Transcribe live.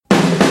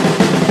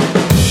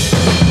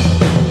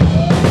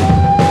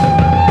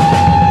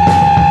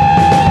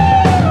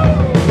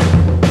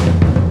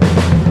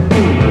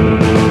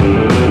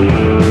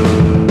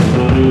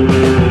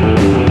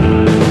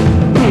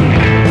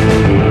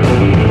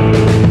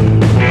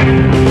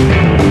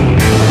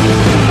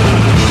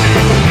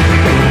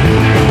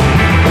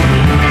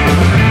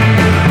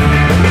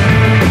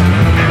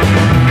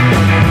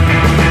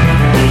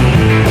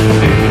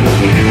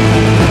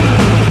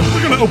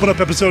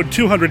episode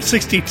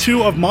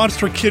 262 of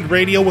Monster Kid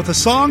Radio with a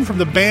song from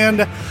the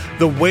band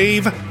The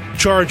Wave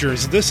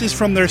Chargers. This is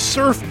from their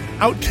Surf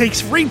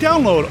Outtakes free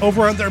download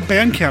over on their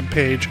Bandcamp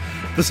page.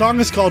 The song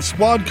is called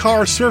Squad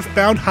Car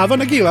Surfbound Hava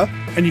Nagila,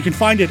 and you can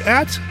find it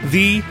at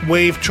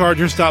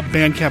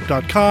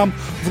thewavechargers.bandcamp.com.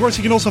 Of course,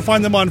 you can also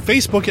find them on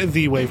Facebook at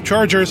The Wave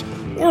Chargers,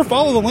 or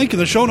follow the link in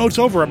the show notes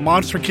over at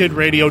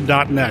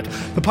monsterkidradio.net.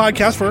 The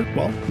podcast for,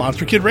 well,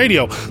 Monster Kid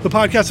Radio. The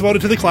podcast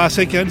devoted to the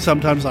classic and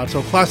sometimes not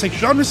so classic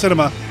genre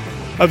cinema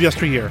of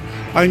yesteryear.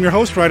 I'm your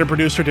host,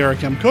 writer-producer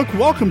Derek M. Cook.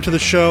 Welcome to the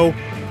show.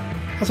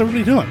 How's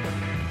everybody doing?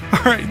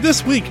 All right,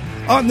 this week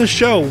on the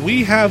show,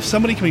 we have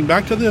somebody coming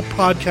back to the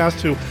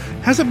podcast who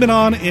hasn't been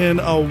on in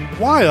a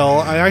while.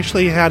 I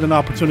actually had an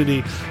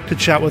opportunity to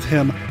chat with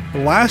him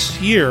last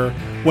year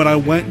when I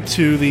went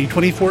to the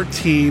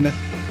 2014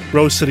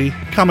 Rose City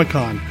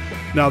Comic-Con.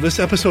 Now, this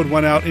episode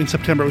went out in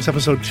September. It was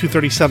episode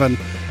 237.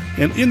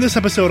 And in this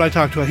episode, I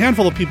talked to a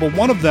handful of people.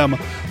 One of them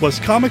was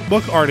comic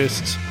book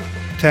artist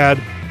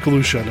Tad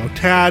Galusha. Now,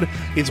 Tad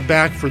is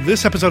back for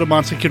this episode of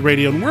Monster Kid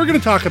Radio, and we're going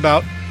to talk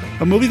about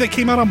a movie that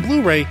came out on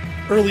Blu-ray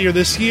earlier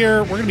this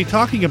year. We're going to be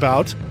talking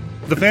about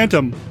The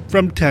Phantom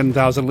from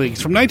 10,000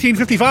 Leagues from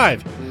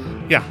 1955.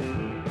 Yeah,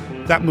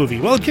 that movie.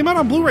 Well, it came out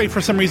on Blu-ray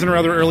for some reason or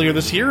other earlier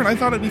this year, and I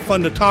thought it'd be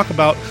fun to talk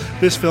about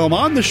this film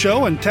on the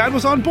show, and Tad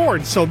was on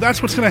board. So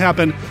that's what's going to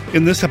happen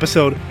in this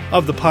episode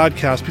of the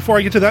podcast. Before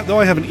I get to that, though,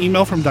 I have an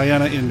email from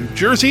Diana in New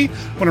Jersey.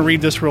 I want to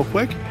read this real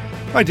quick.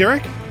 Hi,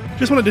 Derek.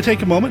 Just wanted to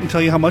take a moment and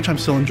tell you how much I'm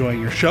still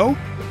enjoying your show.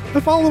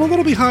 I've fallen a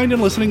little behind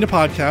in listening to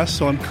podcasts,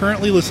 so I'm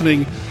currently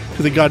listening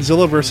to the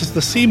Godzilla vs.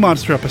 the Sea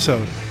Monster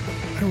episode.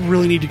 I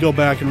really need to go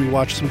back and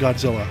rewatch some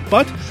Godzilla,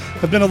 but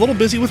I've been a little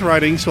busy with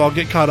writing, so I'll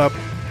get caught up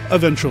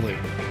eventually.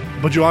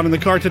 Put you on in the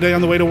car today on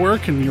the way to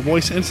work, and your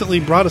voice instantly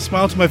brought a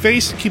smile to my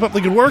face. Keep up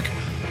the good work.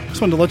 Just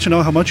wanted to let you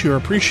know how much you're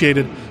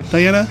appreciated.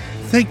 Diana,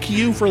 thank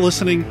you for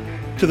listening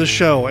to the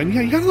show. And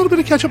yeah, you got a little bit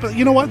of catch up.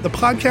 You know what? The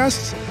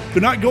podcasts,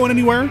 they're not going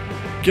anywhere.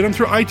 Get them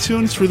through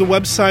iTunes, through the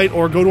website,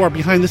 or go to our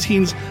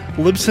behind-the-scenes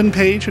Libsyn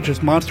page, which is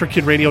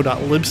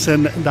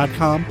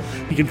monsterkidradio.libsyn.com.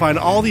 You can find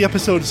all the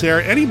episodes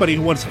there. Anybody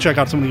who wants to check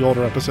out some of the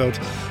older episodes.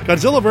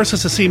 Godzilla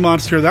vs. the Sea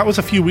Monster, that was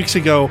a few weeks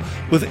ago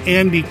with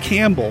Andy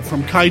Campbell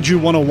from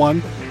Kaiju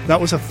 101.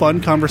 That was a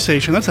fun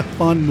conversation. That's a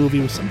fun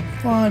movie with some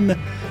fun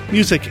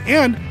music.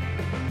 And,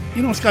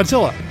 you know, it's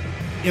Godzilla.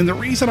 And the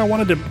reason I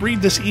wanted to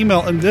read this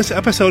email in this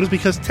episode is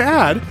because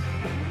Tad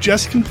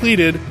just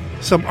completed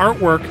some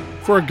artwork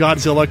for a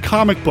Godzilla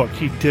comic book.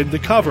 He did the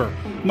cover.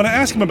 I'm going to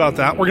ask him about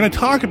that. We're going to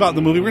talk about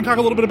the movie. We're going to talk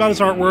a little bit about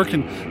his artwork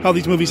and how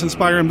these movies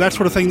inspire him, that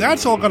sort of thing.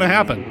 That's all going to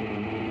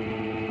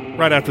happen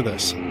right after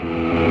this.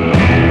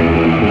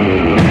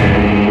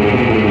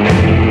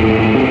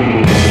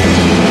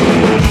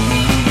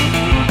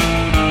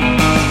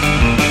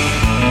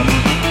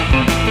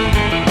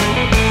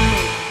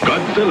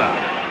 Godzilla,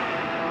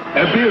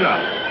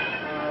 Ebirah,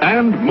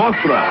 and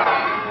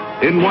Mothra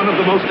in one of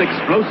the most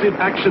explosive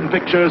action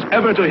pictures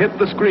ever to hit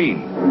the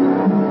screen.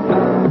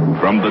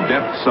 From the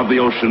depths of the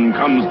ocean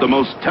comes the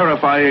most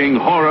terrifying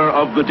horror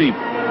of the deep.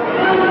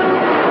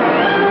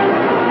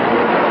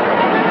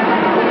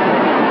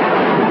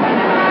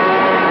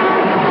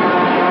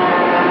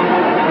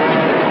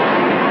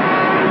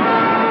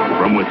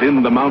 From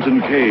within the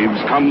mountain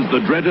caves comes the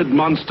dreaded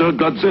monster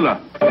Godzilla.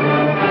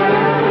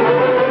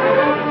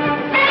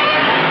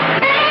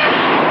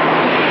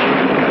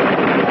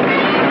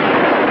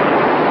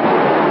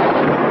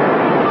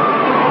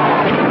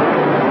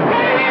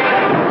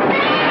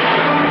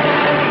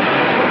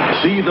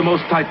 See the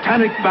most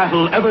titanic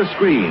battle ever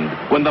screened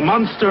when the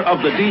monster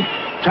of the deep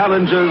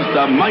challenges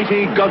the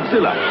mighty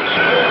Godzilla.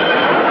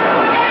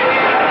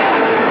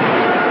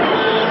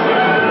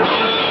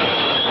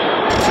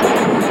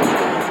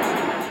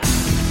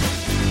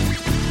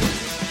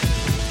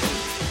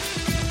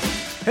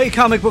 Hey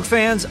comic book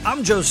fans,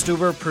 I'm Joe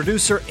Stuber,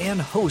 producer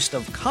and host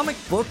of Comic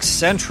Book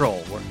Central,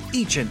 where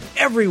each and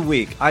every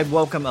week I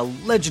welcome a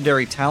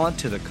legendary talent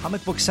to the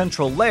Comic Book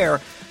Central lair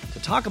to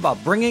talk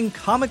about bringing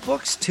comic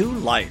books to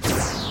life.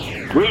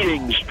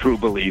 Greetings, true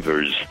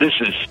believers. This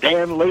is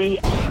Stan Lee.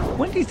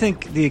 When do you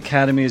think the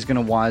Academy is going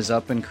to wise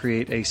up and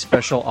create a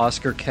special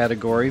Oscar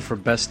category for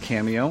Best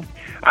Cameo?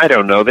 I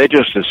don't know. They're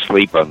just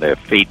asleep on their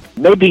feet.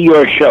 Maybe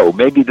your show,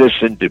 maybe this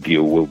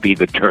interview will be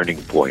the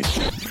turning point.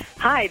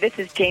 Hi, this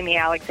is Jamie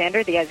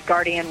Alexander, the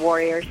Asgardian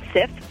warrior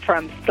Sif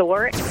from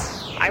Thor.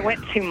 I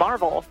went to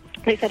Marvel.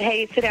 They said,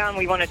 hey, sit down,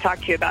 we want to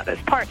talk to you about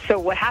this part. So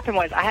what happened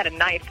was I had a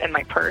knife in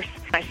my purse.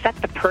 I set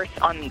the purse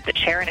on the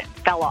chair and it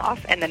fell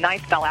off, and the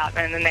knife fell out,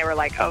 and then they were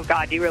like, oh,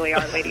 God, you really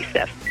are Lady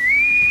Sif.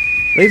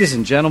 Ladies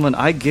and gentlemen,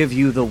 I give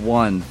you the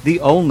one,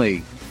 the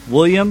only,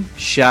 William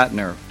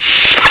Shatner.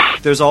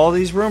 There's all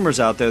these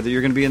rumors out there that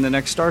you're going to be in the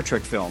next Star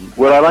Trek film.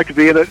 Would I like to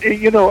be in it?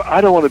 You know,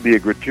 I don't want to be a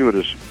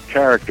gratuitous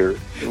character.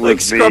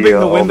 Like scrubbing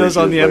the windows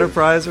on the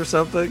Enterprise or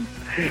something?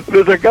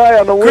 There's a guy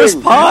on the wing. Chris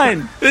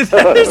Pine! There's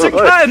a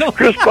guy on the wing.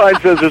 Chris Pine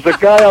says there's a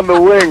guy on the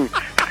wing.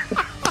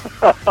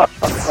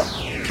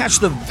 Catch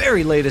the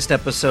very latest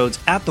episodes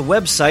at the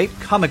website,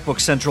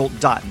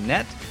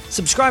 comicbookcentral.net.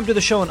 Subscribe to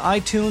the show on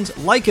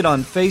iTunes, like it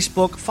on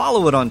Facebook,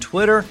 follow it on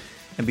Twitter,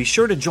 and be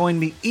sure to join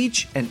me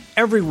each and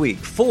every week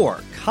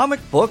for Comic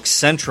Book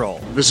Central.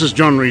 This is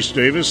John Rhys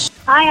Davis.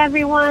 Hi,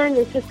 everyone.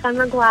 This is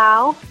Summer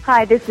Glau.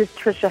 Hi, this is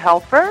Tricia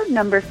Helfer,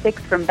 number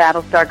 6 from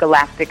Battlestar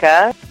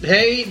Galactica.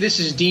 Hey, this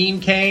is Dean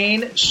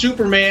Cain,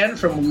 Superman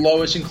from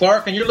Lois and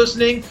Clark, and you're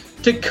listening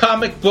to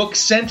Comic Book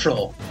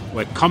Central,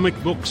 where comic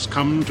books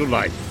come to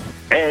life.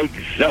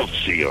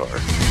 Excelsior.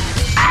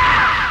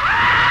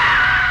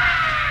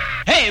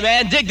 Hey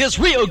man, dig this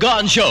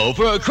Ryogon show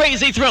for a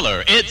crazy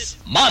thriller. It's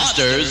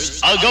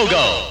Monsters A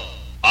Go-Go.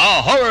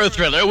 A horror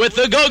thriller with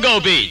the go-go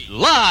beat,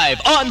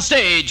 live on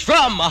stage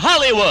from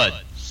Hollywood.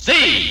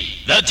 See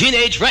the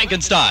Teenage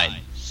Frankenstein.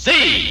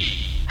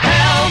 See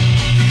Help!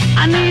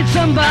 I need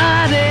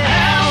somebody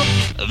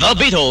help!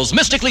 The Beatles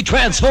mystically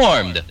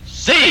transformed.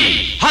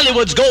 See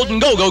Hollywood's golden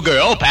go-go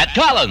girl, Pat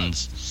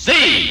Collins.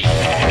 See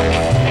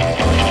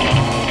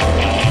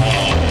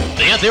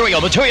the ethereal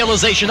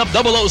materialization of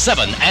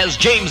 007 as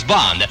James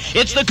Bond.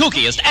 It's the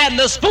kookiest and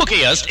the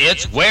spookiest.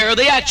 It's where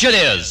the action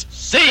is.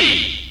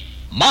 See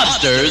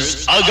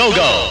Monsters A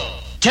Go-Go.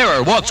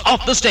 Terror walks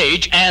off the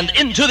stage and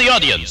into the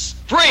audience.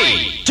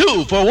 Free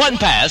 2-for-1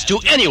 pass to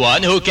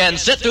anyone who can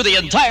sit through the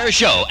entire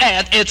show,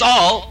 and it's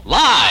all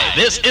live.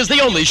 This is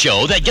the only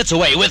show that gets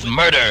away with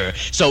murder.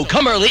 So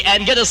come early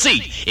and get a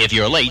seat. If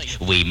you're late,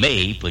 we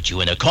may put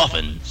you in a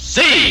coffin.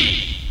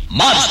 See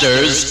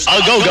Monsters A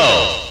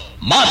Go-Go.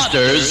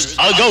 Monsters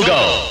A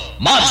Go-Go.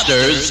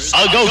 Monsters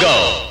A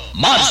Go-Go.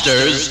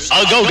 Monsters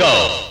A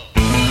Go-Go.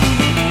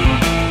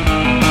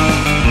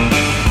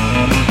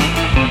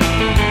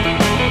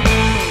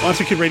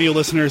 Monster Kid Radio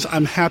listeners,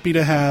 I'm happy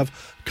to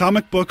have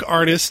comic book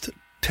artist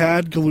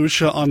Tad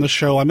Galusha on the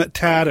show. I met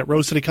Tad at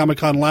Rose City Comic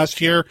Con last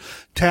year.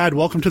 Tad,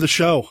 welcome to the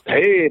show.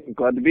 Hey, I'm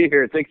glad to be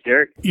here. Thanks,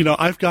 Derek. You know,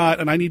 I've got,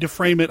 and I need to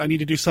frame it, I need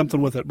to do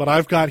something with it, but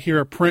I've got here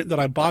a print that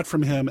I bought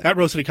from him at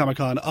Rose City Comic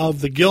Con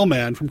of the Gill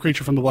Man from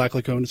Creature from the Black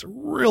Lagoon. It's a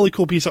really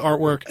cool piece of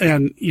artwork,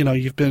 and, you know,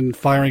 you've been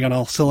firing on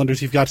all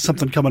cylinders. You've got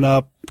something coming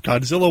up,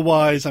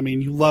 Godzilla-wise. I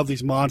mean, you love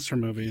these monster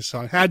movies,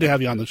 so I had to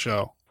have you on the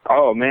show.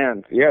 Oh,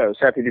 man. Yeah, I was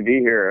happy to be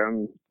here.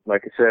 I'm,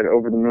 like I said,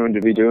 over the moon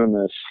to be doing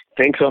this.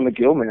 Thanks on the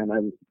Gill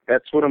Man.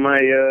 That's one of my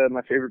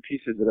my favorite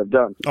pieces that I've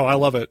done. Oh, I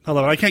love it. I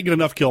love it. I can't get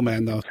enough Gill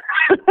Man, though.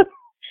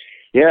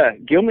 Yeah,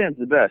 Gill Man's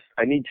the best.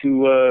 I need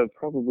to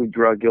probably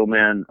draw Gill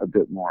Man a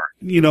bit more.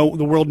 You know,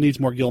 the world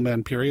needs more Gill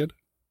Man, period.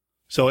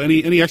 So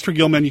any extra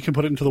Gill Man you can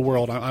put it into the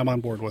world, I'm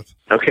on board with.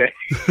 Okay.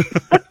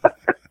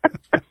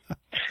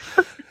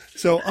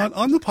 So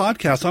on the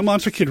podcast, on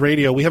Monster Kid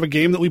Radio, we have a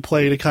game that we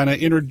play to kind of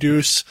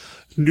introduce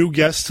new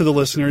guests to the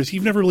listeners.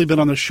 You've never really been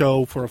on the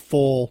show for a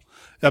full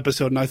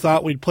episode, and I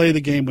thought we'd play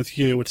the game with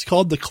you. It's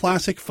called the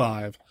Classic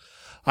Five.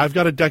 I've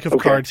got a deck of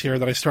cards here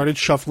that I started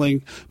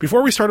shuffling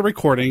before we started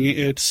recording.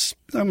 It's,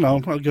 I don't know,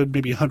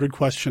 maybe 100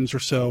 questions or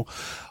so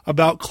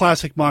about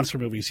classic monster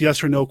movies.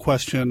 Yes or no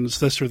questions,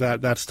 this or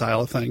that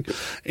style of thing.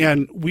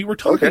 And we were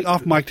talking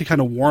off mic to kind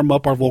of warm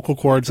up our vocal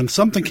cords, and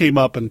something came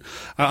up, and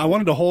I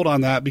wanted to hold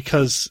on that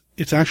because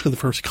it's actually the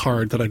first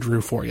card that I drew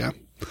for you.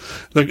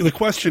 The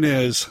question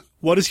is,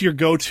 what is your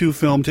go-to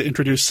film to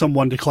introduce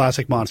someone to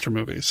classic monster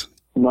movies?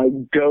 My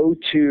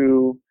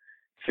go-to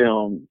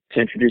film to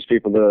introduce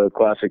people to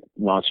classic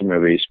monster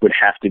movies would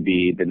have to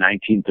be the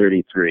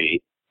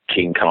 1933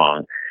 King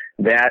Kong.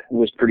 That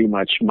was pretty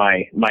much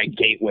my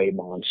gateway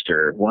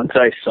monster. Once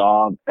I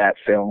saw that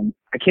film,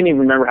 I can't even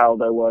remember how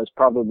old I was,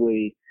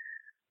 probably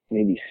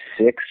maybe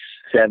 6,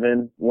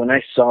 7. When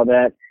I saw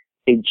that,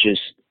 it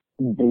just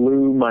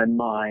blew my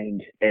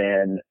mind,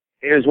 and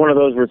it was one of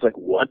those where it's like,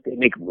 what? They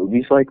make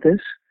movies like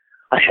this?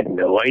 I had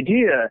no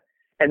idea.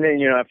 And then,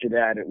 you know, after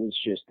that, it was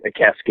just a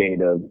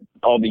cascade of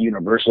all the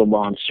Universal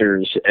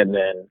monsters and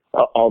then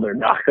all their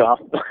knockoff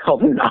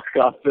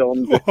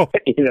films,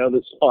 you know,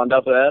 that spawned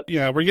off of that.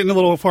 Yeah, we're getting a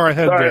little far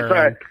ahead there.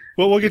 Sorry.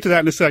 Well, we'll get to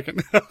that in a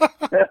second.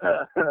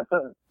 I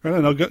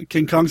don't know.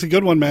 King Kong's a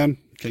good one, man.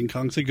 King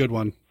Kong's a good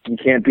one. You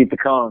can't beat the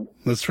Kong.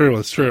 That's true.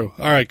 That's true.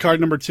 All right,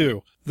 card number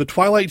 2. The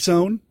Twilight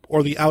Zone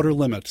or The Outer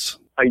Limits?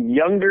 A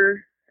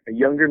younger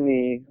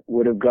me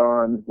would have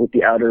gone with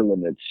The Outer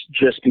Limits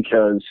just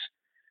because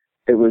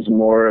it was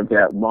more of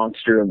that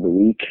monster of the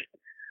week.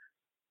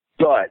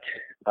 But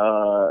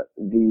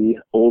the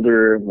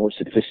older, more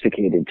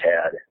sophisticated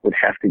Tad would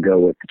have to go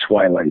with The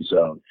Twilight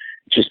Zone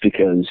just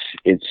because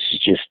it's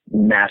just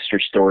master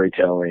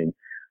storytelling.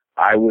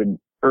 I would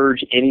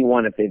urge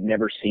anyone, if they've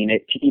never seen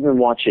it, to even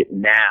watch it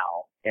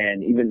now.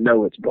 And even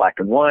though it's black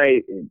and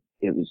white,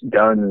 it was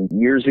done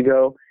years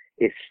ago,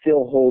 it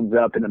still holds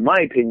up, and in my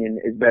opinion,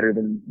 is better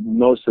than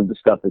most of the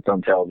stuff that's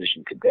on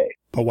television today.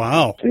 Oh,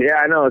 wow. Yeah,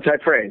 I know. It's high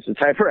praise.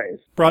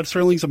 Rod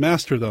Serling's a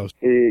master, though.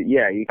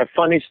 Yeah, a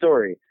funny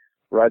story.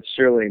 Rod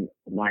Serling,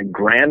 my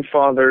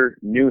grandfather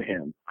knew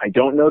him. I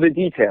don't know the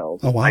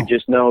details. Oh, wow. I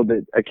just know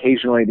that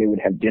occasionally they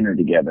would have dinner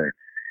together.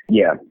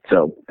 Yeah,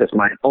 so that's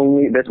my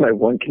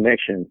one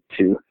connection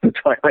to the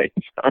Twilight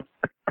Zone.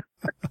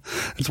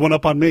 It's one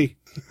up on me.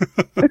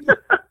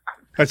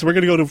 All right, so we're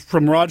going to go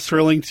from Rod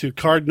Serling to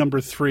card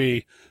number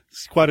 3.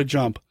 It's quite a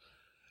jump.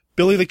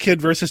 Billy the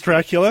Kid versus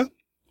Dracula,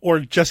 or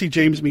Jesse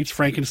James meets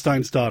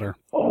Frankenstein's daughter?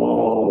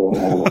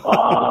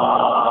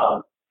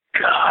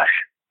 Gosh.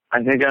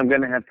 I think I'm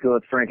going to have to go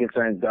with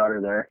Frankenstein's daughter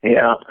there.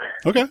 Yeah.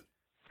 Okay.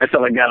 That's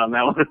all I got on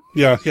that one.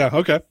 Yeah,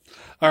 okay.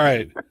 All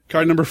right.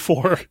 Card number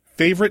 4.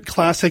 Favorite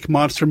classic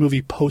monster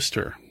movie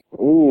poster?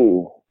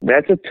 Ooh,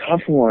 that's a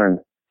tough one.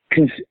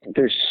 Because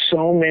there's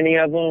so many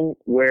of them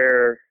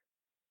where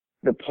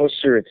the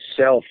poster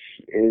itself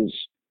is,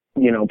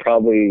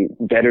 probably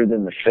better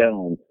than the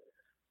film.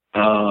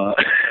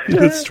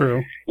 That's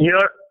true.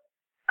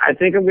 I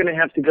think I'm going to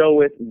have to go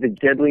with The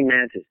Deadly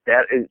Mantis.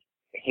 That is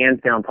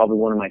hands down probably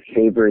one of my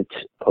favorite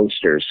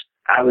posters.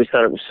 I always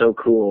thought it was so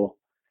cool.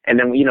 And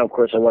then, of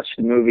course, I watched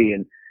the movie,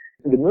 and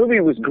the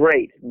movie was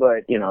great,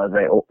 but, as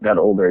I got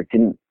older, it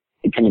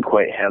didn't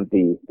quite have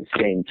the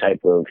same type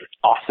of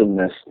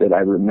awesomeness that I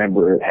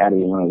remember it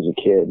having when I was a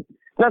kid.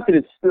 Not that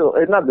it's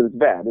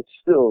bad. It's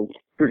still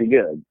pretty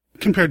good.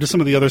 Compared to some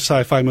of the other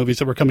sci-fi movies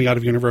that were coming out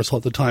of Universal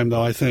at the time,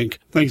 though, I think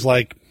things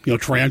like,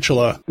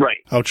 Tarantula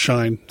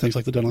outshine things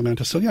like The Deadly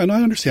Mantis. So, yeah, no,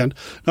 I understand.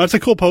 No, it's a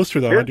cool poster,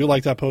 though. Yeah. I do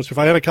like that poster. If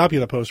I had a copy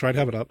of that poster, I'd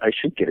have it up. I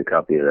should get a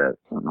copy of that.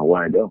 I don't know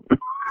why I don't.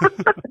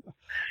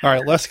 All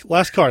right,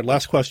 last card,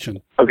 last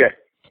question. Okay.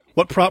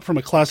 What prop from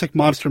a classic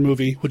monster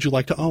movie would you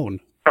like to own?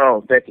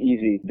 Oh, that's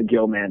easy. The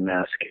Gillman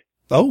mask.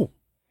 Oh.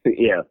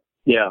 Yeah,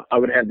 I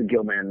would have the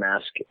Gillman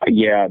mask.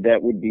 Yeah,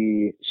 that would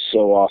be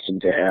so awesome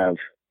to have.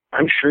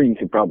 I'm sure you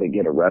could probably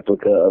get a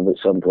replica of it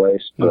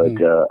someplace, but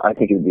I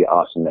think it would be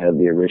awesome to have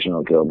the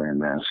original Gillman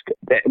mask.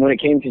 When it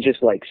came to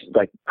just like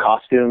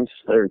costumes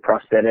or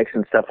prosthetics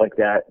and stuff like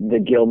that, the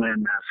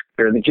Gillman mask,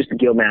 or just the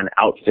Gillman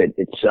outfit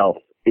itself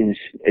is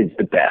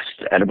the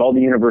best. Out of all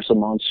the Universal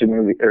monster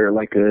movie, or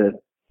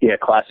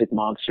classic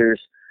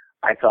monsters,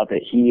 I thought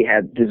that he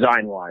had,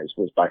 design-wise,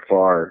 was by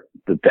far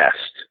the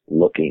best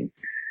looking.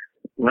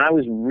 When I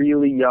was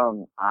really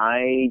young,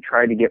 I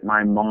tried to get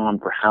my mom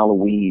for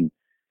Halloween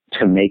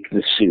to make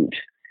the suit.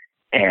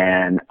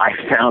 And I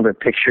found a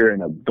picture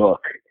in a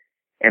book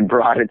and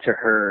brought it to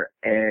her,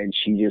 and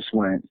she just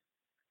went,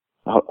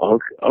 oh,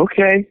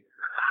 okay,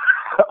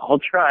 I'll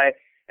try.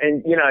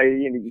 And,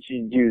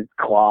 she used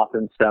cloth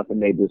and stuff and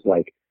made this,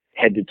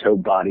 head-to-toe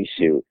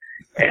bodysuit.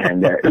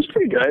 And it was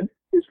pretty good.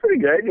 It was pretty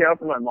good,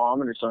 for my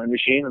mom and her sewing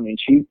machine. I mean,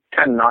 she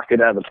kind of knocked it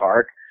out of the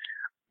park.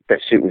 That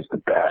suit was the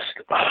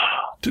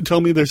best. Tell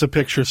me there's a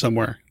picture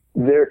somewhere.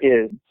 There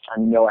is. I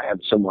know I have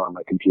it somewhere on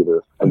my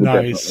computer. I would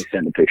definitely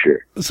send a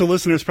picture. So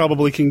listeners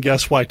probably can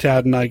guess why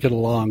Tad and I get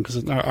along,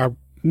 because our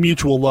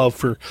mutual love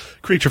for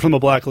Creature from the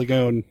Black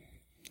Lagoon.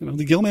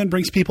 The Gillman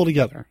brings people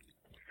together.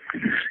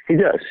 He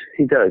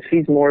does.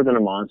 He's more than a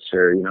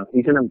monster.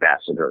 He's an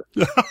ambassador.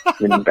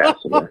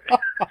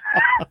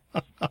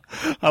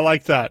 I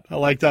like that a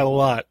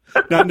lot.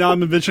 Now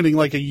I'm envisioning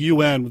like a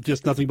UN with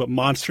just nothing but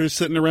monsters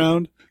sitting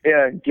around.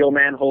 Yeah,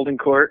 Gillman holding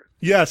court.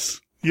 Yes.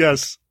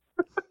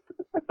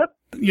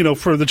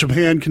 For the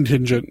Japan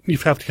contingent, you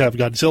have to have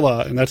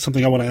Godzilla, and that's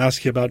something I want to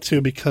ask you about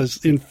too,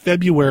 because in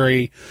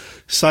February,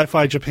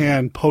 Sci-Fi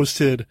Japan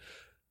posted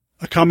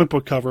a comic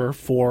book cover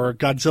for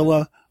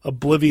Godzilla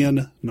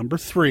Oblivion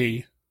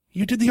 #3.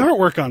 You did the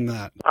artwork on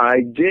that. I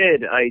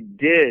did.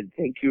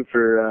 Thank you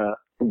for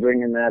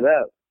bringing that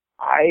up.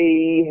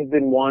 I have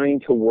been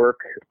wanting to work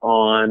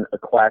on a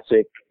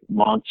classic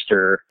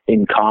monster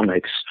in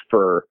comics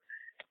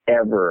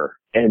forever.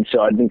 And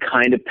so I've been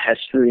kind of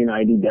pestering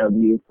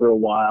IDW for a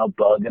while,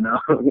 bugging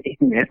them,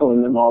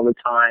 emailing them all the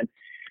time.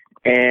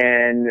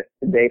 And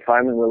they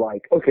finally were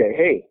like, okay,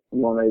 hey, you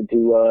want to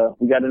do,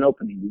 we got an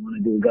opening. You want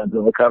to do a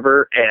Godzilla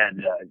cover?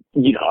 And,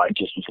 I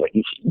just was like,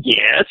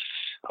 yes,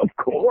 of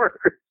course.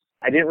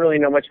 I didn't really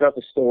know much about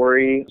the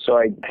story, so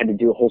I had to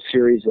do a whole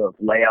series of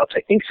layouts.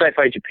 I think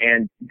Sci-Fi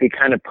Japan, they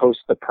kind of post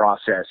the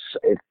process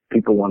if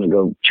people want to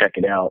go check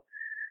it out.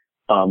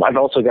 I've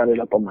also got it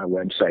up on my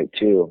website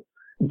too.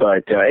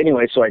 But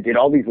anyway, so I did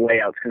all these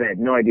layouts because I had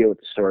no idea what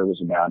the story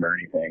was about or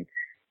anything.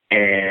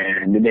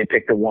 And then they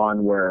picked the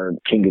one where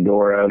King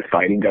Ghidorah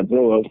fighting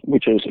Godzilla,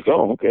 which I was like,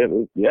 oh, okay,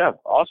 yeah,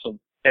 awesome.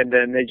 And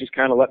then they just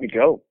kind of let me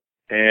go.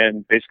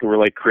 And basically were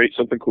like, create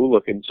something cool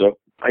looking. So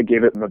I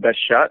gave it my best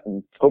shot,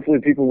 and hopefully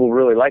people will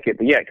really like it.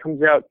 But yeah, it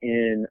comes out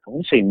in, I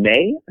want to say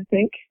May, I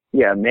think.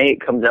 Yeah, May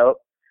it comes out,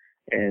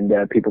 and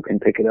people can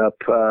pick it up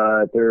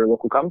at their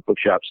local comic book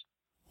shops.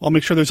 I'll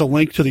make sure there's a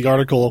link to the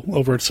article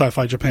over at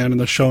Sci-Fi Japan in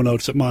the show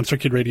notes at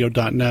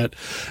monsterkidradio.net.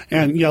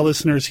 And yeah,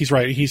 listeners, he's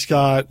right. He's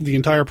got the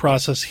entire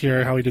process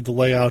here, how he did the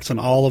layouts and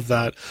all of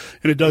that.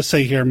 And it does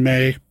say here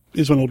May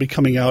is when it'll be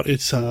coming out.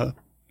 It's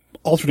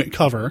alternate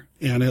cover,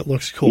 and it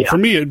looks cool. Yeah. For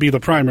me, it'd be the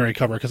primary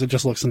cover because it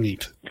just looks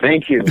neat.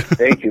 Thank you.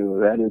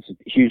 That is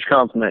a huge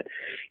compliment.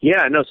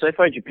 Yeah, no,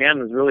 Sci-Fi Japan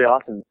was really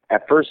awesome.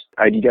 At first,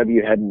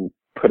 IDW hadn't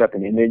put up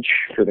an image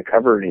for the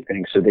cover or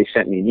anything, so they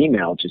sent me an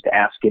email just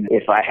asking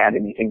if I had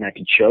anything I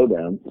could show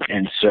them.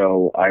 And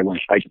so I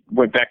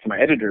went back to my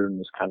editor and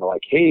was kind of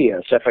like, hey,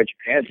 Sci-Fi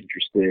Japan's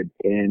interested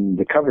in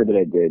the cover that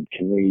I did.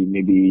 Can we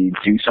maybe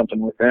do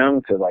something with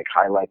them to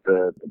highlight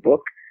the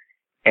book?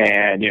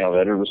 And, the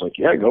editor was like,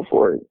 yeah, go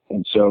for it.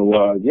 And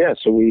so,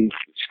 so we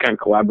kind of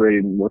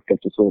collaborated and worked up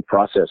this little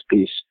process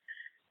piece.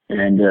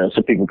 And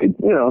so people could,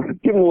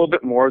 give them a little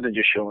bit more than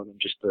just showing them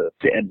just the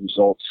end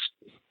results.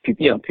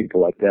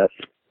 People like that.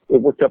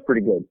 It worked out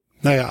pretty good.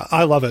 Yeah,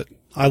 I love it.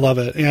 I love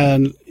it.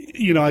 And,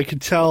 I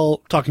could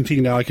tell, talking to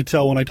you now, I could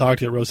tell when I talked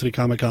to you at Rose City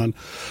Comic Con,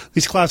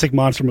 these classic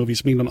monster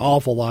movies mean an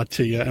awful lot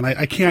to you. And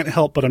I can't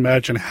help but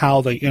imagine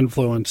how they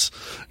influence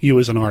you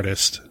as an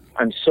artist.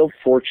 I'm so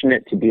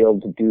fortunate to be able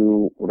to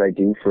do what I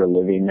do for a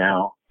living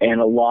now. And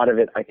a lot of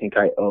it, I think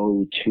I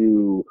owe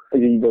to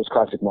those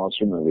classic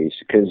monster movies.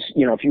 Because,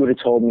 if you would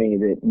have told me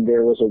that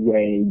there was a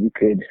way you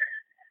could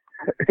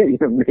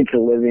make a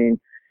living,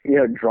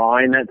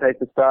 drawing that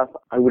type of stuff,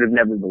 I would have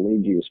never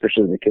believed you,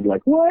 especially as a kid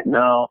like, what?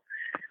 No.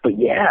 But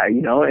yeah,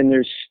 and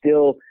there's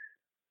still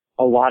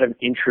a lot of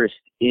interest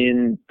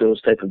in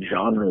those type of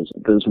genres,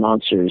 those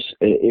monsters.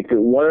 If it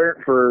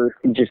weren't for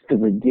just the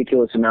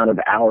ridiculous amount of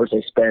hours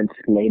I spent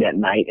late at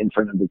night in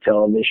front of the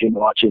television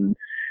watching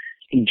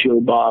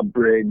Joe Bob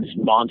Briggs'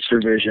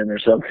 Monster Vision or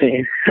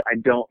something, I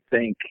don't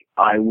think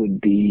I would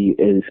be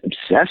as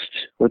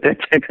obsessed with that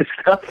type of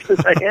stuff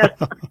as I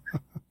am.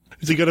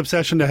 It's a good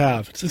obsession to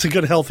have. It's a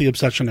good, healthy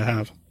obsession to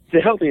have. It's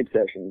a healthy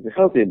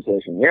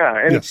obsession. Yeah.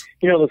 And, yes.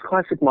 Those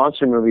classic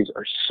monster movies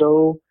are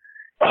so,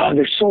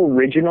 they're so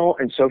original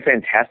and so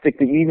fantastic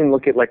that you even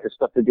look at like the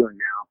stuff they're doing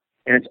now,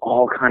 and it's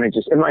all kind of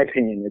just, in my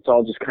opinion, it's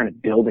all just kind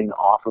of building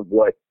off of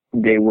what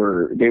they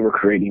were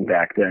creating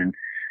back then.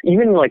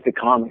 Even like the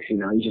comics,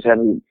 you just have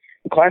the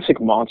classic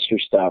monster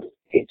stuff.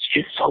 It's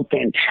just so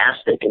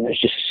fantastic, and there's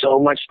just so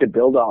much to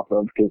build off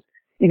of, because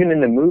even in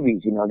the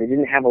movies, they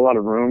didn't have a lot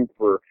of room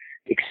for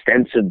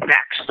extensive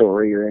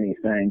backstory or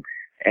anything.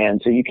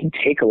 And so you can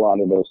take a lot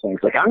of those things.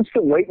 Like, I'm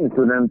still waiting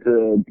for them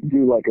to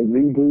do like a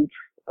reboot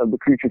of The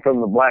Creature from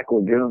the Black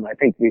Lagoon. I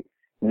think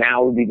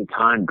now would be the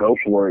time. Go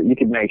for it. You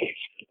could make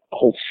a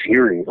whole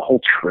series, a whole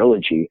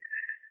trilogy.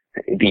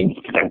 It'd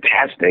be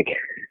fantastic.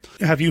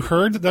 Have you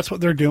heard that that's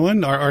what they're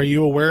doing? Are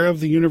you aware of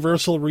the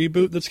Universal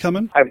reboot that's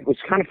coming? I was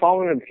kind of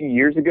following it a few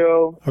years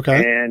ago. Okay.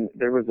 And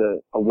there was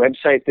a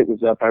website that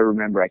was up. I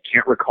remember. I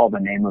can't recall the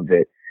name of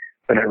it,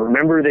 but I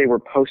remember they were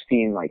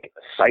posting like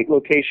site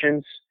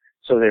locations.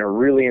 So they were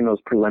really in those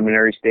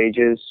preliminary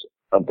stages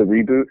of the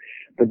reboot.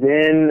 But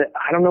then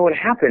I don't know what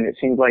happened. It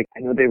seemed like, I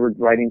know they were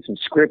writing some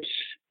scripts,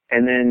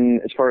 and then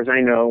as far as I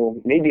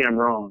know, maybe I'm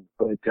wrong,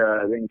 but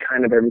then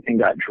kind of everything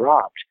got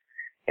dropped.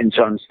 And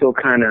so I'm still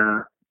kind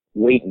of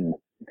waiting.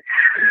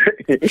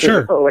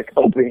 Sure. Like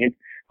hoping,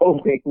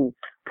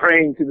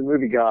 praying to the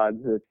movie gods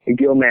that the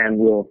Gilman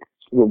will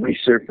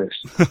resurface.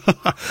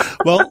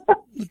 Well,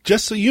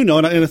 just so you know,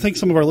 and I think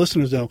some of our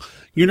listeners know,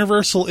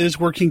 Universal is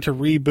working to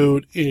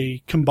reboot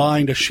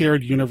a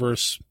shared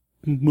universe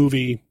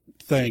movie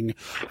thing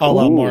a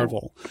la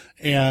Marvel.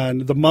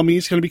 And The Mummy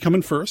is going to be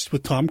coming first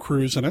with Tom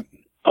Cruise in it.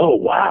 Oh,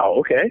 wow.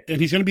 Okay. And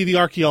he's going to be the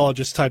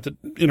archaeologist type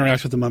that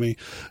interacts with the Mummy.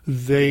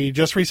 They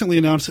just recently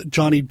announced that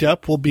Johnny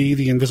Depp will be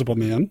the Invisible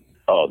Man.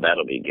 Oh,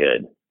 that'll be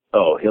good.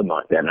 Oh, he'll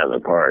knock that out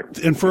of the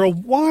park. And for a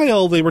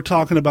while, they were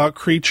talking about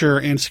Creature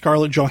and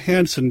Scarlett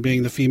Johansson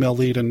being the female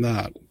lead in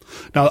that.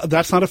 Now,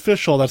 that's not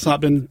official. That's not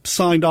been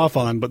signed off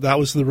on, but that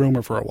was the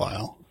rumor for a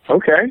while.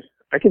 Okay.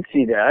 I can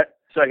see that.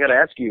 So I got to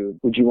ask you,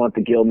 would you want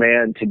the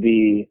Gilman to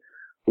be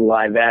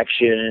live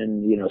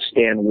action,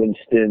 Stan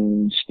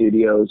Winston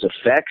Studios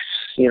effects,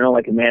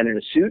 like a man in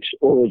a suit,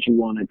 or would you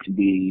want it to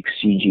be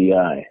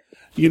CGI?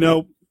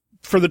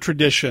 For the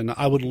tradition,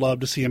 I would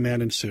love to see a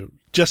man in a suit,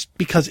 just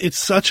because it's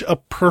such a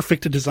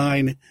perfect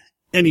design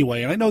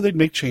anyway. And I know they'd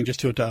make changes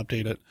to it to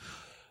update it,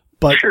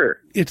 but sure.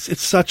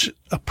 It's such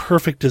a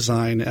perfect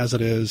design as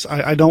it is.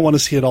 I don't want to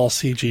see it all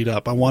CG'd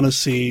up. I want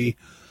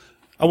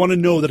to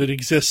know that it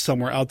exists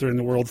somewhere out there in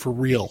the world for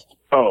real.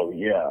 Oh,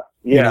 yeah.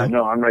 Yeah,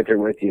 no, I'm right there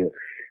with you.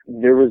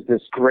 There was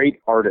this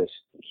great artist.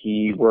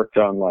 He worked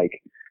on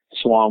like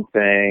Swamp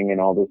Thing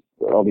and all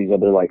these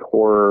other like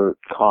horror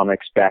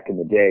comics back in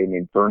the day,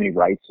 named Bernie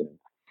Wrightson.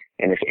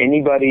 And if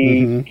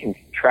anybody can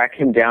track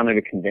him down at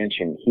a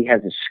convention, he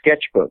has a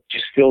sketchbook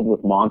just filled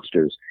with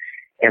monsters.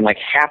 And like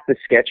half the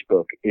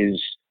sketchbook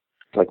is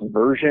like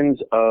versions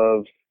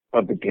of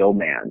the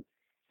Gilman.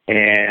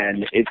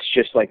 And it's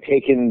just like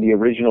taking the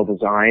original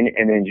design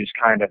and then just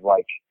kind of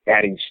like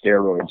adding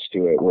steroids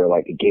to it, where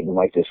like it gave him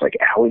like this like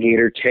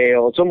alligator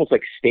tail. It's almost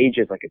like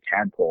stages like a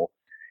tadpole.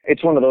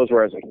 It's one of those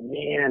where I was like,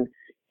 man,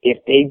 if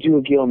they do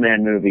a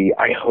Gilman movie,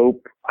 I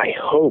hope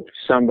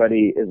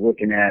somebody is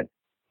looking at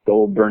the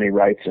old Bernie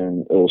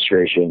Wrightson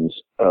illustrations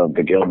of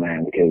the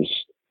Gilman, because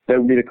that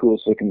would be the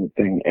coolest looking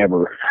thing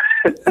ever.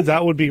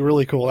 That would be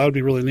really cool. That would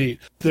be really neat.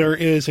 There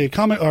is a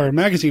comic or a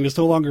magazine that's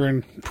no longer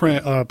in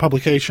print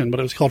publication, but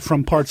it was called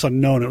From Parts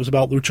Unknown. It was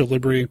about lucha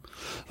libre,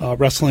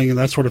 wrestling and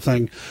that sort of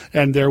thing.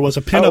 And there was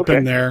a pinup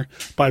in there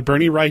by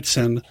Bernie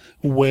Wrightson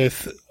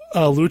with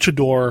a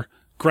luchador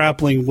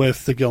grappling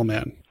with the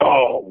Gilman.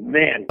 Oh,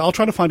 man. I'll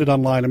try to find it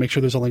online and make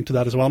sure there's a link to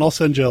that as well. And I'll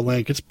send you a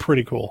link. It's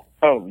pretty cool.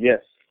 Oh, yes.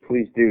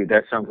 Please do.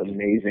 That sounds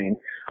amazing.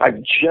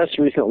 I've just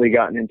recently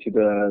gotten into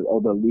the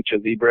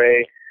lucha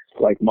libre,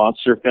 like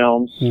monster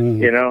films,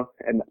 and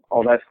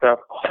all that stuff.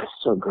 Oh, that's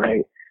so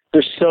great.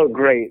 They're so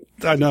great.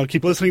 I know.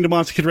 Keep listening to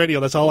Monster Kid Radio.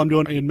 That's all I'm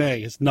doing in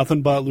May. It's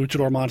nothing but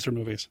luchador monster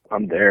movies.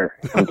 I'm there.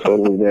 I'm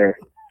totally there.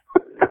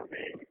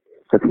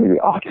 That's going to be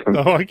awesome.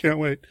 Oh, I can't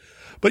wait.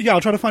 But yeah,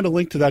 I'll try to find a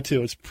link to that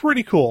too. It's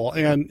pretty cool.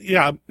 And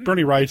yeah,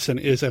 Bernie Wrightson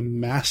is a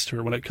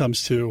master when it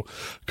comes to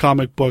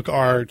comic book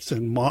arts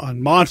and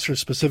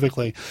monsters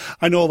specifically.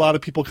 I know a lot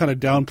of people kind of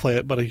downplay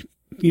it, but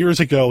years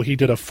ago he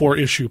did a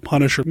 4-issue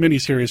Punisher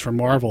miniseries for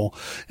Marvel,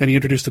 and he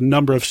introduced a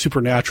number of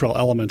supernatural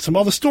elements. And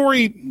while the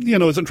story,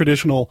 isn't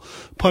traditional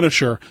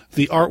Punisher,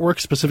 the artwork,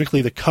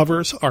 specifically the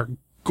covers, are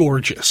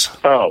gorgeous.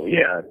 Oh,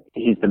 yeah.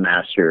 He's the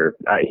master.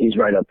 He's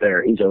right up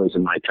there. He's always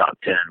in my top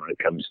 10 when it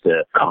comes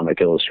to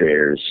comic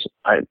illustrators.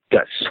 I've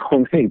got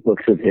so many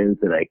books of his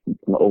that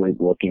I'm always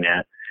looking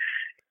at.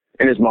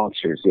 And his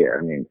monsters, yeah.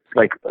 I mean,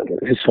 like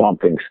his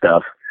Swamp Thing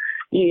stuff.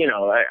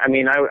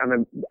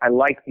 I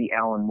like the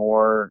Alan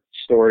Moore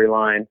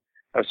storyline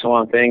of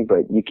Swamp Thing,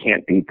 but you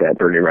can't beat that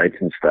Bernie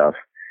Wrightson stuff.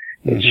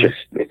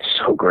 It's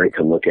so great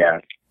to look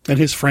at. And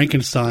his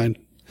Frankenstein's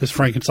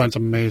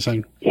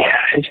amazing. Yeah,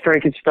 his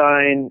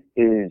Frankenstein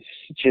is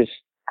just,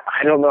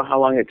 I don't know how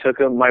long it took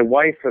him. My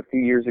wife, a few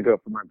years ago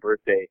for my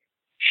birthday,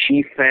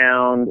 she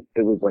found,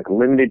 it was like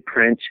limited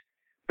print,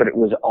 but it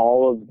was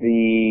all of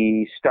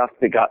the stuff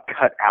that got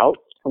cut out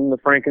from the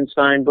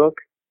Frankenstein book.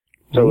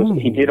 So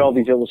he did all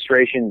these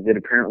illustrations that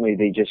apparently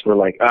they just were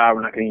like, we're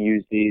not going to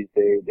use these.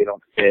 They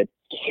don't fit.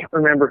 Can't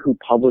remember who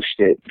published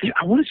it.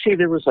 I want to say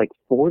there was like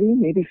 40,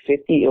 maybe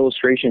 50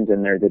 illustrations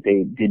in there that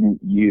they didn't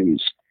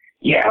use.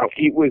 Yeah,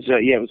 it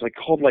was like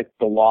called like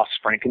the Lost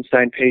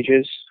Frankenstein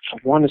pages. I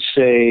want to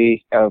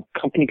say a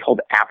company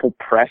called Apple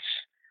Press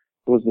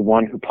was the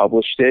one who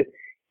published it.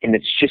 And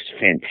it's just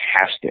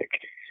fantastic.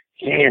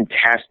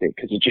 Fantastic,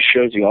 because it just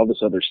shows you all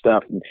this other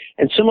stuff.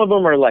 And some of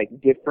them are like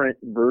different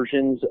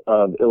versions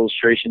of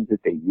illustrations that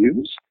they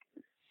use.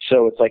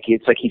 So it's like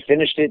he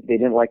finished it, they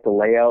didn't like the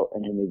layout,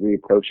 and then they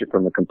reapproached it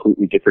from a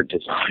completely different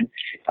design.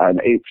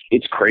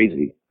 It's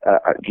crazy.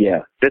 Yeah,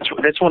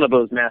 that's one of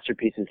those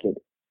masterpieces that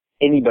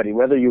anybody,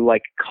 whether you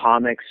like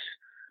comics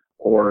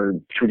or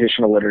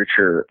traditional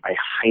literature, I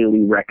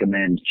highly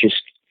recommend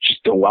just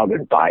go out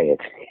and buy it.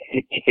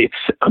 It's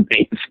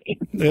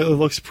amazing. It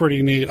looks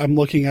pretty neat. I'm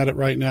looking at it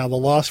right now. The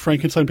Lost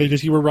Frankenstein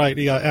pages. You were right.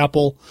 Yeah,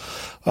 Apple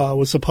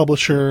was the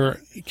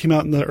publisher. It came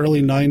out in the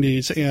early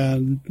 90s,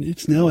 and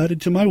it's now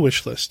added to my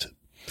wish list.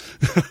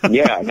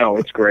 Yeah, no,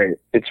 it's great.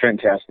 It's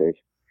fantastic.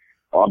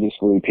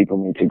 Obviously, people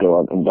need to go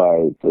out and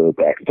buy the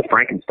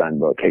Frankenstein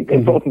book.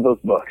 Get both of those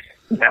books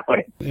that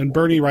way. And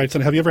Bernie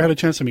Wrightson, have you ever had a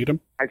chance to meet him?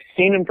 I've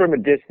seen him from a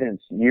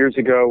distance years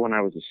ago when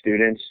I was a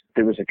student.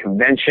 There was a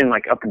convention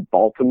like up in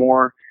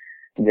Baltimore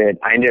that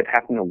I ended up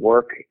having to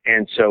work.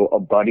 And so a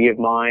buddy of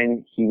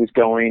mine, he was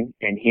going,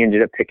 and he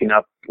ended up picking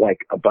up like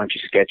a bunch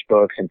of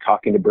sketchbooks and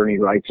talking to Bernie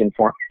Wrightson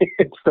for me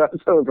and stuff.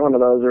 So it was one of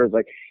those where it was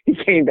like he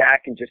came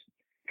back and just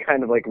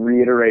kind of like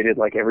reiterated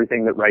like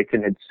everything that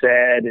Wrightson had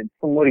said. And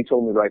from what he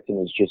told me,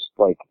 Wrightson is just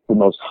like the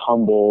most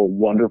humble,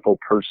 wonderful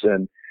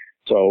person.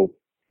 So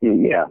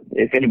yeah,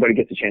 if anybody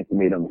gets a chance to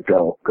meet him,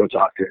 go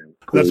talk to him.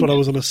 Please. That's what I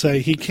was going to say.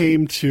 He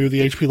came to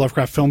the H.P.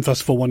 Lovecraft Film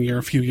Festival one year,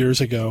 a few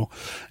years ago,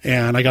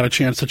 and I got a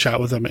chance to chat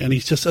with him, and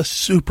he's just a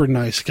super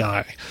nice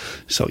guy.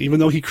 So even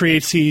though he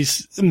creates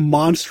these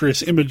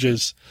monstrous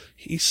images,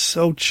 he's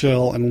so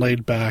chill and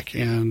laid back.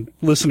 And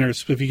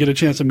listeners, if you get a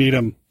chance to meet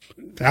him,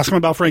 ask him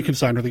about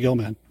Frankenstein or the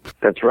Gill-Man.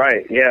 That's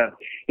right, yeah.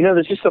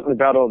 There's just something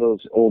about all those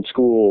old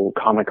school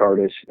comic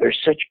artists. They're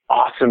such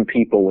awesome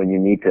people when you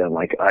meet them.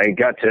 Like, I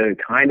got to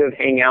kind of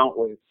hang out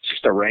with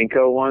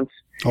Steranko once.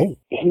 Oh.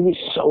 He was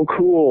so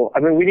cool.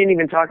 I mean, we didn't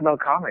even talk about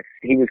comics.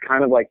 He was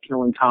kind of like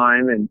killing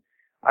time, and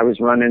I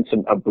was running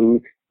a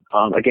booth.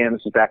 Again,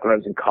 this was back when I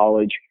was in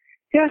college.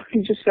 Yeah,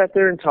 he just sat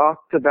there and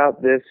talked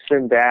about this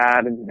and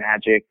that and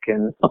magic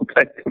and all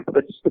that.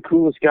 But just the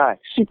coolest guy.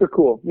 Super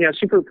cool. Yeah,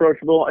 super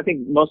approachable. I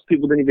think most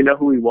people didn't even know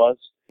who he was.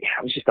 Yeah,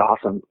 it was just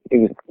awesome.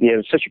 It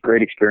was such a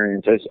great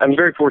experience. I'm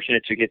very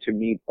fortunate to get to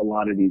meet a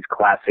lot of these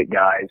classic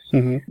guys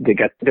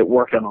that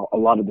worked on a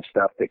lot of the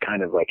stuff that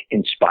kind of like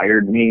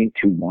inspired me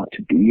to want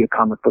to be a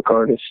comic book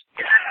artist.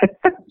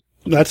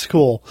 That's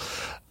cool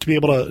to be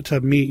able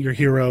to meet your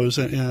heroes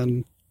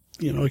and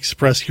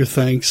express your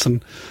thanks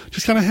and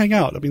just kind of hang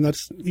out. I mean,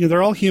 that's,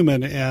 they're all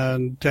human,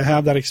 and to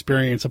have that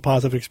experience, a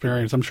positive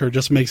experience, I'm sure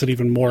just makes it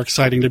even more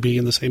exciting to be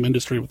in the same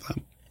industry with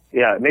them.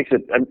 Yeah, it makes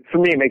it, for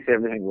me, it makes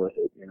everything worth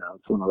it.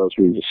 It's one of those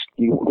where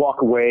you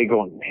walk away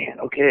going, man,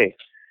 okay,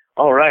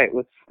 all right,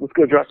 let's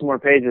go draw some more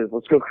pages.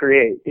 Let's go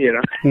create,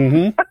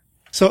 Mm-hmm.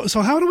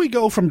 So how do we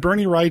go from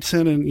Bernie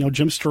Wrightson and,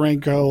 Jim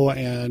Steranko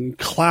and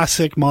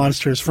classic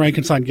monsters,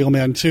 Frankenstein,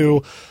 Gill-Man,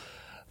 to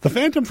the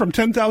Phantom from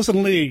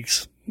 10,000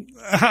 Leagues?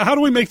 How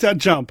do we make that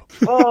jump?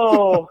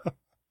 Oh,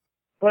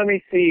 let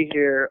me see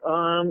here.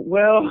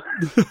 Well,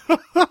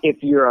 if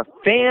you're a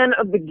fan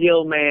of the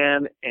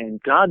Gill-Man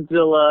and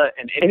Godzilla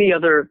and any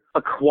other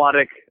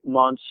aquatic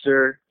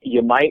monster,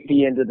 you might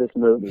be into this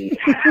movie.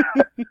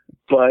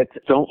 But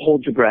don't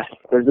hold your breath.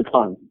 There's a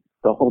pun.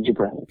 Don't hold your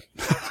breath.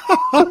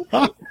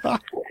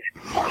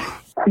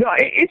 No,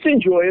 it's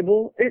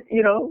enjoyable.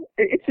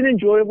 It's an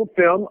enjoyable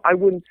film. I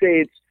wouldn't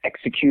say it's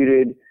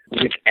executed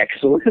with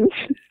excellence,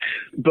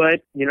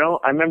 but,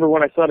 I remember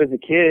when I saw it as a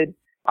kid,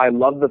 I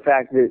loved the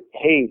fact that,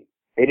 hey,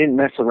 they didn't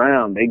mess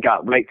around. They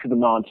got right to the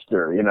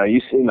monster. You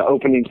see in the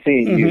opening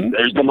scene,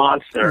 there's the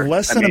monster.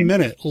 Less than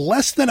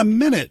a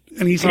minute,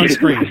 and he's on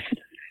screen.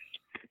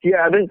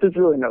 Yeah, there's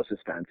really no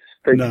suspense.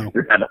 No.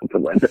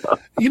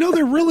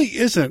 There really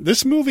isn't.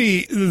 This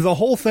movie, the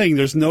whole thing,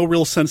 there's no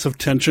real sense of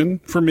tension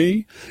for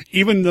me,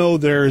 even though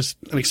there's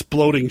an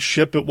exploding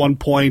ship at one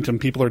point and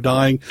people are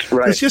dying.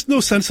 Right. There's just no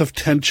sense of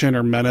tension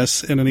or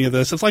menace in any of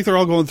this. It's like they're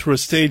all going through a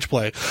stage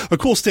play, a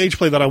cool stage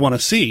play that I want to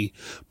see,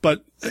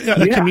 but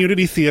a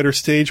community theater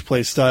stage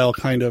play style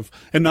kind of,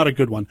 and not a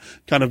good one,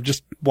 kind of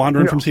just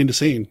wandering from scene to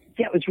scene.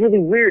 Yeah, it was really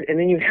weird. And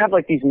then you have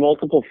like these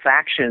multiple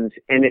factions,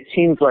 and it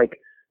seems like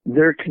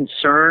they're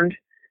concerned,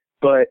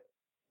 but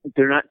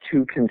they're not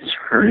too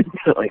concerned.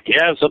 Like,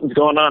 yeah, something's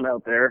going on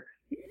out there.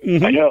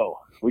 Mm-hmm. I know.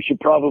 We should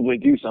probably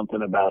do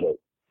something about it.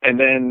 And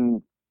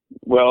then,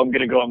 well, I'm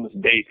going to go on this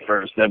date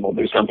first, then we'll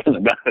do something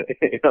about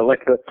it.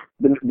 Like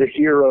the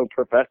hero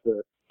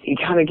professor. He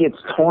kind of gets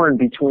torn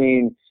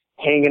between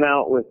hanging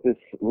out with this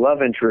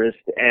love interest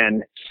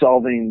and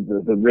solving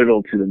the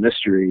riddle to the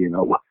mystery.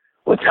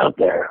 What's out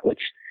there?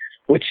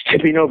 What's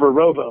tipping over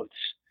rowboats?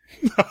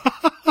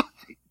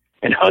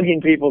 And hugging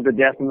people to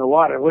death in the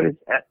water. What is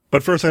that?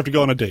 But first I have to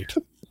go on a date.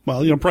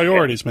 Well,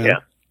 priorities, man.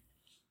 Yeah.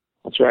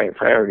 That's right,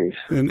 priorities.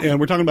 And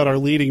we're talking about our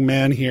leading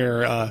man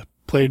here,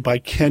 played by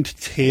Kent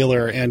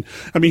Taylor. And,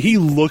 he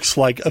looks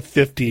like a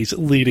 50s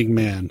leading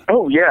man.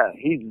 Oh, yeah.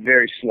 He's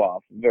very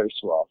suave.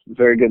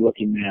 Very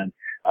good-looking man.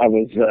 I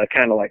was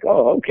kind of like,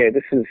 oh, okay,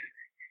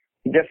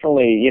 he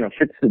definitely,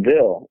 fits the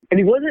bill. And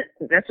he wasn't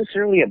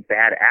necessarily a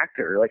bad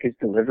actor. Like, his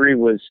delivery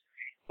was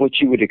what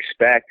you would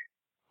expect.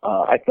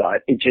 I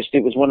thought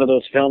it was one of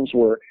those films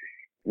where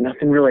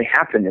nothing really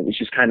happened. It was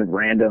just kind of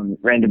random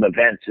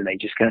events, and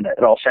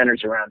it all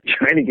centers around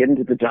trying to get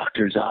into the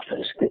doctor's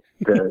office.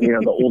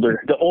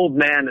 The old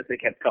man, as they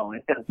kept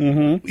calling him.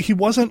 Mm-hmm. He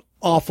wasn't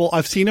awful.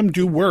 I've seen him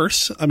do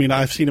worse.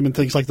 I've seen him in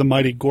things like The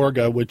Mighty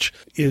Gorga, which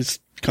is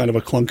kind of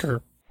a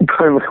clunker.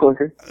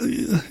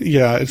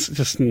 Yeah, it's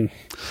just,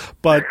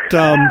 but,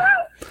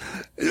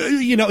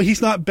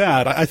 he's not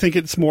bad. I think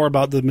it's more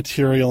about the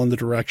material and the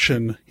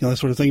direction, that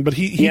sort of thing. But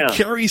he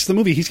carries the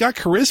movie. He's got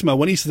charisma.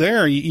 When he's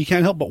there, you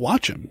can't help but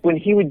watch him. When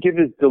he would give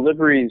his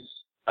deliveries,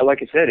 like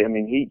I said,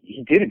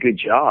 he did a good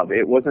job.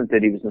 It wasn't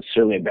that he was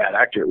necessarily a bad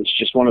actor. It was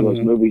just one of those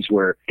movies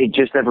where it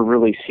just never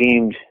really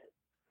seemed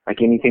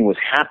like anything was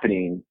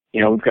happening.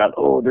 We've got,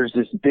 there's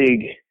this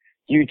big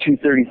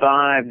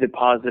U-235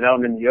 deposit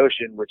out in the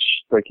ocean, which,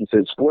 like you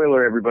said,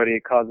 spoiler, everybody,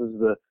 it causes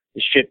the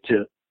ship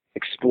to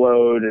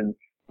explode and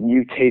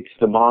mutates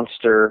the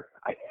monster.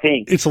 I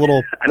think it's a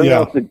little, I don't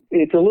know.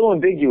 It's a little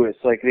ambiguous.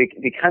 Like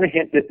they kind of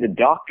hint that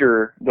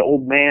the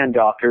old man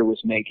doctor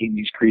was making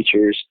these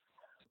creatures,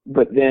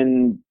 but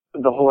then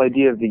the whole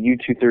idea of the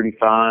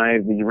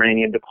U-235, the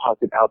uranium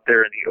deposit out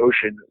there in the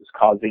ocean that was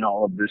causing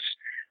all of this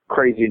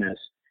craziness.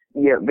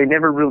 Yeah, they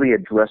never really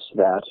addressed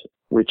that,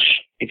 which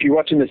if you're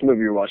watching this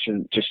movie, you're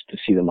watching just to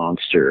see the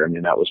monster.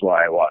 That was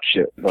why I watched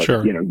it,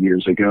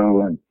 years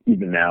ago, and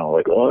even now,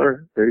 like, oh,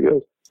 there you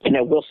go. And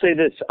I will say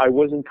this, I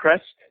was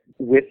impressed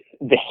with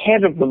the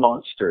head of the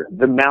monster.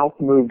 The mouth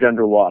moved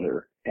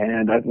underwater.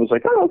 And I was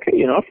like, oh,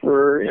 okay,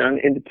 for an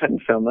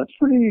independent film, that's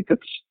pretty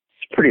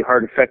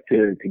hard effect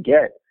to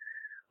get.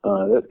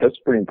 That's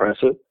pretty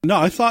impressive. No,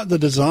 I thought the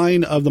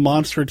design of the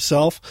monster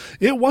itself,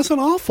 it wasn't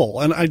awful.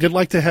 And I did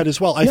like the head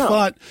as well. I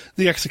thought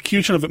the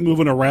execution of it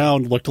moving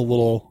around looked a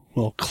little,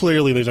 well,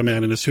 clearly there's a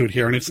man in a suit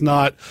here, and it's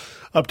not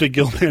up to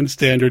Gilman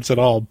standards at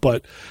all.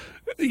 But,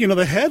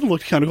 the head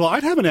looked kind of cool.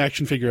 I'd have an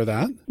action figure of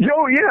that.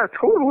 Oh, yeah,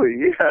 totally.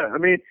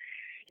 Yeah.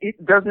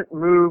 It doesn't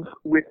move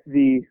with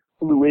the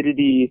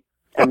fluidity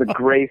and the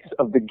grace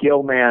of the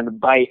Gilman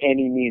by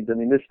any means.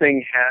 This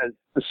thing has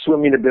the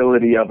swimming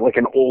ability of like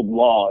an old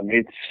log.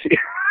 It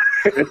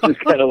just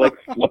kind of like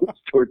floats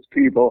towards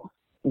people.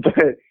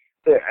 But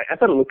I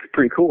thought it looked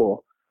pretty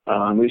cool.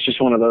 It was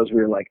just one of those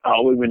where you're like, oh,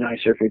 it would have been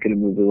nicer if it could have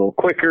moved a little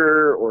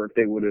quicker, or if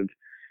they would have,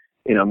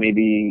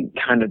 maybe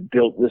kind of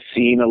built the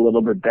scene a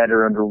little bit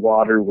better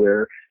underwater,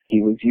 where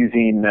he was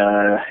using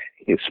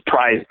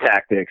surprise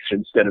tactics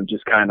instead of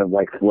just kind of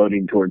like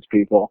floating towards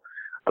people.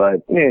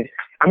 But, hey,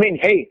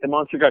 the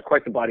monster got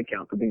quite the body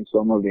count for being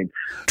slow moving.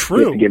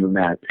 True. To give him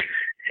that.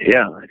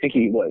 Yeah, I think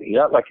he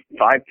got like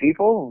 5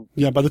 people?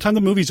 Yeah, by the time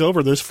the movie's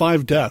over, there's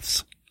 5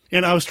 deaths.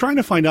 And I was trying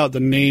to find out the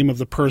name of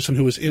the person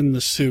who was in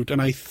the suit,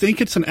 and I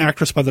think it's an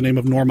actress by the name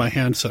of Norma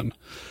Hansen.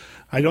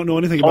 I don't know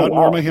anything about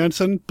Norma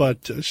Hansen,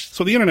 but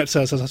so the internet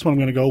says that's what I'm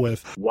going to go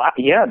with. Wow,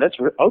 yeah,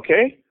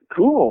 okay,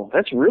 cool.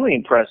 That's really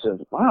impressive.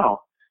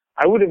 Wow.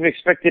 I would have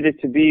expected it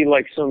to be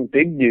like some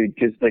big dude,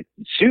 because like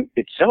the suit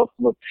itself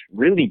looked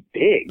really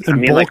big. And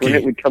bulky. Like when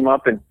it would come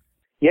up and,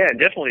 yeah,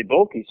 definitely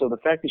bulky. So the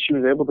fact that she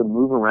was able to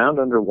move around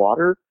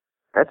underwater,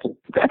 that's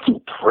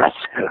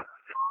impressive.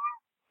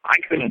 I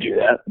couldn't do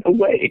that. No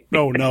way.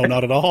 No,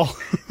 not at all.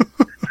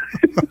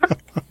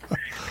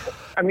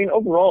 I mean,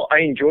 overall, I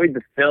enjoyed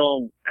the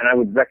film, and I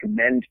would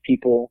recommend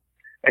people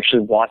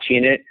actually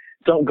watching it.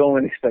 Don't go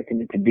in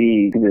expecting it to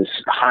be this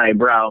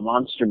highbrow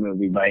monster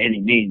movie by any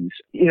means.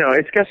 You know,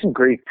 it's got some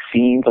great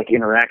scenes, like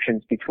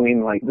interactions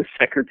between, like, the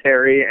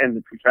secretary and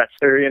the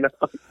professor, you know?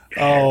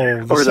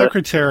 Oh, the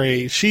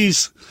secretary.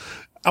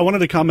 I wanted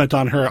to comment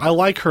on her. I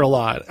like her a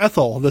lot.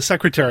 Ethel, the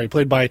secretary,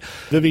 played by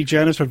Vivi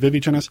Janis.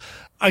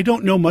 I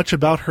don't know much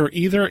about her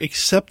either,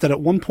 except that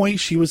at one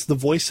point she was the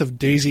voice of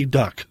Daisy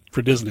Duck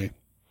for Disney.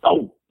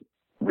 Oh,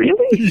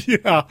 really?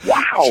 Yeah.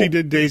 Wow. She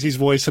did Daisy's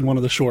voice in one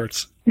of the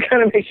shorts. It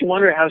kind of makes you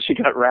wonder how she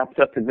got wrapped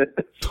up in this.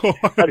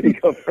 How did you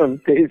go from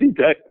Daisy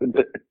Duck to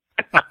this?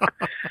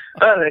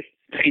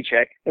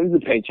 Paycheck. It was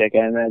a paycheck,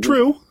 I imagine.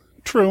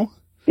 True.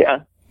 Yeah.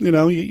 You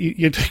know,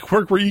 you take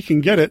work where you can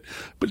get it.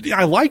 But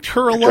I liked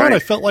her a lot. Right. I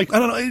felt like, I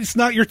don't know, it's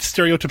not your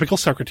stereotypical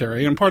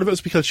secretary. And part of it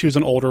was because she was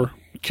an older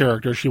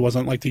character. She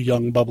wasn't like the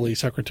young, bubbly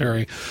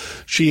secretary.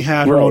 She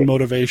had her own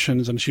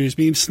motivations, and she was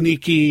being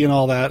sneaky and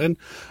all that. And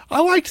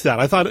I liked that.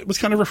 I thought it was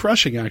kind of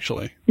refreshing,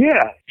 actually.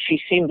 Yeah. She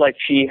seemed like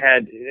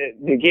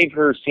they gave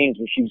her scenes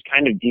where she was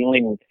kind of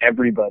dealing with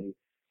everybody.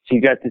 So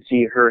you got to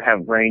see her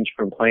have range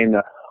from playing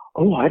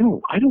I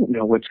don't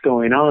know what's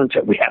going on,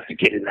 so we have to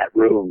get in that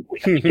room. We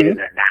have to get in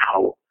there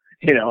now.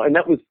 You know, and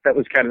that was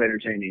kind of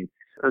entertaining.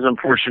 It was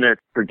unfortunate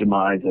for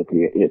demise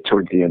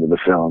towards the end of the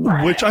film,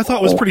 which I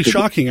thought was pretty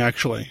shocking,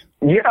 actually.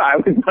 Yeah, I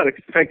was not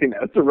expecting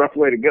that. It's a rough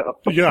way to go.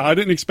 Yeah, I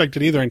didn't expect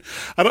it either, and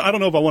I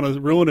don't know if I want to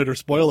ruin it or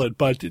spoil it,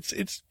 but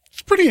it's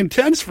pretty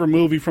intense for a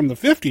movie from the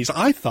 50s.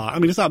 I thought. I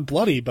mean, it's not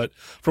bloody, but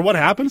for what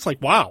happened, it's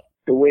like, wow.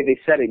 The way they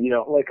said it, you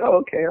know, like,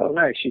 oh, okay, oh,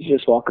 nice. She's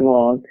just walking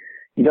along.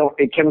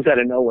 It comes out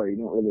of nowhere. You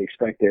don't really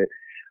expect it.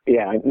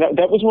 Yeah,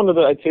 that was one of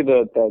I'd say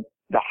the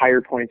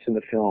higher points in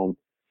the film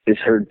is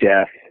her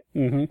death.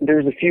 Mm-hmm.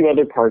 There's a few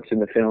other parts in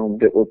the film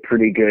that were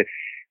pretty good.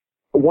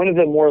 One of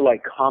the more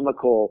like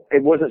comical,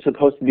 it wasn't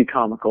supposed to be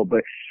comical,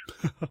 but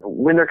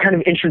when they're kind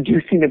of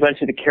introducing a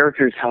bunch of the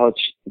characters, how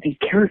these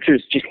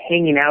characters just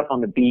hanging out on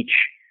the beach,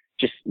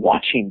 just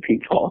watching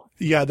people.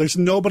 Yeah, there's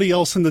nobody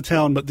else in the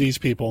town but these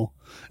people,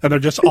 and they're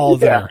just all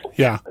there.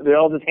 Yeah. They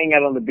all just hang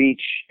out on the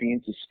beach,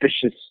 being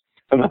suspicious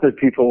of other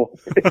people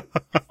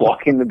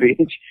walking the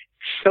beach.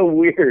 So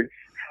weird.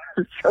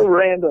 So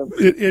random.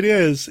 It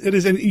is.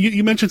 And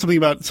you mentioned something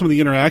about some of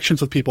the interactions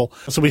with people.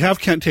 So we have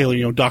Kent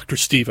Taylor, Dr.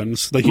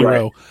 Stevens, the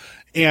hero, right.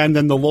 And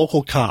then the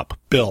local cop,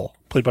 Bill,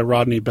 played by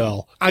Rodney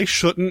Bell. I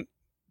shouldn't,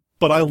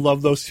 but I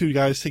love those two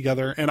guys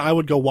together, and I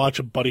would go watch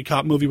a buddy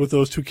cop movie with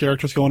those two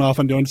characters going off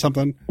and doing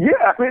something. Yeah,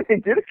 I mean, they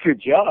did a good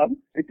job.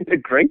 They did a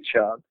great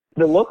job.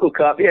 The local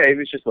cop, yeah, he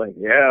was just like,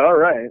 yeah, all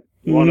right.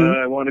 Want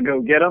to go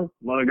get him?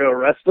 Want to go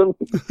arrest him?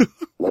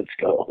 Let's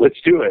go. Let's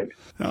do it.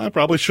 I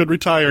probably should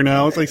retire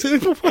now. It's like,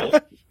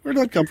 where'd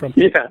that come from?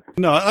 Yeah.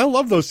 No, I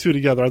love those two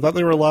together. I thought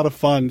they were a lot of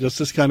fun. Just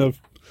this kind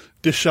of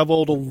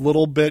disheveled, a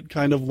little bit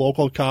kind of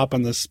local cop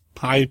and this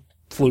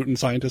highfalutin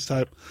scientist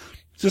type.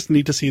 It's just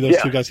neat to see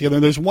those two guys together.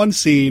 And there's one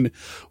scene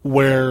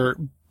where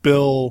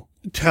Bill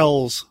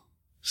tells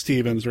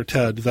Stevens or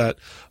Ted that,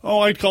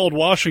 I called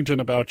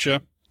Washington about you.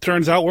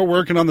 Turns out we're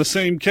working on the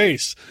same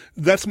case.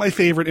 That's my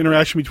favorite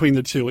interaction between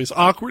the two. As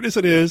awkward as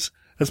it is,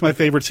 that's my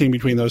favorite scene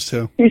between those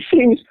two. He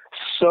seems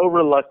so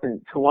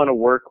reluctant to want to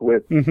work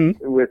with the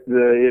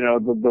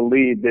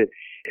lead,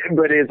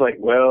 but he's like,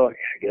 well,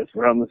 I guess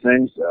we're on the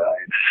same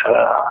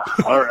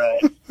side. All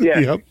right. Yeah.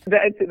 Yep.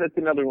 I'd say that's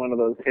another one of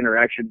those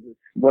interactions.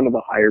 One of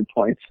the higher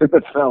points of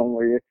the film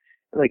where you're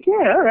like,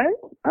 yeah,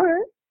 all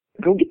right.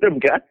 Go get them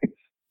guys.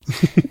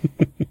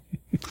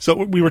 So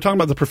we were talking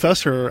about the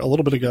professor a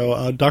little bit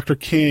ago, Dr.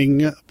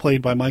 King,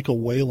 played by Michael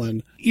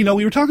Whalen. We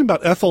were talking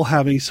about Ethel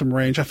having some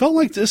range. I felt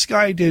like this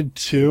guy did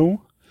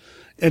too.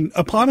 And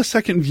upon a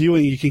second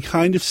viewing, you can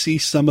kind of see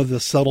some of the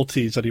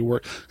subtleties that he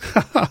worked.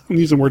 I'm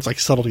using words like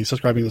subtleties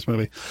describing this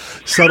movie.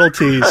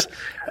 Subtleties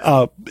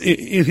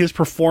in his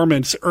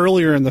performance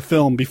earlier in the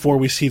film before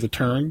we see the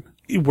turn,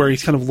 where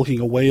he's kind of looking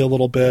away a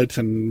little bit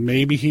and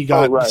maybe he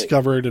got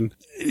discovered. And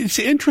it's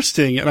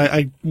interesting. And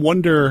I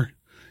wonder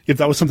if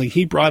that was something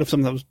he brought up,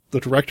 something that was the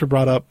director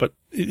brought up, but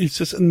it's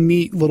just a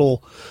neat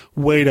little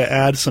way to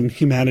add some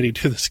humanity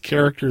to this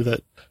character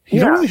that you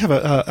don't really have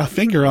a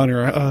finger on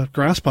or a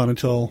grasp on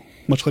until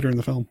much later in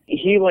the film.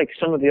 He, like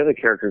some of the other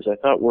characters, I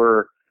thought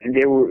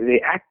they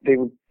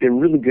were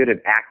really good at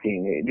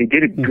acting. They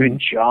did a good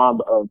job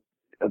of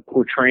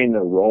portraying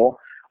their role.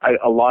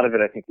 A lot of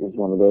it, I think, was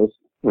one of those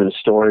where the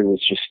story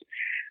was just,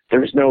 there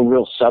was no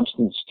real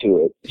substance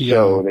to it. Yeah.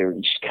 So they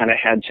just kind of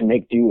had to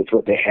make do with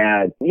what they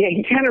had. Yeah,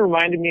 he kind of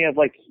reminded me of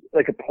like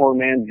a poor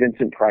man's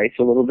Vincent Price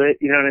a little bit.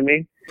 You know what I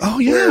mean? Oh,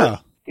 yeah.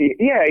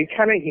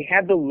 He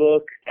had the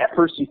look. At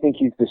first you think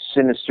he's this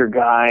sinister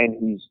guy and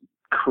he's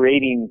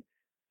creating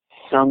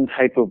some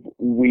type of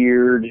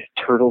weird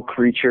turtle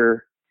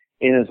creature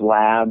in his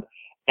lab.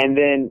 And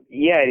then,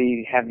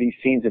 you have these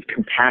scenes of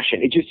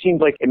compassion. It just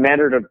seemed like it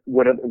mattered of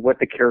what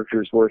the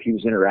characters were he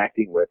was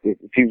interacting with. If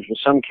he was with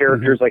some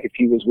characters, like if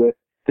he was with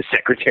the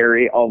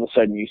secretary, all of a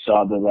sudden you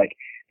saw the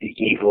the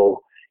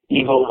evil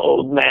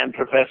old man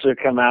professor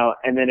come out.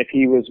 And then if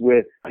he was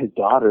with his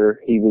daughter,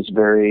 he was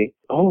very,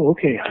 oh,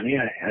 okay, honey,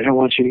 I don't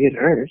want you to get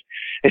hurt.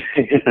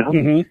 You know?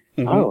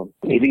 Mm-hmm, mm-hmm. Oh,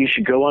 maybe you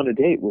should go on a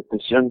date with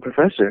this young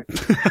professor.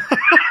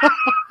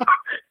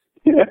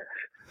 Yeah.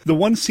 The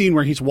one scene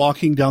where he's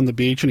walking down the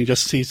beach and he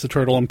just sees the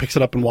turtle and picks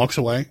it up and walks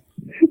away.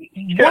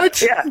 Yeah,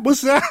 What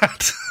was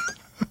that?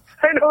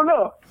 I don't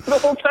know. The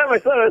whole time I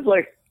thought, I was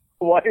like,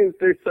 why is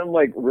there some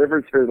like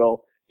river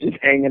turtle just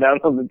hanging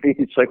out on the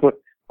beach? Like,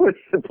 what's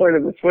the point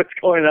of this? What's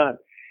going on?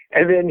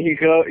 And then he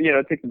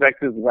takes it back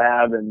to his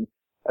lab, and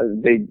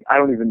I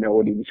don't even know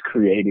what he was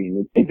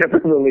creating. They never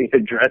really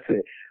address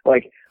it.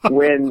 Like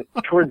when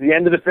towards the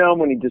end of the film,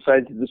 when he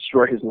decided to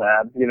destroy his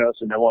lab,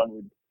 so no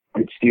one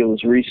would steal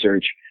his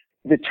research.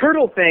 The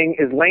turtle thing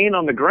is laying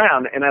on the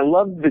ground, and I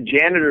love the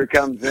janitor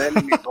comes in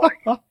and he's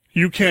like,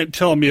 You can't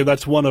tell me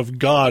that's one of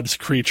God's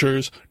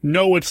creatures.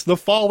 No, it's the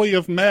folly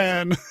of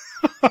man.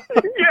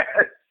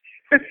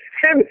 Yes.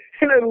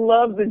 And I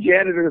love the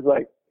janitor's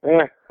like,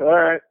 all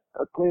right,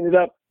 I'll clean it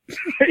up.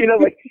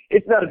 Like,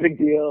 it's not a big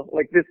deal.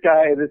 Like, this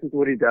guy, this is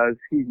what he does.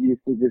 He's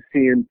used to just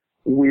seeing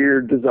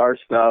weird, bizarre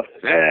stuff.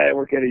 I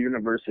work at a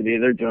university.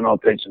 They're doing all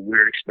types of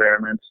weird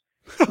experiments.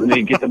 And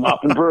they get them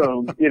off and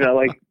broom.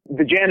 Like,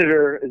 the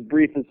janitor, as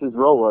brief as his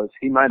role was,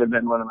 he might have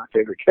been one of my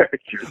favorite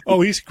characters. Oh,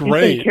 he's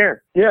great. He didn't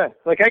care. Yeah.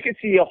 Like, I could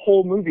see a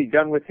whole movie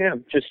done with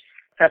him. Just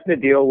having to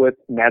deal with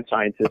mad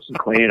scientists and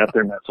cleaning up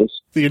their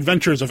messes. The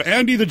Adventures of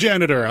Andy the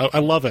Janitor. I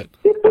love it.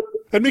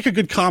 That'd make a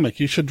good comic.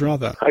 You should draw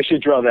that. I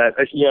should draw that.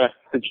 Yeah.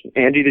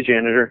 Andy the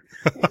Janitor.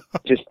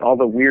 Just all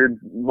the weird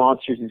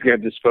monsters he's got to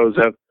dispose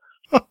of.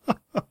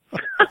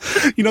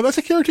 That's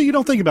a character you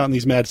don't think about in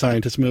these mad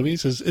scientist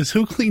movies, is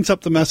who cleans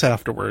up the mess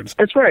afterwards.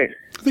 That's right.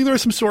 I think there are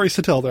some stories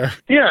to tell there.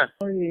 Yeah.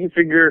 You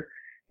figure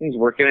he's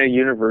working at a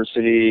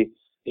university.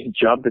 His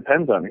job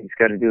depends on it. He's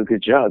got to do a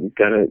good job. He's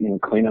got to,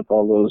 clean up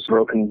all those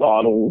broken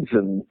bottles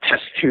and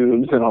test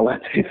tubes and all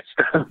that kind of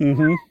stuff.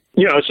 Mm-hmm.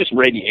 It's just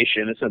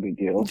radiation. It's no big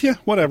deal. Yeah,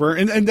 whatever.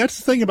 And that's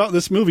the thing about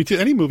this movie, too.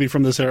 Any movie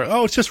from this era.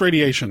 Oh, it's just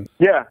radiation.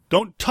 Yeah.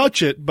 Don't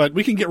touch it, but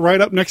we can get right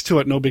up next to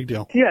it. No big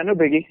deal. Yeah, no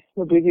biggie.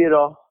 No biggie at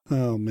all.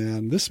 Oh,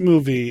 man. This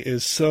movie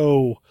is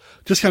so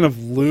just kind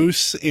of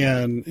loose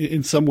and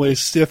in some ways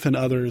stiff in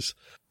others.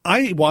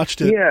 I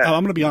watched it. Yeah.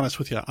 I'm going to be honest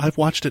with you. I've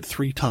watched it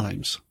 3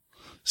 times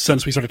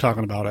since we started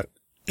talking about it.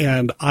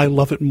 And I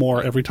love it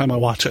more every time I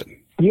watch it.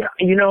 Yeah.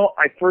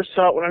 I first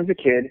saw it when I was a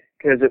kid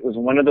because it was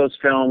one of those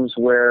films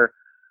where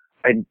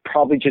I'd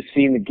probably just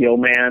seen The Gill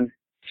Man.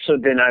 So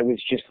then I was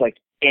just like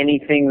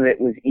anything that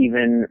was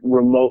even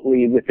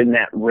remotely within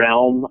that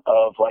realm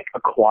of like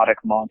aquatic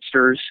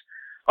monsters,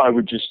 I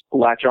would just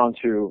latch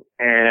onto.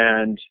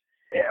 And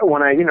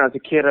when I, as a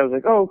kid, I was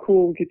like, oh,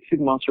 cool. We get to see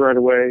the monster right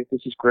away.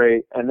 This is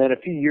great. And then a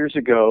few years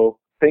ago,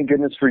 thank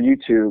goodness for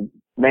YouTube.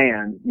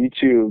 Man,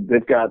 YouTube,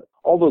 they've got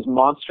all those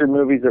monster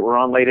movies that were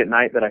on late at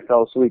night that I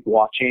fell asleep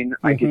watching.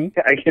 Mm-hmm.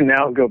 I can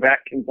now go back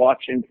and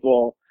watch in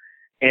full.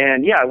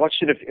 And yeah, I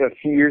watched it a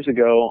few years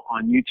ago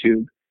on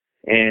YouTube,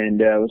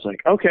 and I was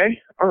like,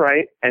 okay, all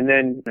right. And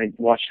then I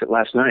watched it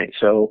last night.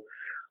 So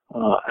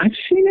I've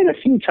seen it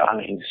a few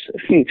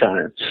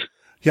times.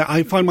 Yeah,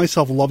 I find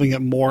myself loving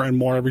it more and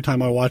more every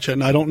time I watch it.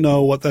 And I don't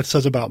know what that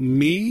says about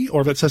me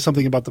or if it says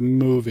something about the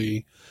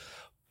movie.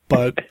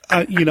 But,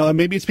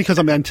 maybe it's because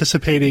I'm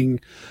anticipating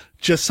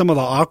just some of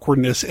the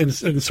awkwardness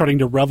and starting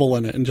to revel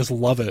in it and just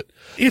love it.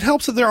 It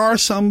helps that there are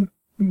some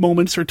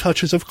moments or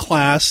touches of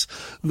class.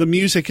 The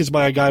music is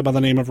by a guy by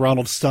the name of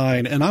Ronald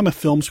Stein, and I'm a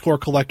film score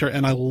collector,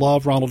 and I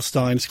love Ronald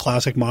Stein's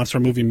classic monster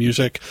movie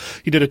music.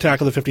 He did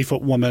Attack of the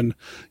 50-Foot Woman,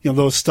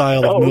 those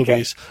style of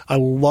movies. I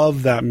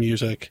love that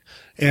music.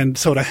 And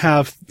so to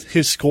have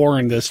his score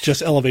in this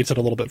just elevates it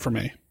a little bit for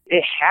me.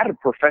 It had a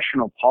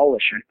professional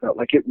polish. I felt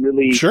like it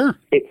really,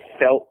 It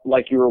felt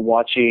like you were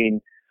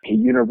watching a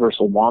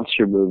Universal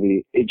monster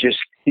movie. It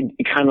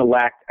kind of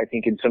lacked, I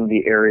think, in some of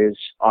the areas.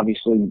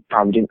 Obviously,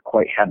 probably didn't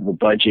quite have the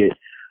budget.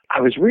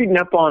 I was reading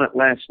up on it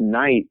last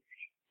night,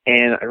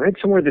 and I read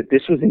somewhere that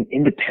this was an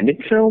independent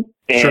film,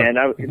 and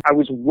I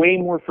was way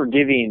more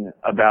forgiving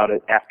about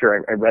it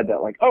after I read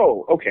that. Like,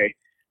 oh, okay.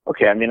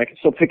 I mean, I can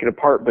still pick it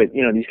apart, but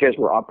these guys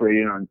were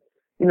operating on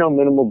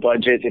minimal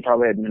budget. They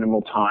probably had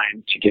minimal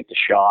time to get the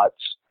shots.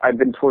 I've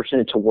been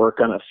fortunate to work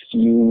on a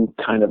few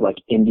kind of like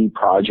indie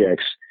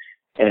projects,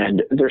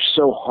 and they're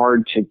so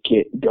hard to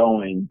get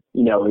going.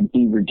 It'd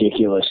be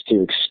ridiculous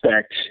to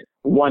expect.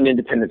 One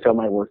independent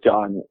film I worked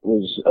on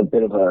was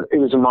it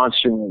was a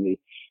monster movie.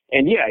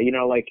 And yeah,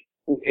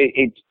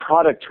 its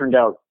product turned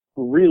out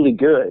really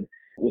good.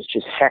 It was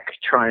just heck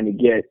trying to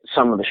get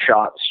some of the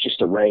shots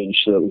just arranged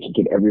so that we could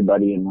get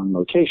everybody in one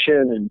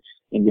location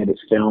and get it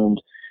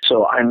filmed.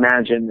 So I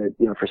imagine that,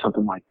 you know, for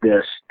something like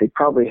this, they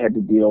probably had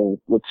to deal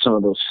with some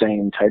of those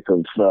same type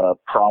of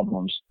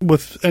problems.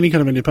 With any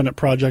kind of independent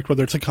project,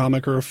 whether it's a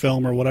comic or a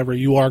film or whatever,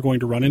 you are going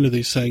to run into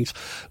these things.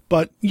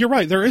 But you're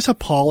right, there is a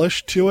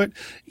polish to it.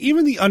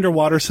 Even the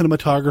underwater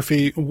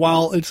cinematography,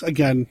 while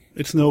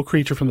it's no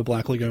Creature from the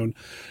Black Lagoon,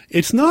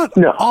 it's not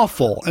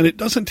awful, and it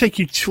doesn't take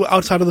you too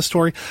outside of the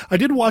story. I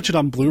did watch it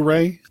on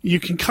Blu-ray. You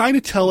can kind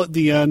of tell at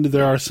the end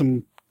there are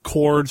some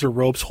cords or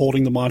ropes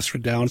holding the monster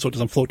down so it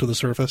doesn't float to the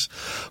surface.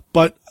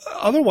 But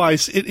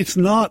otherwise, it's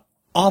not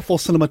awful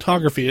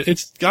cinematography.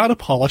 It's got a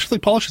polish. I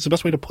think polish is the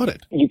best way to put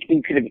it. You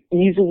could have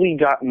easily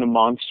gotten the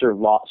monster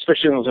lost,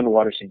 especially in those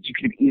underwater scenes. You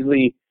could have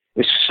easily, it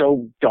was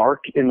so dark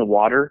in the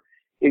water,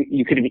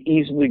 you could have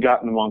easily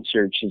gotten the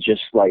monster to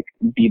just like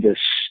be this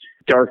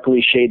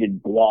darkly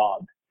shaded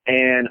blob.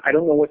 And I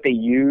don't know what they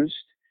used,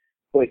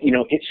 but, you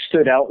know, it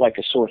stood out like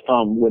a sore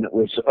thumb when it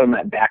was on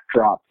that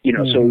backdrop, you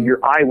know, so your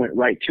eye went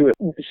right to it,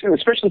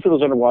 especially for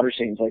those underwater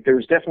scenes. Like, there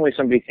was definitely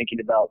somebody thinking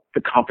about the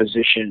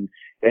composition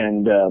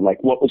and, like,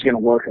 what was going to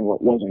work and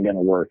what wasn't going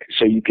to work,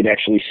 so you could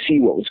actually see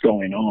what was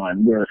going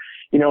on. Where,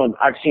 you know,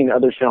 I've seen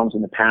other films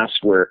in the past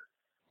where,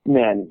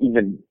 man,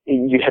 even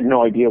you had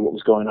no idea what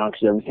was going on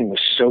because everything was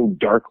so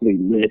darkly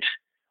lit.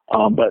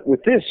 But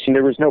with this,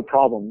 there was no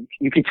problem.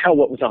 You could tell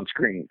what was on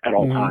screen at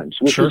all times,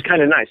 which was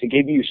kind of nice. It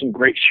gave you some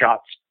great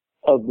shots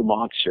of the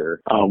monster,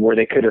 where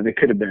it could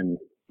have been,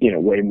 you know,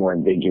 way more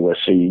ambiguous.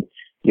 So you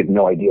have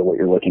no idea what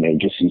you're looking at. You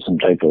just see some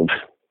type of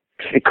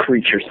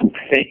creature,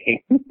 something.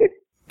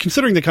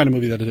 Considering the kind of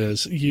movie that it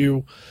is,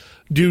 you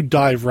do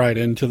dive right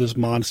into this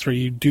monster.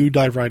 You do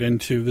dive right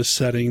into this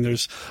setting.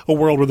 There's a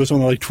world where there's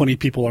only like 20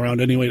 people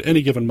around anyway at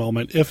any given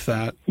moment, if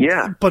that.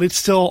 Yeah. But it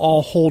still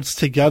all holds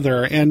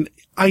together. And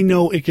I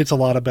know it gets a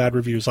lot of bad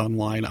reviews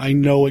online. I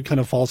know it kind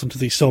of falls into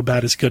the so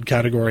bad is good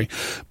category.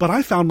 But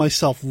I found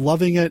myself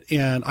loving it,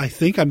 and I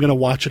think I'm going to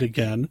watch it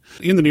again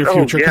in the near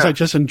future because I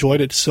just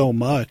enjoyed it so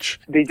much.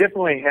 They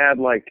definitely had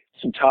like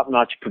some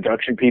top-notch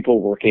production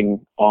people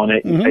working on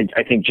it.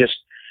 I think just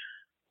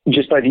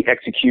by the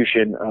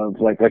execution of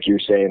like you were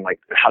saying, like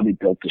how they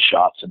built the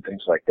shots and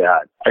things like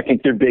that. I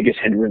think their biggest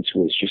hindrance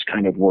was just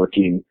kind of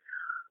working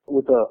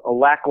with a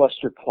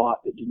lackluster plot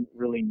that didn't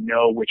really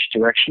know which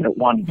direction it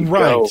wanted to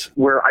go.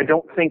 Where I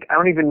don't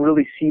even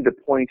really see the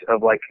point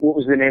of like, what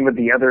was the name of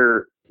the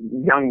other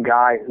young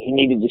guy who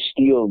needed to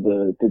steal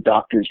the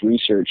doctor's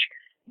research?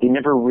 They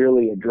never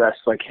really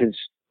addressed like his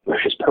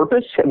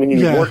purpose. I mean,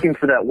 he was working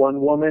for that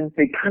one woman.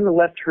 They kind of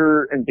left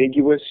her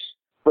ambiguous.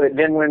 But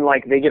then when,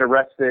 like, they get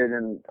arrested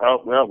and, oh,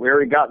 well, we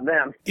already got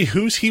them.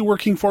 Who's he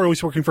working for? Oh,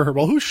 he's working for her.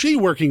 Well, who's she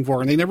working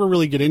for? And they never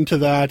really get into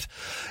that.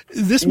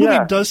 This movie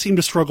does seem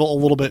to struggle a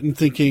little bit in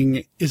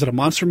thinking, is it a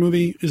monster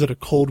movie? Is it a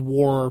Cold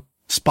War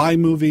spy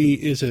movie?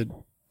 Is it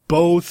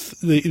both?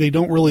 They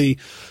don't really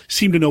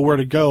seem to know where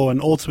to go.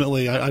 And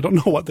ultimately, I don't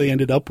know what they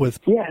ended up with.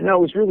 Yeah,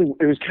 no, it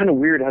was kind of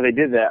weird how they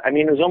did that. I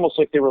mean, it was almost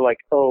like they were like,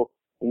 oh,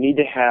 we need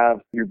to have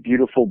your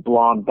beautiful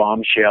blonde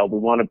bombshell. We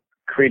want to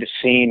create a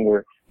scene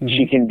where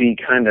she can be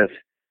kind of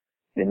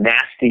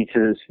nasty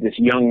to this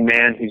young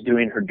man who's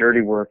doing her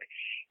dirty work.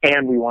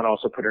 And we want to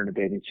also put her in a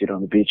bathing suit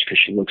on the beach because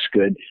she looks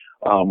good,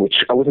 which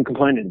I wasn't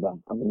complaining about.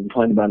 I wasn't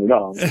complaining about it at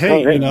all.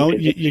 Hey, you know,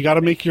 you got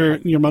to make your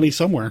money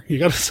somewhere. You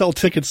got to sell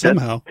tickets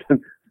somehow.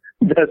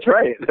 That's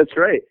right. That's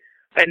right.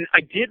 And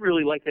I did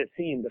really like that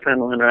scene, the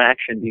final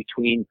interaction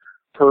between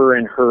her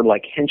and her,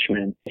 like,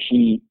 henchman.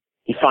 He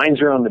finds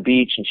her on the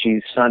beach and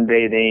she's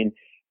sunbathing.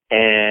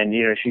 And,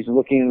 you know, she's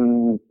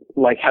looking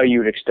like how you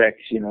would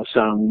expect, you know,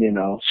 some, you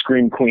know,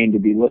 scream queen to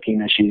be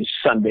looking as she's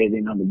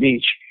sunbathing on the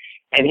beach.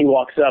 And he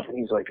walks up and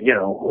he's like, you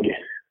know,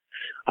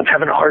 I'm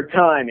having a hard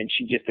time. And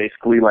she just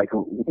basically, like,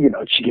 you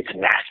know, she gets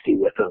nasty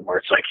with him, where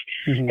it's like,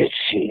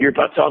 your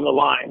butt's on the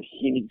line.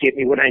 You need to get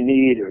me what I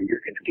need or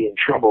you're going to be in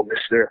trouble,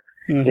 mister.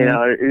 You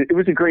know, it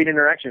was a great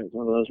interaction. It was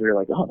one of those where you're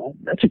like, oh,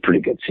 that's a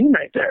pretty good scene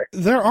right there.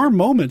 There are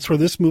moments where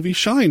this movie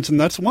shines, and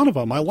that's one of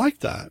them. I like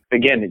that.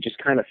 Again, it just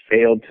kind of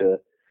failed to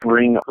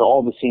bring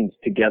all the scenes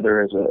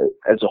together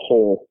as a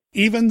whole.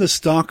 Even the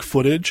stock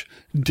footage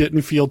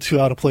didn't feel too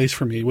out of place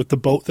for me with the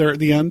boat there at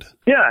the end.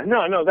 Yeah,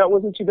 no, that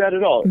wasn't too bad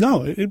at all.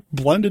 No, it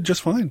blended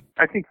just fine.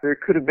 I think there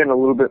could have been a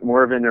little bit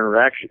more of an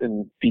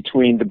interaction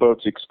between the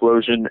boat's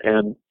explosion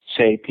and,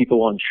 say,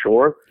 people on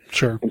shore.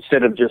 Sure.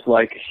 Instead of just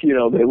like, you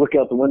know, they look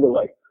out the window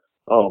like,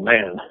 oh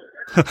man.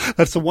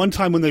 That's the one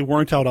time when they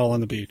weren't out all on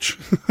the beach.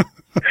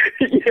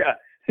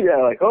 Yeah,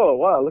 like, oh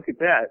wow, look at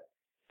that.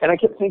 And I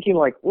kept thinking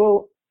like,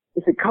 well,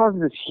 if it caused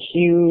this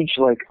huge,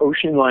 like,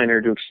 ocean liner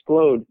to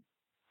explode,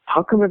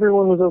 how come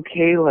everyone was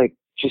okay, like,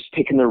 just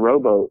taking their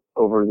rowboat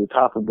over the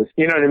top of this?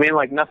 You know what I mean?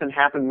 Like, nothing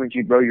happened when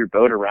you'd row your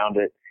boat around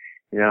it.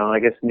 You know, I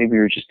guess maybe you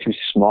were just too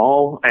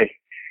small.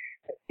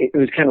 It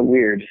was kind of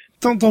weird.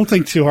 Don't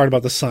think too hard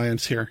about the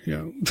science here, you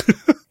know.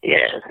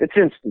 Yeah, it's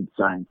instant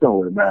science. Don't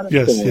worry about it.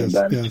 Yes.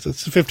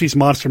 It's a 50s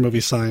monster movie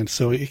science,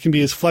 so it can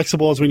be as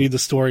flexible as we need the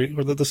story,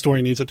 or that the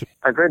story needs it to.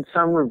 I've read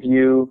some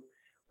review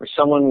where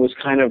someone was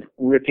kind of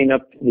ripping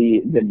up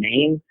the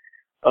name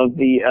of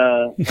the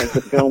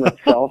film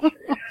itself.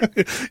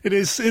 It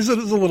is a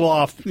little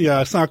off.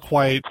 Yeah, it's not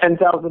quite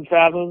 10,000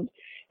 fathoms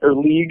or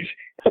leagues,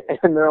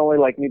 and they're only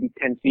like maybe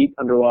 10 feet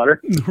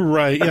underwater.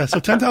 Right. Yeah. So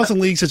 10,000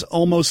 leagues is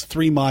almost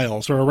 3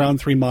 miles, or around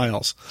 3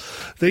 miles.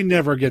 They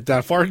never get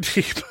that far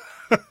deep.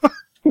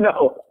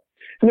 No,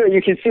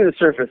 you can see the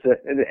surface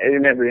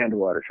in every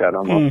underwater shot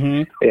almost.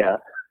 Mm-hmm. Yeah.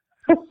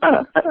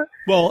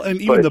 Well, and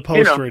even the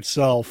poster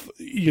itself,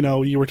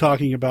 you were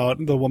talking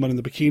about the woman in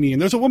the bikini,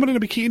 and there's a woman in a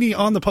bikini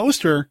on the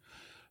poster,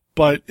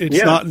 but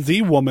it's not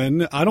the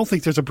woman. I don't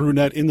think there's a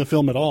brunette in the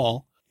film at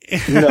all.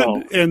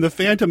 No. And the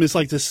Phantom is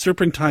like this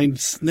serpentine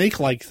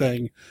snake-like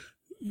thing,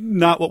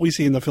 not what we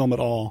see in the film at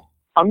all.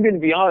 I'm going to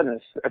be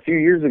honest. A few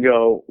years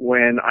ago,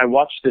 when I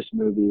watched this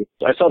movie,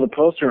 I saw the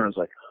poster and I was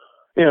like,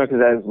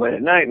 because I was late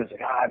at night and I was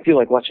like, I feel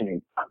like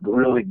watching a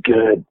really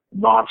good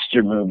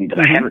monster movie that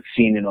I haven't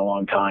seen in a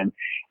long time.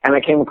 And I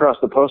came across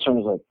the poster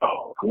and was like,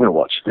 oh, I'm going to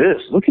watch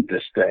this. Look at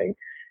this thing.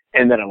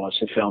 And then I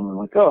watched the film and I'm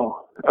like,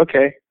 oh,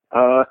 okay.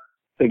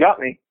 They got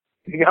me.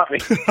 It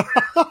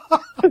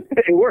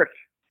worked.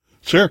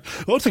 Sure.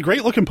 Well, it's a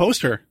great looking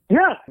poster.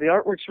 Yeah. The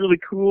artwork's really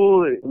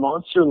cool. The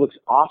monster looks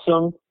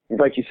awesome.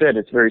 Like you said,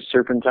 it's very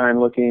serpentine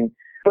looking.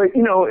 But,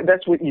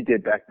 that's what they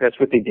did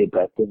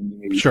back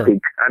then. Sure.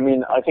 I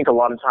mean, I think a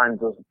lot of times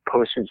those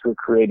posters were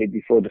created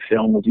before the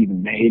film was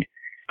even made,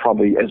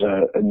 probably as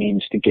a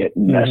means to get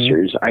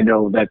investors. I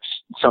know that's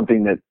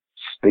something that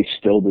they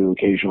still do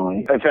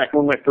occasionally. In fact,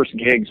 one of my first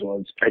gigs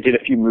was I did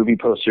a few movie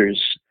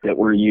posters that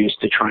were used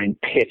to try and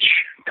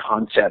pitch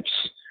concepts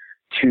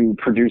to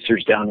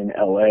producers down in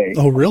LA.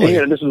 Oh, really?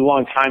 And, this was a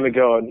long time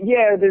ago. And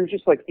yeah, they were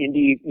just like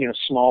indie,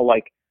 small,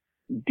 like,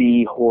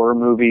 B horror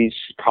movies,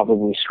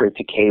 probably straight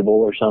to cable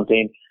or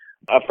something.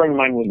 A friend of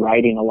mine was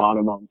writing a lot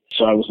of them,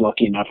 so I was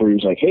lucky enough where he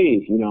was like,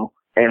 hey,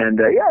 and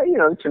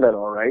it turned out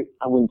all right.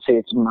 I wouldn't say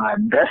it's my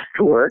best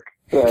work,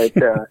 but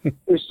it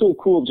was still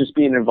cool just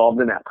being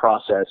involved in that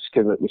process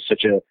because it was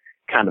such a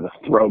kind of a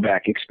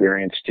throwback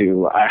experience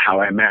to how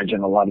I imagine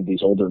a lot of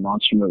these older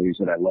monster movies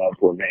that I love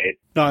were made.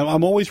 No,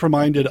 I'm always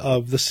reminded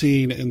of the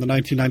scene in the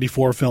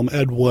 1994 film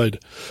Ed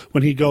Wood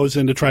when he goes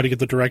in to try to get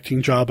the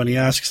directing job and he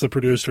asks the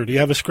producer, do you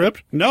have a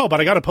script? No,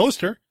 but I got a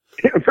poster.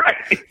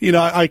 Right.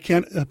 I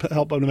can't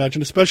help but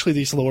imagine, especially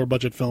these lower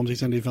budget films,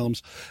 these indie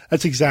films,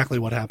 that's exactly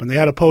what happened. They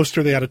had a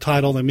poster, they had a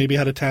title, they maybe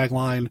had a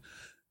tagline,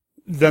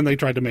 then they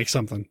tried to make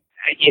something.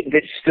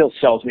 This still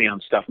sells me on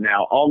stuff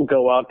now. I'll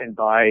go out and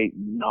buy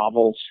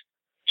novels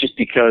just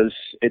because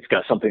it's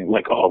got something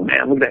like, oh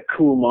man, look at that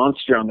cool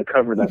monster on the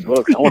cover of that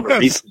book. I want to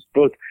read this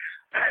book.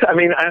 I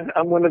mean,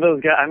 I'm one of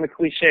those guys. I'm a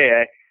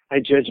cliche. I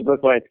judge a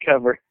book by its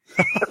cover.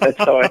 That's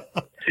how I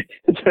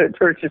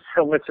purchase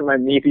so much of my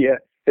media.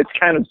 It's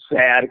kind of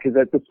sad because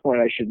at this point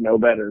I should know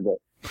better, but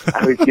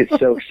I always get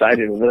so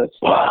excited with this.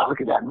 Wow,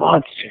 look at that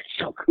monster. It's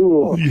so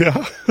cool.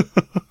 Yeah.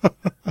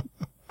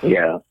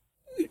 Yeah.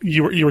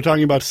 You were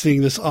talking about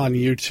seeing this on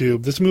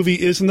YouTube. This movie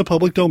is in the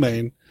public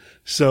domain,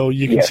 so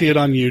you can see it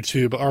on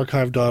YouTube,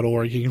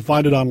 archive.org. You can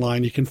find it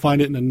online. You can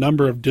find it in a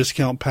number of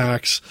discount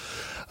packs.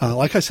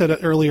 Like I said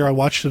earlier, I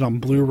watched it on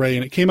Blu-ray,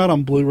 and it came out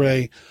on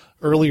Blu-ray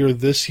earlier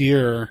this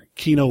year.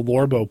 Kino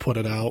Lorbo put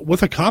it out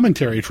with a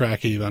commentary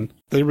track even.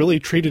 They really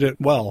treated it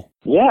well.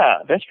 Yeah,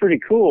 that's pretty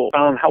cool.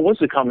 How was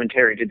the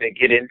commentary? Did they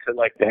get into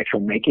like the actual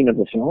making of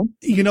the film?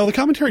 The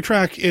commentary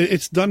track,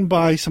 it's done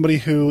by somebody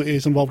who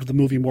is involved with the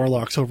movie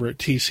Morlocks over at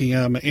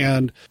TCM,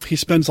 and he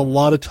spends a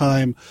lot of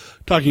time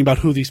talking about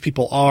who these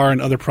people are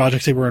and other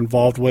projects they were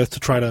involved with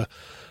to try to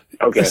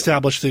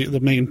establish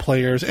the main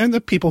players and the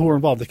people who were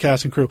involved, the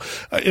cast and crew.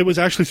 It was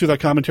actually through that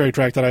commentary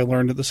track that I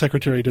learned that the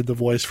secretary did the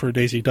voice for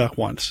Daisy Duck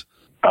once.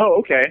 Oh,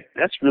 okay.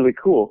 That's really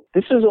cool.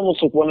 This is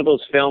almost like one of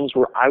those films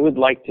where I would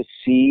like to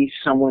see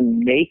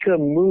someone make a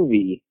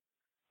movie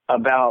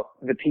about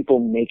the people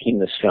making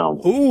this film.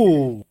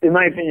 Ooh. In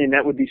my opinion,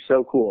 that would be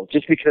so cool.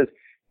 Just because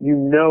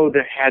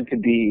there had to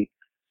be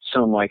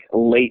some like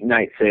late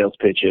night sales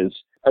pitches.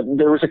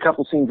 There was a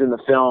couple scenes in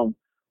the film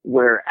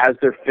where as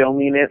they're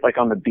filming it, like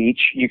on the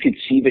beach, you could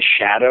see the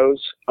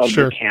shadows of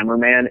the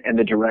cameraman and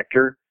the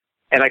director.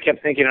 And I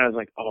kept thinking, I was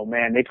like, oh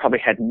man, they probably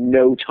had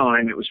no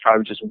time. It was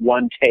probably just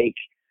one take.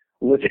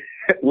 Let's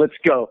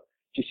go.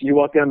 Just you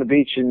walk down the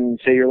beach and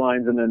say your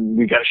lines, and then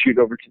we got to shoot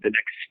over to the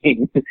next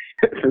scene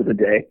for the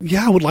day.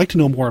 Yeah, I would like to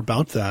know more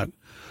about that.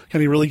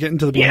 Can he really get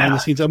into the behind the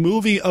scenes? A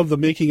movie of the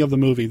making of the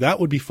movie. That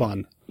would be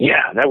fun.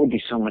 Yeah, that would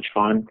be so much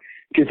fun.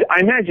 Because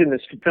I imagine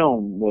this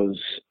film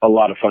was a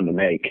lot of fun to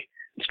make,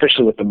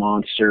 especially with the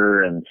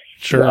monster and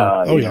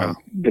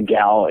the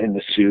gal in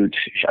the suit.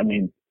 I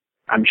mean,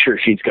 I'm sure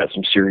she's got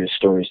some serious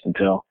stories to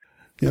tell.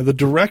 Yeah, the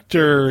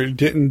director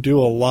didn't do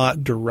a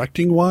lot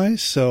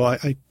directing-wise, so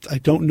I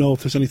don't know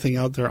if there's anything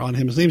out there on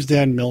him. His name's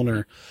Dan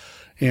Milner,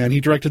 and he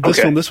directed this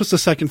film. This was the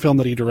second film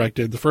that he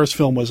directed. The first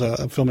film was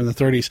a film in the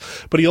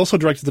 30s, but he also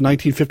directed the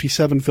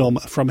 1957 film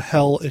From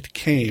Hell It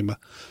Came.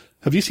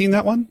 Have you seen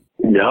that one?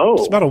 No.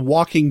 It's about a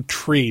walking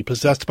tree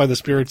possessed by the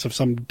spirits of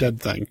some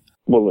dead thing.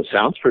 Well, it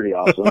sounds pretty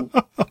awesome.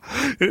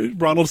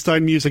 Ronald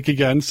Stein music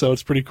again, so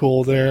it's pretty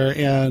cool there.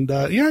 And,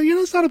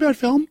 it's not a bad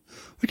film.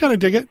 I kind of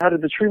dig it. How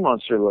did the tree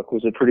monster look?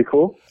 Was it pretty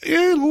cool?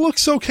 It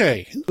looks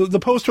okay. The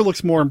poster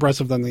looks more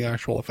impressive than the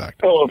actual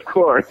effect. Oh, of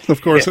course.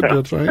 Of course it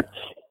did, right?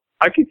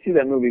 I could see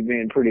that movie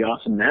being pretty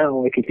awesome now.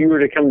 Like, if you were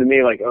to come to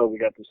me like, oh, we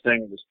got this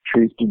thing, this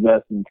tree's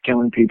possessed and it's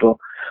killing people,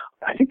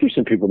 I think there's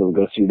some people that would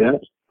go see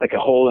that. Like a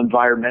whole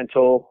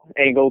environmental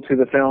angle to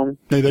the film.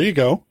 Hey, there you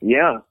go.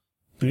 Yeah.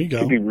 There you go.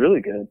 It'd be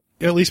really good.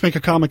 At least make a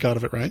comic out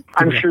of it, right?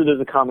 I'm sure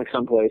there's a comic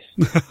someplace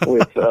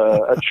with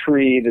a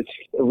tree that's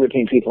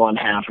ripping people in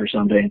half or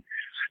something.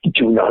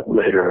 Do not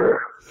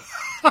litter.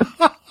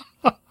 A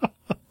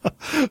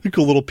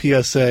cool little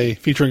PSA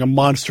featuring a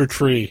monster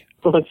tree.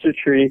 Monster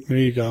tree. There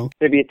you go.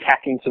 Maybe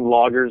attacking some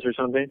loggers or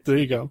something. There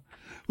you go.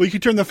 Well, you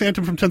could turn The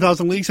Phantom from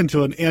 10,000 Leagues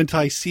into an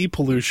anti-sea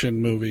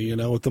pollution movie,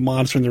 with the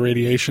monster and the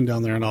radiation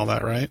down there and all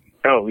that, right?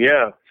 Oh,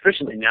 yeah.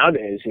 Especially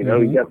nowadays, you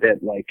got that,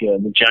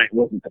 the giant,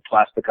 wasn't the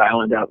plastic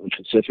island out in the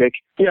Pacific?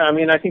 Yeah, I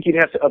mean, I think you'd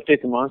have to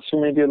update the monster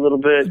maybe a little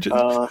bit,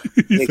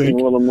 make it a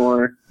little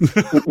more,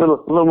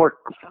 little more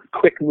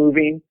quick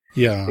moving.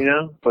 Yeah.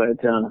 But,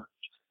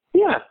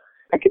 yeah.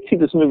 I could see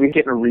this movie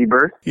getting a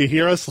rebirth. You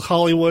hear us,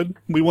 Hollywood?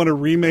 We want a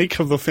remake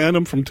of The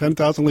Phantom from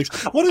 10,000 Leagues.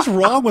 What is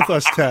wrong with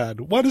us, Tad?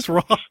 What is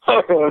wrong?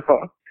 I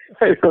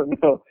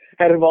don't know.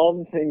 Out of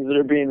all the things that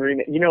are being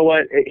remade, you know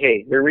what?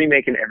 Hey, they're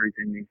remaking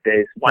everything these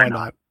days. Why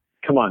not?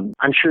 Come on.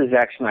 I'm sure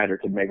Zack Snyder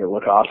could make it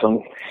look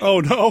awesome.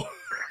 Oh, no.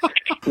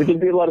 It could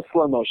be a lot of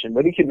slow motion,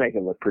 but he could make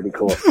it look pretty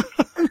cool.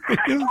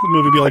 The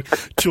movie would be like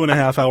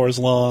 2.5 hours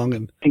long.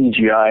 And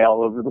CGI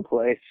all over the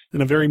place. In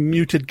a very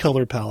muted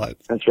color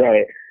palette. That's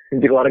right.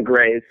 There'd be a lot of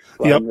grays.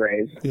 Yep.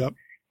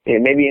 Yeah,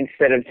 maybe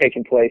instead of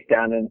taking place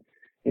down in,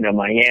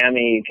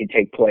 Miami, it could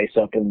take place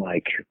up in,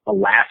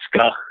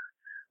 Alaska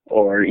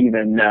or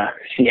even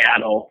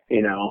Seattle,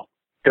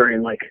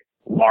 during,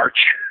 March.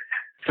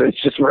 So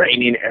it's just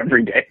raining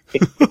every day.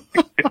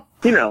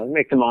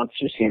 Make the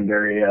monsters seem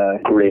very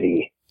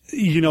gritty.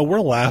 We're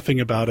laughing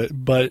about it,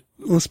 but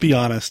let's be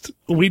honest.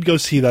 We'd go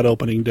see that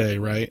opening day,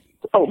 right?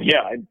 Oh,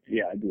 yeah. I'd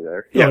be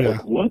there. Yeah.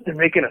 Like, what? They're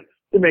making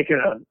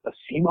a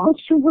sea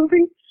monster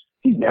movie?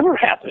 It's never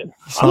happened.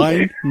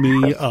 Sign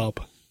me up.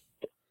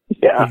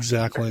 Yeah.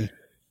 Exactly.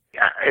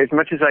 As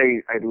much as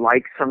I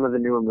like some of the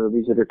newer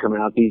movies that are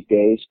coming out these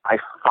days, I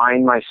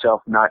find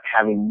myself not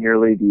having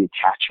nearly the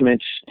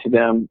attachment to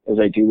them as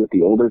I do with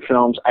the older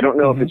films. I don't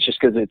know if it's just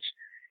because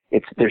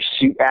they're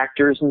suit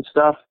actors and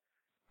stuff,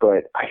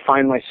 but I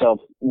find myself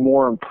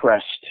more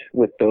impressed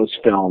with those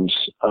films,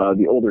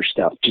 the older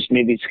stuff. Just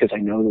maybe it's because I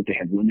know that they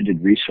have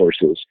limited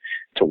resources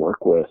to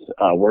work with.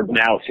 Where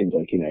now it seems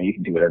like, they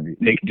can do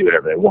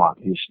whatever they want.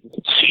 It's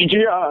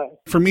CGI.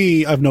 For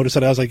me, I've noticed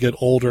that as I get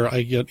older,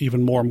 I get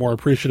even more and more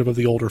appreciative of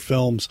the older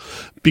films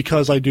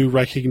because I do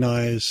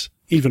recognize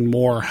even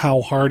more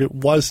how hard it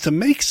was to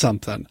make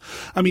something.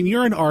 I mean,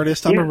 you're an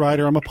artist, I'm a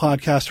writer, I'm a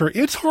podcaster.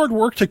 It's hard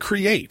work to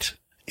create.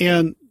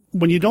 And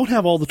when you don't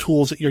have all the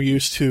tools that you're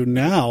used to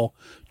now,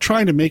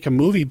 trying to make a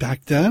movie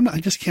back then, I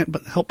just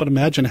can't help but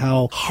imagine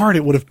how hard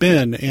it would have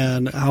been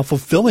and how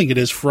fulfilling it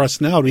is for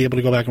us now to be able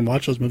to go back and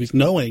watch those movies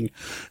knowing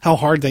how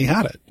hard they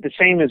had it. The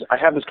same as I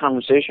have this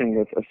conversation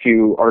with a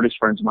few artist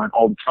friends of mine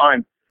all the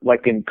time,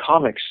 like in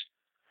comics.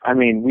 I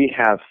mean, we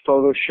have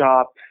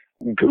Photoshop,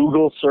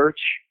 Google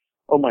search.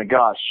 Oh my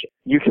gosh.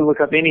 You can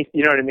look up any,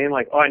 you know what I mean?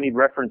 Like, I need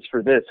reference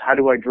for this. How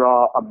do I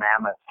draw a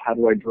mammoth? How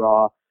do I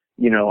draw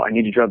I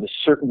need to draw this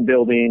certain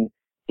building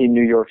in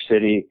New York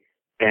City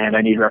and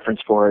I need reference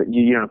for it.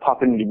 You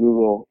pop it into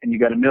Google and you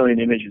got a million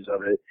images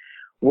of it.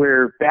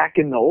 Where back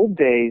in the old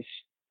days,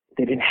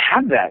 they didn't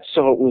have that.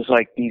 So it was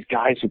like these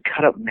guys who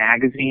cut up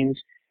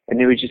magazines and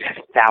they would just have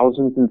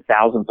thousands and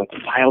thousands, like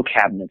file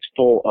cabinets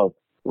full of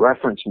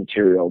reference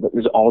material that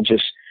was all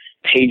just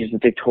pages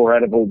that they tore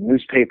out of old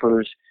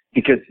newspapers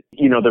because,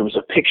 there was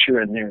a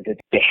picture in there that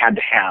they had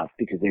to have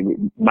because they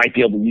might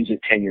be able to use it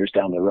 10 years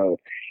down the road.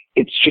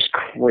 It's just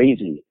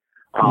crazy.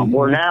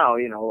 Where now,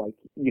 you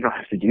don't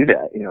have to do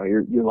that.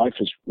 Your life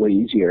is way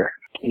easier.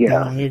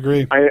 Yeah, I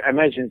agree. I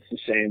imagine it's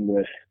the same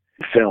with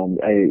film.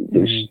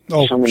 There's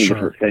so many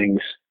different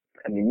things.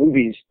 I mean,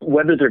 movies,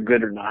 whether they're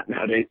good or not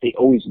nowadays, they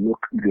always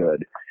look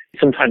good.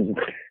 Sometimes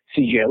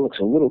CGI looks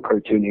a little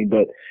cartoony,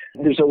 but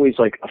there's always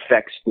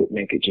effects that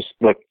make it just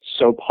look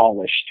so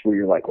polished where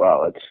you're like,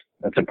 wow,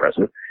 that's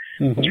impressive.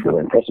 It's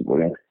really impressive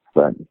looking.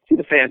 But see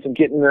the Phantom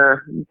getting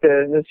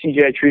the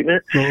CGI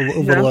treatment. A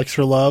little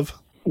extra love.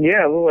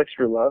 Yeah, a little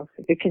extra love.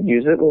 It could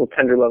use it, a little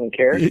tender love and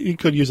care. You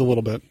could use a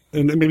little bit.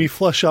 And maybe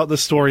flesh out the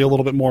story a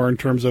little bit more in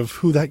terms of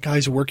who that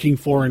guy's working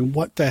for and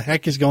what the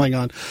heck is going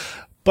on.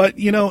 But,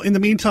 in the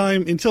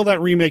meantime, until that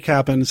remake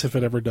happens, if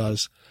it ever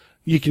does,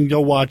 you can go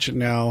watch it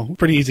now.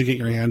 Pretty easy to get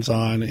your hands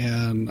on.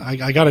 And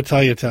I got to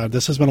tell you, Tad,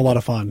 this has been a lot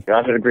of fun.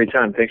 I've had a great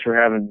time. Thanks for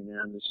having me,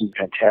 man. This is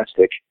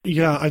fantastic.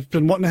 Yeah, I've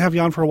been wanting to have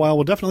you on for a while.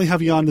 We'll definitely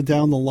have you on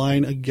down the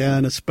line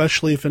again,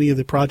 especially if any of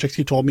the projects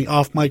you told me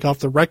off mic, off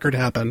the record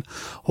happen.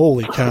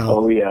 Holy cow.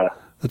 Oh, yeah.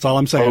 That's all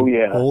I'm saying. Oh,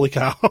 yeah. Holy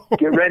cow.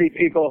 Get ready,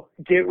 people.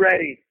 Get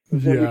ready.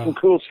 There's going to be some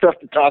cool stuff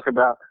to talk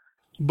about.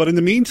 But in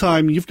the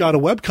meantime, you've got a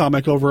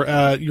webcomic over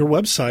at your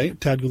website,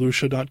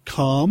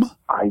 tadgalusha.com.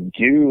 I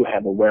do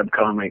have a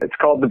webcomic. It's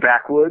called The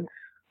Backwoods.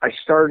 I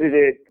started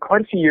it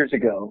quite a few years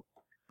ago.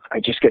 I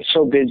just get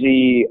so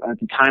busy. At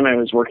the time, I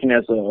was working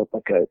as a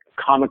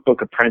comic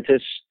book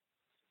apprentice.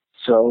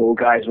 So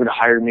guys would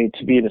hire me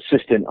to be an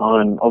assistant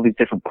on all these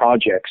different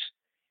projects.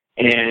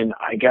 And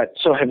I got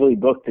so heavily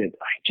booked that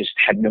I just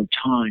had no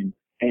time.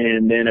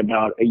 And then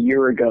about a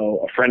year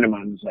ago, a friend of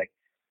mine was like,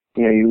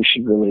 you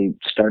should really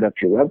start up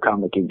your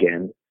webcomic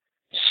again.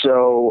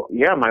 So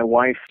yeah, my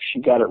wife,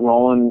 she got it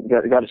rolling,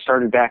 got it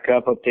started back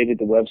up, updated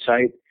the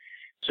website.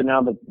 So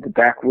now the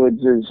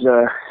Backwoods is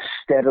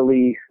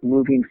steadily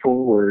moving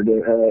forward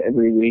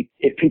every week.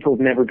 If people have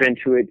never been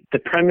to it, the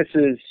premise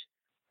is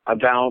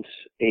about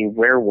a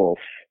werewolf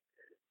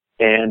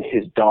and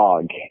his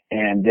dog,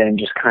 and then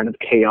just kind of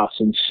chaos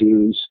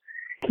ensues.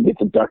 He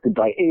gets abducted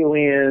by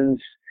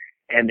aliens,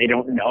 and they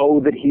don't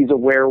know that he's a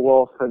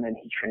werewolf, and then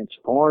he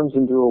transforms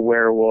into a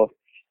werewolf.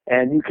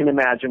 And you can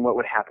imagine what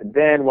would happen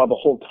then, while the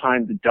whole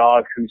time the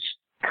dog, who's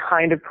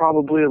kind of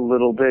probably a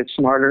little bit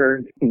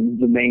smarter than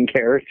the main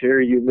character,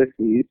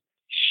 Ulysses,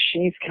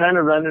 she's kind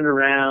of running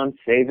around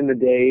saving the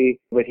day,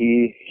 but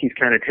he's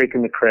kind of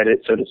taking the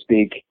credit, so to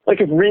speak.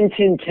 Like if Rin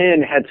Tin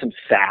Tin had some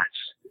sass,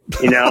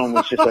 and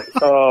was just like,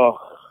 oh,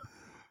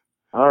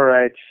 all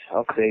right,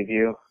 I'll save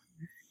you.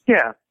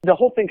 Yeah, the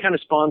whole thing kind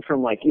of spawned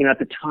from at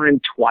the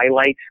time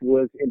Twilight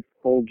was in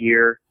full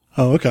gear.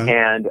 Oh, okay.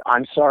 And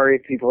I'm sorry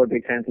if people are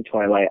big fans of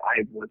Twilight.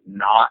 I was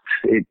not.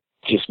 It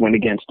just went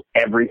against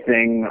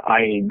everything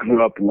I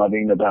grew up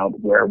loving about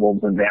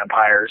werewolves and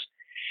vampires.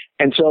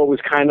 And so it was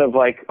kind of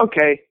like,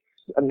 okay,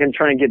 I'm going to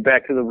try and get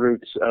back to the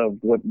roots of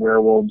what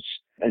werewolves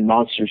and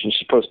monsters are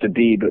supposed to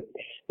be. But,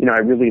 I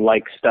really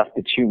like stuff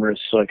that's humorous,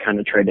 so I kind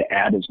of tried to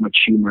add as much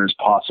humor as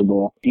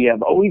possible. Yeah,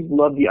 I've always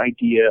loved the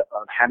idea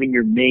of having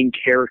your main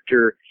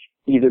character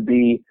either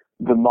be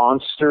the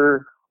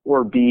monster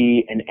or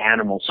be an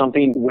animal,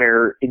 something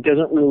where it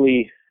doesn't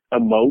really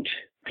emote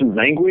through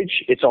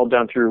language. It's all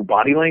done through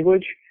body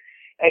language.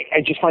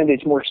 I just find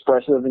it's more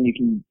expressive, and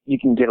you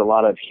can get a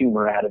lot of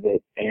humor out of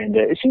it. And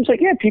it seems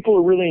like, people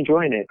are really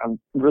enjoying it. I'm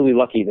really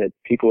lucky that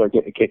people are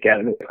getting a kick out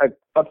of it. I've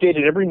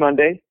updated every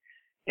Monday,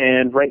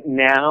 and right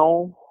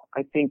now,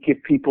 I think if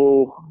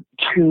people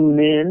tune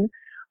in,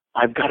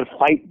 I've got a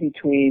fight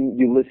between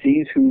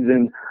Ulysses, who's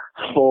in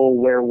full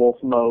werewolf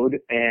mode,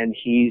 and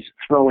he's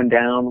throwing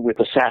down with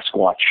a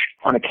Sasquatch.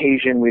 On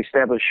occasion, we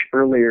established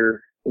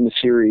earlier in the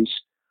series,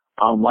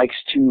 likes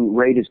to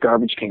raid his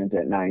garbage cans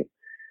at night.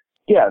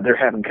 Yeah, they're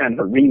having kind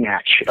of a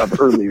rematch of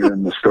earlier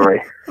in the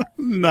story.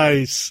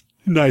 Nice.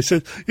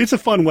 It's a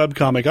fun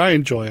webcomic. I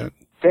enjoy it.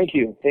 Thank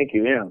you,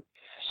 yeah.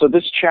 So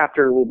this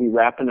chapter will be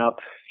wrapping up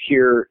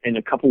here in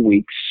a couple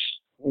weeks.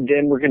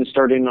 Then we're going to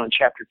start in on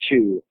chapter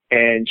 2,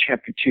 and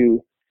chapter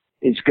 2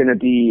 is going to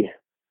be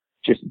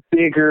just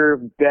bigger,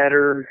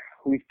 better.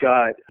 We've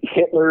got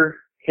Hitler.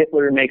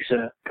 Hitler makes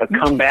a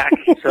comeback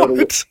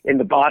in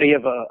the body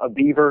of a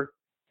beaver,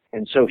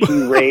 and so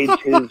he raids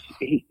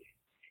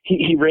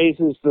he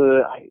raises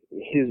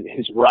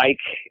his Reich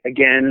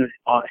again,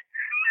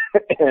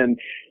 and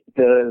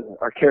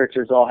our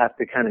characters all have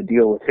to kind of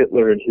deal with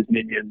Hitler and his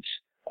minions.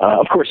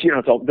 Of course,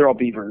 they're all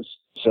beavers.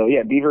 So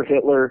yeah, Beaver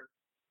Hitler.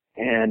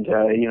 And,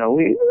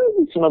 we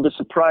some other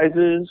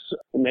surprises.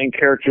 The main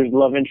character's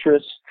love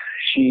interest,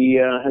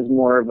 she has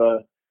more of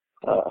a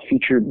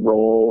featured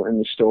role in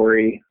the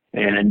story.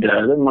 And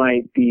there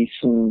might be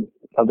some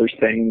other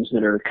things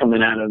that are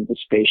coming out of the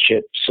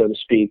spaceship, so to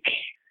speak.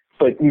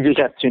 But you just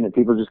have to tune it.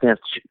 People are just going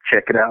to have to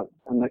check it out.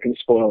 I'm not going to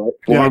spoil it.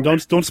 Yeah,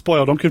 don't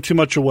spoil. Don't give too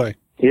much away.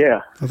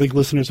 Yeah. I think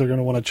listeners are going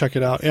to want to check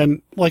it out.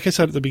 And like I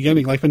said at the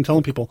beginning, like I've been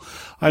telling people,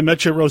 I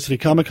met you at Rose City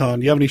Comic Con.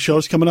 Do you have any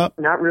shows coming up?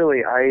 Not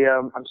really.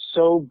 I'm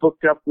so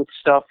booked up with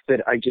stuff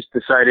that I just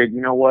decided,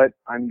 you know what,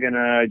 I'm going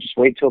to just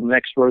wait till the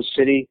next Rose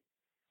City.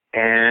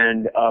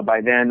 And by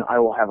then I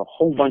will have a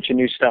whole bunch of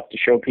new stuff to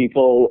show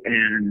people,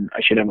 and I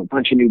should have a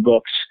bunch of new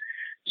books.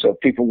 So if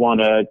people want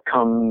to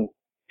come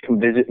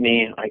visit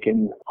me, I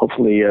can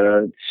hopefully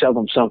sell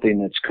them something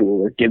that's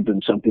cool, or give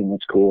them something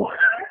that's cool.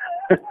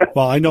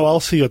 Well, I know I'll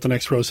see you at the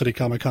next Rose City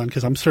Comic Con,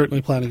 because I'm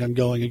certainly planning on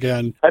going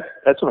again.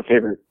 That's my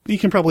favorite. You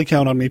can probably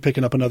count on me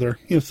picking up another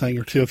thing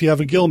or two. If you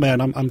have a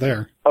Gillman, I'm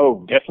there.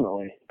 Oh,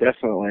 definitely.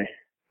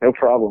 No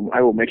problem.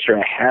 I will make sure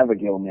I have a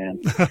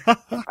Gillman.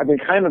 I've been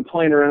kind of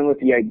playing around with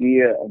the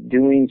idea of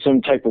doing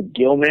some type of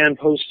Gillman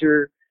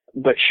poster,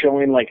 but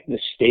showing like the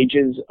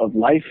stages of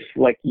life.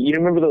 Like, you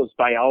remember those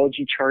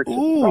biology charts?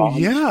 Oh,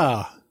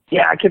 yeah.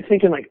 Yeah, I kept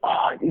thinking like,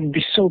 it would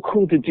be so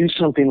cool to do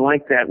something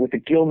like that with the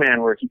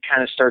Gillman, where he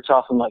kind of starts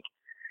off in like,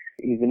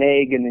 he's an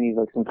egg, and then he's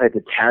like some type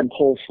of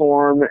tadpole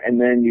form,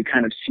 and then you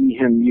kind of see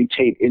him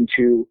mutate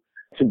into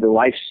the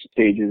life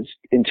stages,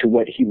 into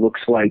what he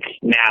looks like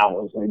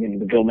now, as like,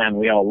 the Gillman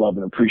we all love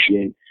and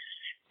appreciate.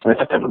 I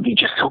thought that would be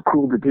just so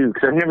cool to do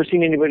because I've never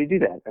seen anybody do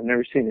that. I've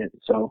never seen it.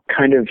 So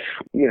kind of,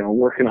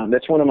 working on,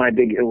 that's one of my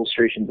big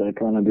illustrations that I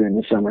plan on doing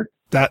this summer.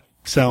 That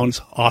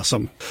sounds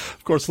awesome.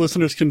 Of course,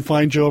 listeners can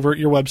find you over at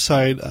your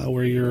website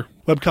where your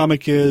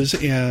webcomic is,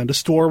 and a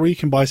store where you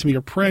can buy some of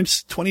your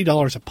prints.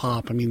 $20 a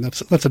pop. I mean,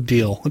 that's a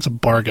deal. That's a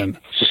bargain.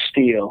 It's a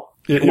steal.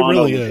 It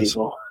really is.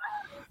 People.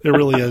 It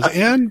really is.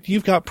 And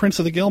you've got Prince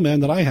of the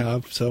Gill-Man that I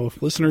have. So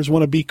if listeners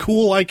want to be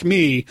cool like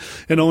me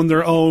and own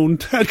their own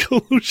Tad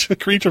Galusha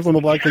Creature from the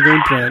Black Lagoon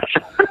print,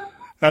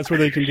 that's where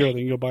they can go.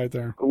 They can go buy it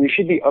there. We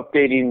should be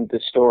updating the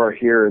store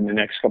here in the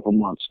next couple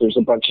months. There's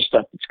a bunch of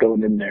stuff that's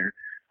going in there.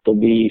 There'll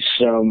be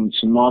some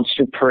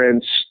monster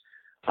prints.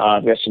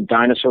 I've got some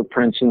dinosaur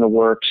prints in the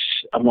works.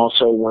 I'm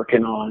also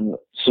working on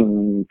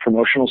some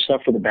promotional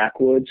stuff for the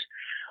Backwoods.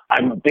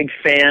 I'm a big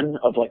fan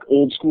of like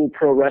old school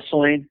pro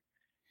wrestling.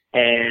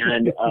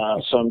 And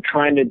so I'm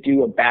trying to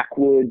do a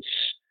Backwoods,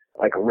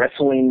 like a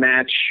wrestling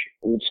match,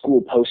 old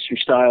school poster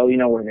style,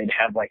 where they'd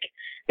have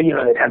they'd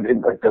have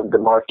like the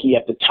marquee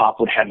at the top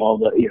would have all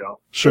the,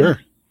 Sure.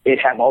 It'd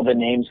have all the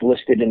names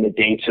listed and the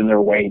dates and their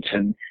weights,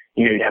 and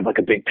you'd have like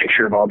a big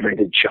picture of Andre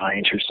the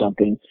Giant or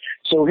something.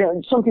 So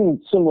something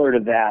similar to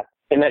that,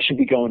 and that should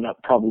be going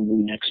up probably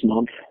next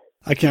month.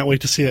 I can't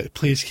wait to see it.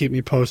 Please keep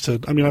me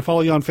posted. I mean, I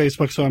follow you on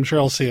Facebook, so I'm sure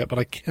I'll see it, but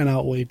I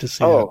cannot wait to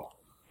see it.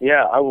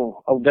 Yeah, I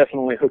will. I'll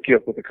definitely hook you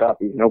up with a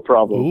copy. No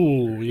problem.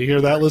 Ooh, you hear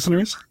that,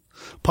 listeners?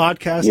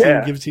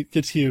 Podcasting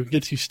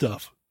gets you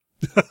stuff.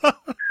 That's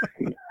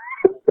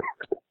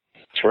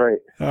right.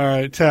 All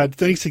right, Tad,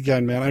 thanks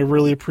again, man. I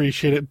really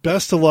appreciate it.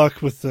 Best of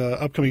luck with the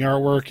upcoming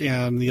artwork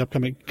and the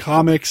upcoming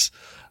comics.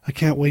 I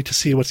can't wait to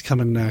see what's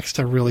coming next.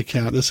 I really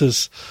can't. This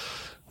is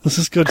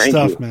good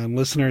stuff, man.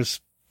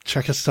 Listeners,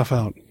 check his stuff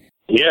out.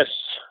 Yes,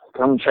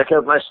 come check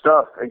out my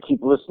stuff and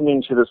keep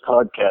listening to this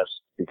podcast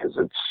because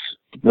it's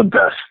the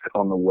best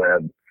on the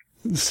web.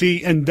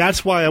 See, and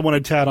that's why I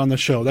wanted Tad on the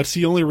show. That's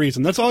the only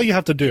reason. That's all you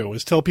have to do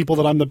is tell people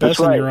that I'm the best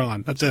and you're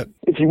on. That's it.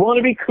 If you want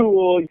to be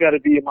cool, you got to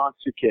be a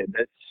monster kid.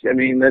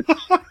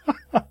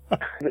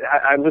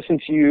 I listen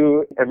to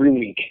you every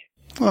week.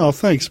 Oh,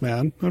 thanks,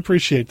 man. I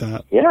appreciate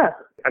that. Yeah.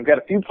 I've got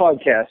a few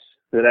podcasts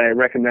that I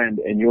recommend,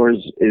 and yours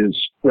is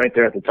right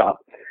there at the top.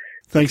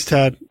 Thanks,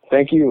 Tad.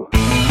 Thank you.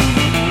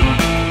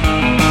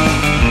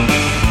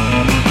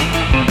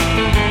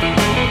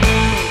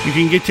 You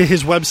can get to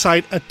his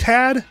website a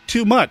tad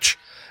too much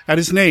at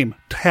his name,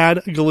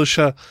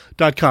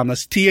 tadgalusha.com.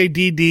 That's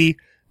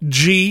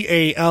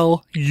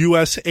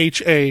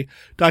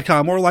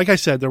TADDGALUSHA.com. Or like I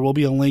said, there will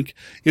be a link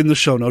in the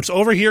show notes.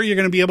 Over here, you're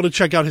going to be able to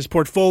check out his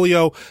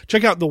portfolio,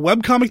 check out the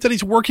webcomic that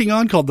he's working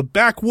on called The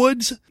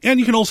Backwoods, and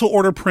you can also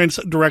order prints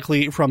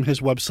directly from his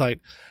website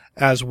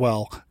as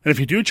well. And if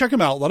you do check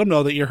him out, let him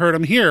know that you heard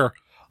him here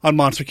on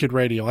Monster Kid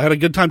Radio. I had a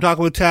good time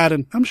talking with Tad,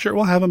 and I'm sure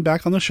we'll have him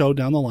back on the show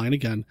down the line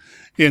again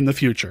in the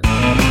future.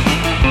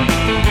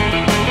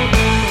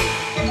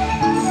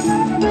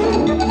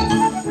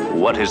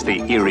 What is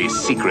the eerie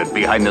secret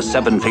behind the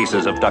 7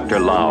 faces of Dr.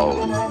 Lau?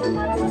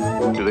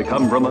 Do they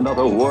come from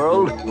another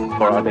world,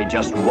 or are they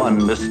just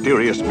one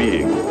mysterious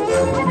being?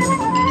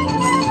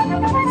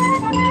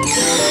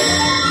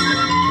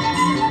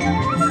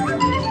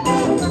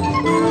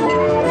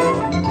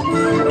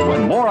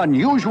 When more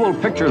unusual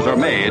pictures are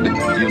made,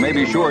 you may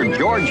be sure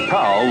George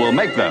Powell will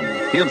make them.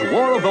 His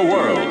War of the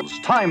Worlds,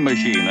 Time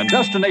Machine, and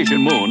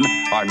Destination Moon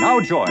are now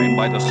joined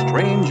by the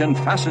strange and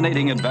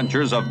fascinating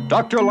adventures of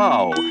Dr.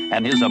 Lau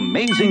and his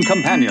amazing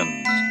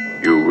companions.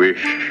 You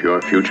wish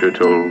your future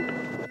told?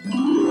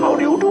 How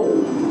do you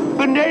do?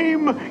 The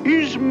name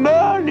is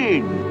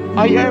Merlin.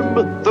 I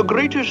am the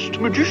greatest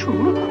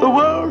magician the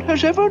world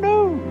has ever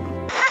known.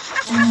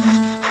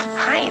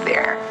 Hi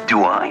there.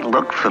 Do I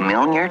look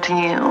familiar to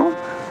you?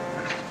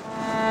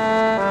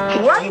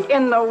 What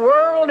in the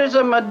world is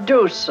a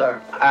Medusa?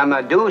 A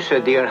Medusa,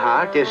 dear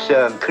heart, is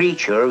a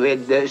creature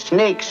with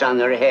snakes on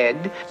her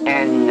head.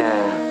 And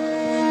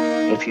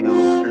if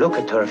you look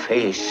at her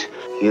face,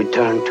 you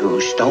turn to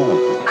stone.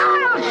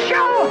 I'll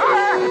show her!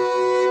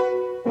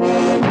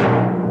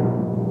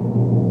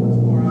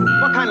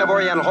 What kind of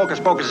Oriental hocus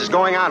pocus is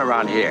going on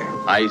around here?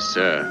 I,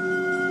 sir,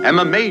 am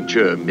a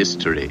major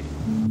mystery.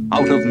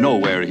 Out of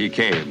nowhere he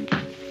came.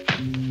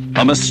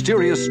 A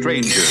mysterious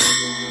stranger.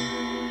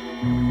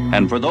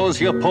 And for those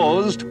he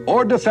opposed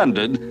or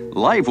defended,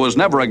 life was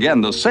never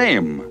again the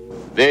same.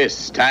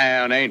 This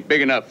town ain't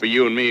big enough for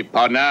you and me,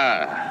 partner.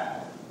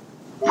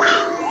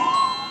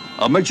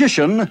 A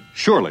magician,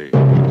 surely,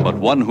 but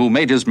one who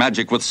made his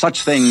magic with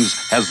such things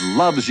as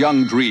love's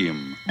young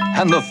dream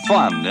and the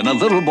fun in a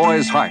little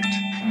boy's heart.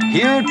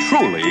 Here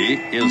truly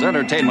is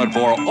entertainment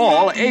for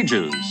all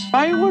ages.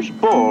 I was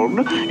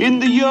born in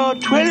the year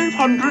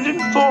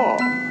 1204.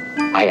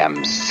 I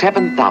am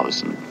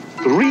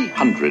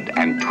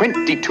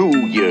 7,322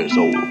 years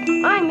old.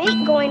 I'm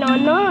 8 going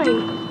on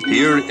 9.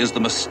 Here is the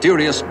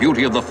mysterious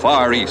beauty of the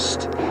Far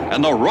East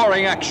and the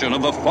roaring action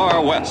of the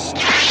Far West.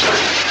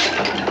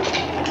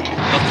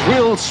 The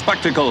thrill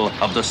spectacle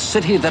of the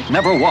city that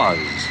never was.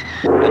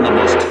 And the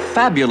most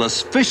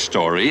fabulous fish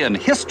story in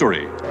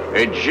history.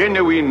 A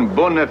genuine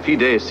bona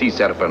fide sea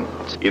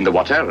serpent. In the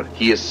water,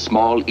 he is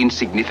small,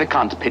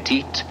 insignificant,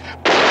 petite.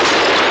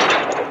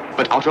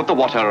 But out of the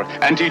water,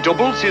 and he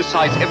doubles his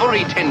size every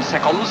 10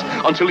 seconds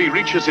until he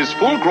reaches his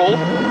full growth.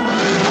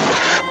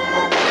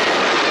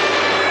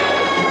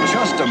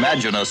 Just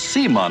imagine a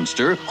sea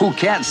monster who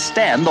can't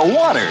stand the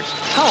water.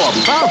 How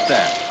about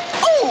that?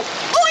 Oh,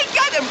 I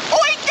got him! Oh,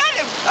 I got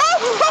him!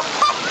 Oh,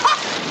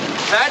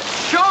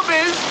 That's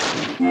showbiz!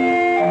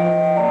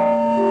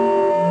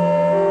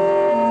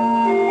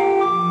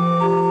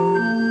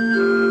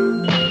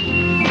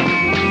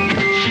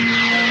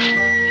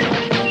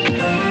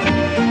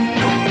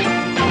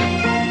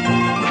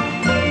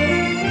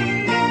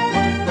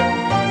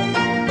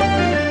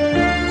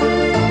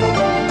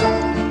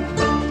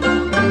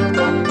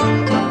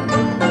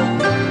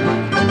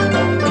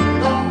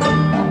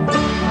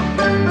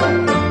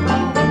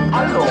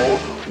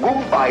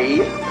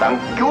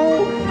 Thank you.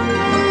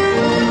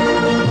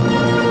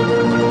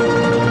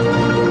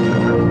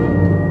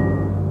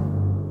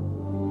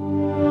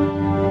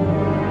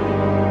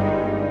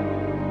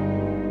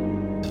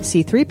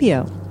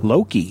 C-3PO,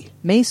 Loki,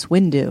 Mace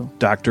Windu,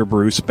 Dr.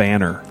 Bruce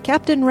Banner,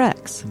 Captain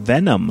Rex,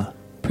 Venom,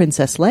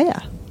 Princess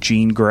Leia,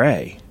 Jean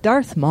Grey,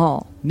 Darth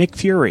Maul, Nick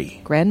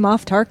Fury, Grand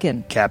Moff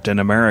Tarkin, Captain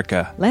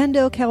America,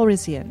 Lando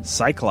Calrissian,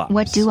 Cyclops.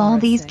 What do all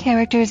these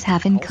characters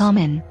have in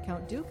common?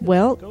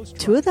 Well,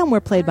 2 of them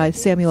were played by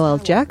Samuel L.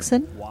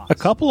 Jackson. A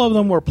couple of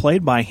them were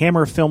played by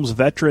Hammer Films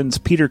veterans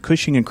Peter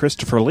Cushing and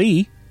Christopher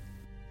Lee.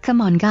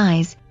 Come on,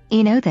 guys.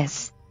 You know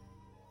this.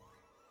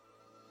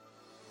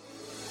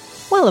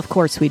 Well, of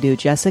course we do,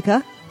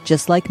 Jessica.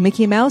 Just like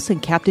Mickey Mouse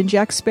and Captain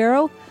Jack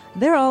Sparrow,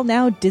 they're all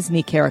now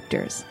Disney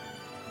characters.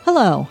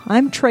 Hello,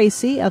 I'm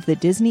Tracy of the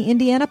Disney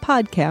Indiana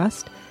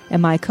podcast,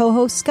 and my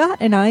co-host Scott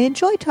and I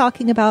enjoy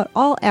talking about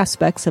all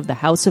aspects of the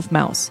House of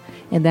Mouse,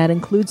 and that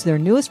includes their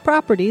newest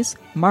properties,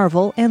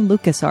 Marvel and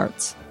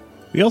LucasArts.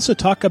 We also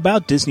talk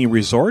about Disney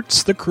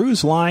resorts, the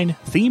cruise line,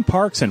 theme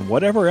parks, and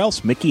whatever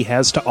else Mickey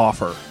has to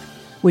offer.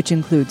 Which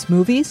includes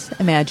movies,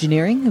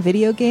 Imagineering,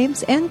 video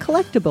games, and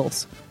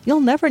collectibles.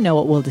 You'll never know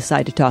what we'll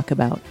decide to talk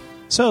about.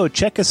 So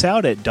check us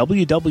out at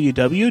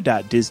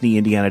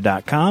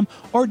www.disneyindiana.com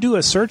or do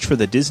a search for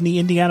the Disney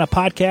Indiana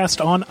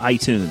podcast on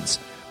iTunes,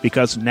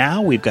 because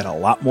now we've got a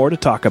lot more to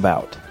talk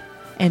about.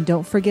 And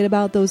don't forget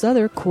about those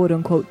other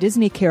quote-unquote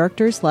Disney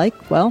characters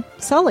like, well,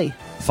 Sully,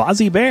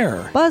 Fozzie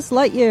Bear, Buzz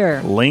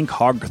Lightyear, Link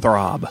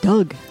Hogthrob,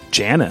 Doug,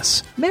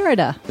 Janice,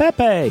 Merida,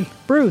 Pepe,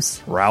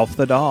 Bruce, Ralph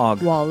the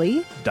Dog,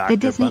 Wally, The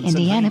Disney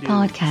Indiana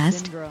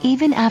podcast.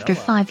 Even after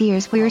 5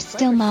 years, we're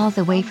still miles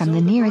away from the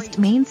nearest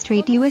Main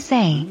Street,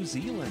 USA.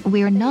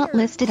 We're not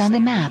listed on the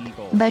map,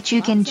 but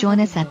you can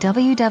join us at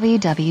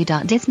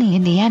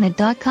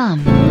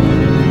www.disneyindiana.com.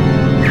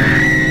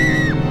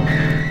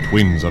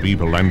 Twins of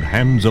Evil and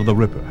Hands of the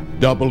Ripper.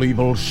 Double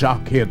evil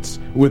shock hits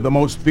with the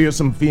most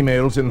fearsome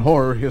females in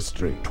horror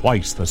history.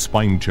 Twice the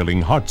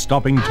spine-chilling,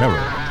 heart-stopping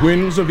terror.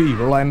 Twins of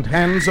Evil and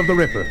Hands of the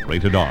Ripper.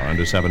 Rated R,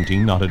 under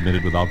 17, not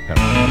admitted without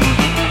parent.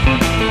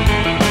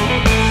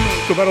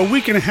 So about a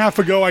week and a half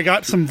ago, I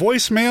got some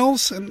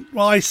voicemails, and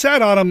while I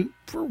sat on them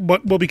for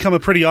what will become a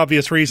pretty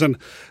obvious reason,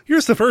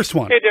 here's the first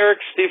one. Hey, Derek.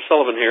 Steve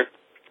Sullivan here.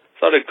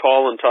 Thought I'd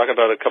call and talk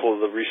about a couple of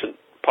the recent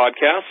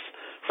podcasts.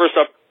 First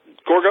up,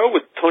 Gorgo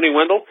with Tony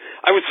Wendell.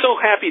 I was so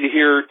happy to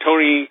hear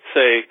Tony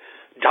say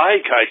Dai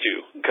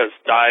Kaiju, because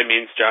Dai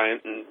means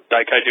giant and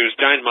Dai Kaiju is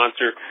giant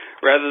monster,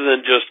 rather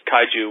than just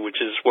Kaiju,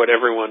 which is what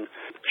everyone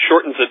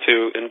shortens it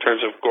to in terms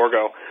of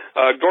Gorgo.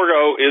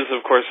 Gorgo is,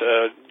 of course,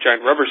 a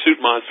giant rubber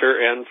suit monster,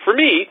 and for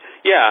me,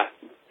 yeah,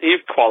 he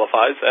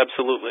qualifies,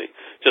 absolutely,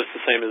 just the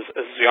same as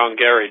Jean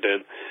Gary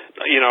did.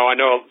 You know, I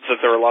know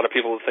that there are a lot of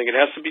people who think it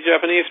has to be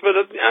Japanese, but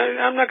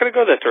I'm not going to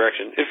go that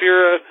direction. If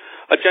you're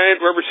a giant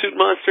rubber suit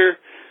monster,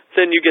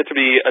 then you get to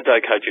be a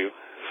Dai Kaiju.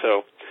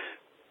 So,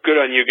 good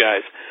on you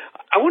guys.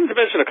 I wanted to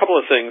mention a couple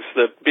of things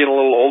that, being a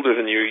little older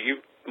than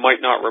you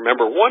might not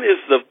remember. One is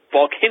the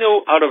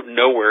volcano out of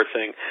nowhere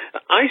thing.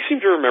 I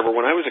seem to remember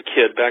when I was a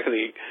kid back in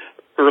the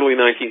early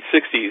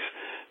 1960s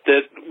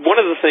that one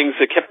of the things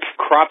that kept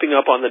cropping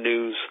up on the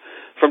news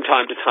from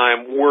time to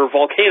time were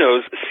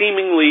volcanoes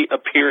seemingly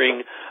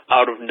appearing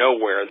out of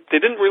nowhere.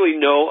 They didn't really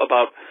know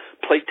about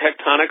plate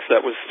tectonics.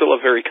 That was still a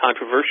very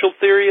controversial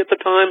theory at the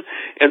time,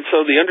 and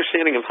so the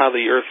understanding of how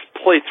the Earth's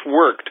plates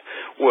worked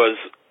was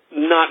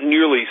not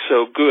nearly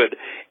so good.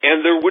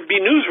 And there would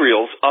be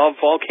newsreels of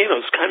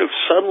volcanoes kind of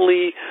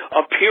suddenly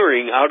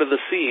appearing out of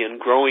the sea and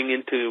growing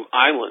into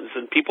islands,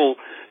 and people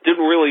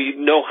didn't really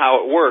know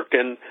how it worked.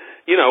 And,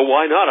 you know,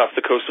 why not off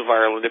the coast of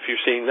Ireland if you're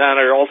seeing that?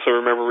 I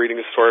also remember reading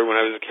a story when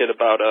I was a kid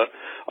about a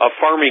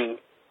farming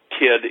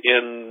kid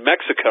in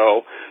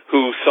Mexico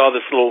who saw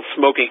this little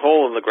smoking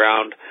hole in the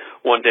ground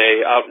one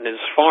day out in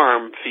his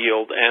farm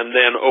field, and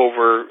then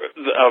over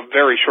a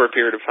very short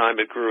period of time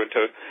it grew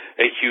into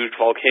a huge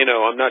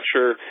volcano. I'm not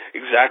sure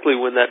exactly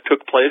when that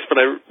took place, but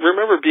I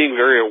remember being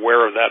very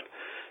aware of that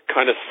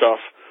kind of stuff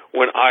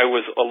when I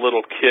was a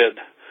little kid.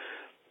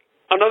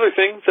 Another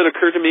thing that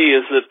occurred to me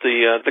is that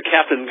the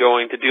captain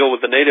going to deal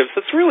with the natives,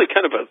 that's really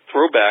kind of a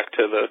throwback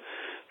to the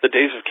the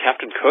days of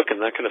Captain Cook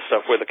and that kind of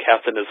stuff, where the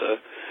captain is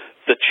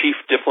the chief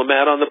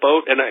diplomat on the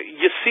boat, and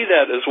you see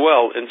that as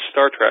well in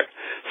Star Trek.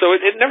 So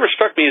it never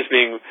struck me as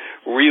being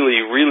really,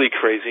 really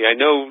crazy. I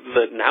know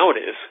that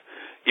nowadays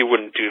you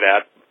wouldn't do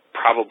that,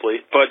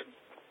 probably, but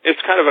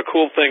it's kind of a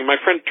cool thing. My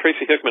friend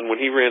Tracy Hickman,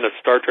 when he ran a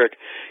Star Trek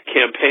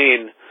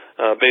campaign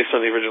based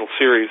on the original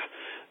series,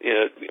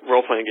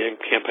 role-playing game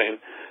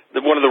campaign,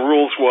 one of the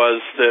rules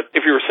was that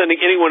if you were sending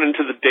anyone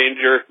into the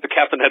danger, the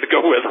captain had to go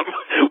with them,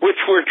 which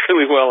worked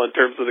really well in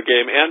terms of the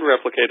game and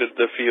replicated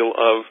the feel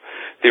of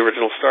the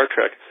original Star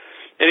Trek.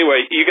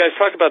 Anyway, you guys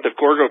talked about the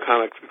Gorgo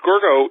comic.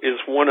 Gorgo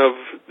is one of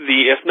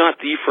the, if not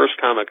the first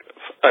comic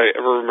I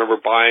ever remember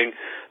buying.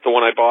 The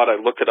one I bought, I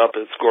looked it up,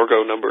 it's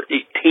Gorgo number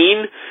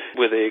 18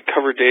 with a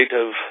cover date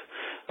of,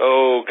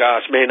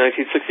 May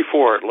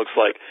 1964, it looks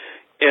like.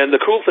 And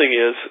the cool thing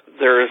is,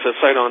 there is a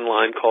site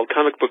online called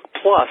Comic Book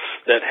Plus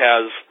that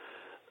has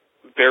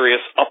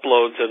various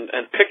uploads and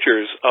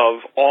pictures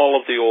of all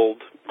of the old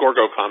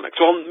Gorgo comics.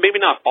 Well, maybe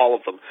not all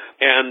of them.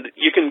 And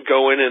you can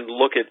go in and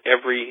look at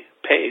every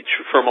page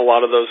from a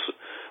lot of those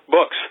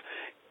books.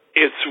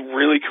 It's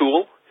really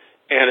cool,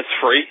 and it's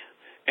free,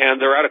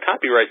 and they're out of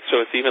copyright,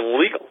 so it's even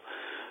legal.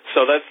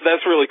 So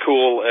that's really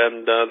cool,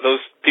 and those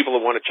people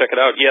that want to check it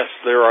out, yes,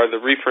 there are the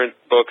reprint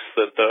books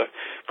that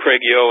Craig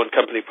Yo and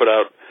company put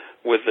out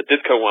with the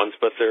Ditko ones,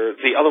 but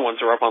the other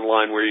ones are up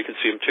online where you can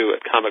see them too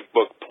at Comic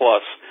Book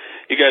Plus.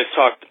 You guys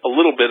talked a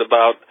little bit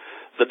about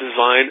the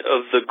design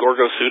of the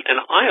Gorgo suit, and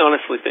I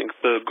honestly think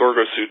the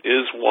Gorgo suit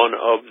is one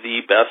of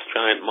the best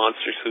giant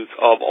monster suits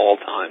of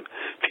all time,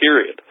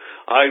 period.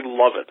 I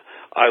love it.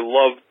 I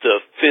love the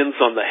fins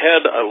on the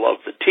head, I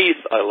love the teeth,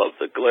 I love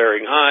the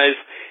glaring eyes,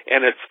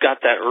 and it's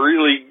got that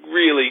really,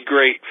 really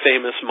great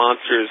famous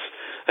Monsters,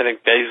 I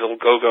think Basil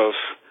Gogos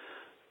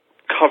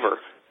cover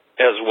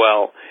as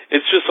well.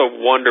 It's just a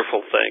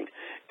wonderful thing.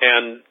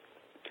 And,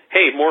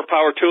 hey, more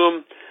power to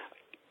them.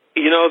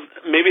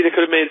 Maybe they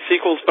could have made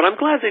sequels, but I'm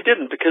glad they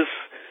didn't, because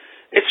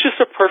it's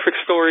just a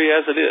perfect story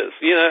as it is.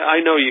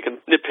 I know you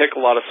can nitpick a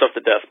lot of stuff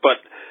to death,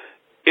 but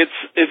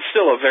it's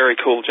still a very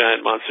cool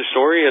giant monster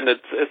story, and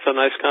it's a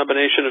nice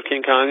combination of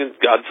King Kong and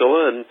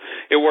Godzilla, and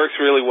it works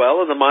really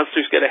well, and the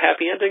monsters get a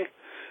happy ending.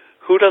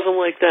 Who doesn't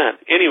like that?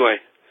 Anyway,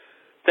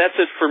 that's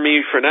it for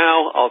me for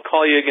now. I'll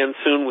call you again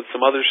soon with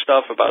some other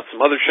stuff about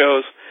some other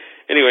shows.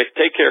 Anyway,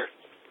 take care.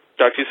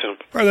 Talk to you soon.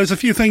 All right, there's a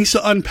few things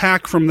to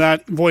unpack from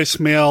that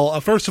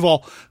voicemail. First of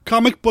all,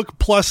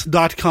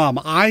 comicbookplus.com.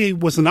 I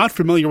was not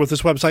familiar with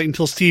this website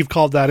until Steve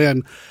called that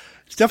in.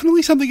 It's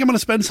definitely something I'm going to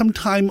spend some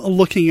time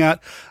looking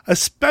at,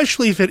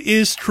 especially if it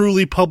is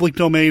truly public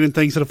domain and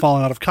things that have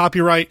fallen out of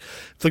copyright.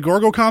 If the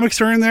Gorgo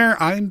comics are in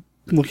there, I'm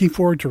looking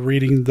forward to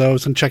reading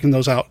those and checking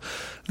those out.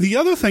 The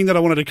other thing that I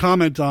wanted to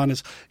comment on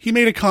is he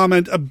made a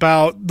comment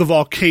about the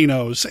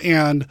volcanoes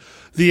and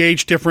the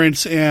age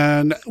difference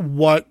and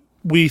what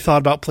we thought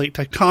about plate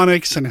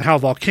tectonics and how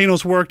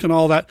volcanoes worked and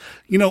all that.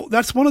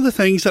 That's one of the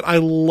things that I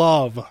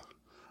love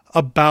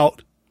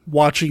about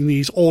watching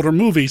these older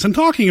movies and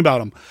talking about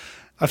them.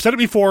 I've said it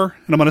before,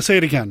 and I'm going to say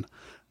it again.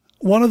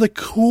 One of the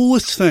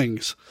coolest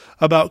things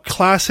about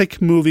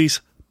classic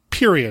movies,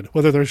 period,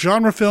 whether they're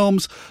genre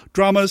films,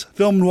 dramas,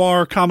 film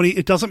noir, comedy,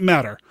 it doesn't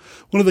matter.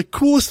 One of the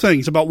coolest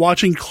things about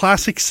watching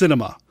classic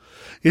cinema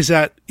is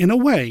that, in a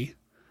way,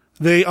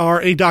 they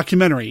are a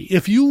documentary.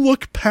 If you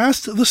look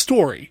past the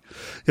story,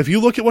 if you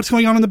look at what's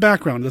going on in the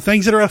background, the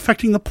things that are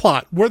affecting the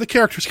plot, where the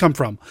characters come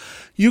from,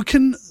 you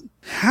can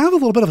have a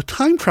little bit of a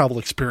time travel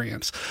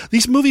experience.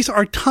 These movies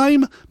are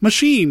time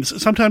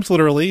machines, sometimes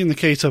literally, in the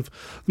case of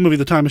the movie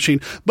The Time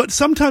Machine, but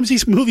sometimes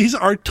these movies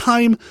are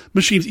time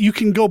machines. You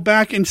can go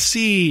back and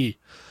see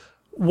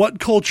what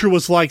culture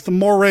was like, the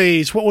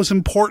mores, what was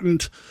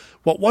important,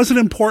 what wasn't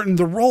important,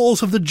 the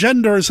roles of the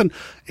genders, and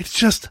it's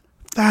just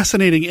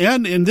fascinating.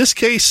 And in this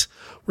case,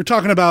 we're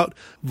talking about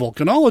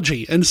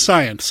volcanology and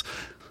science.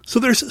 So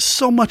there's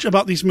so much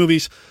about these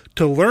movies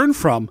to learn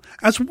from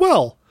as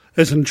well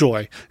as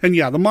enjoy. And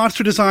yeah, the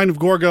monster design of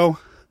Gorgo,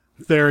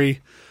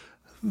 very,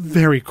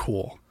 very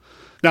cool.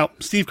 Now,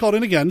 Steve called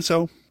in again,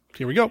 so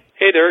here we go.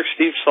 Hey, Derek,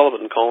 Steve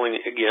Sullivan calling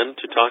again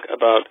to talk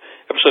about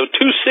episode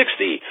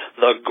 260,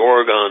 The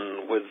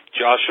Gorgon, with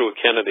Joshua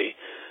Kennedy.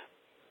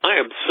 I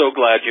am so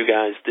glad you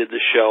guys did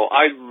the show.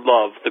 I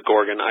love The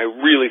Gorgon. I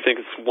really think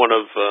it's one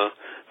of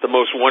the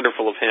most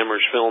wonderful of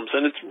Hammer's films,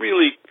 and it's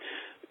really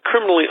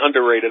criminally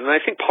underrated. And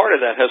I think part of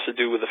that has to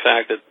do with the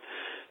fact that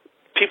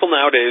people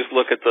nowadays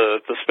look at the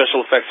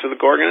special effects of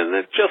The Gorgon, and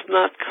they're just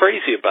not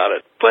crazy about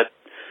it. But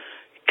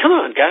come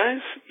on,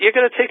 guys. You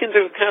got to take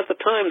into account the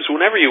times.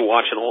 Whenever you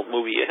watch an old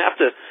movie, you have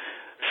to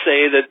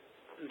say that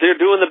they're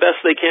doing the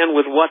best they can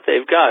with what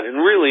they've got. And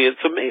really,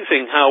 it's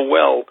amazing how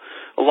well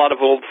a lot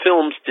of old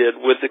films did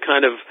with the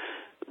kind of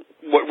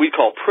what we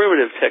call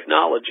primitive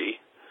technology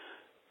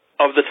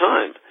of the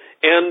time.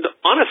 And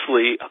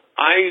honestly,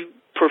 I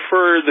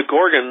prefer The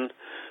Gorgon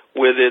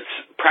with its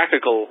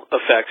practical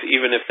effects,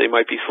 even if they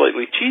might be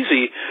slightly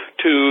cheesy,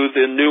 to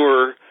the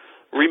newer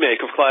remake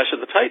of Clash of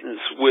the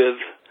Titans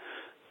with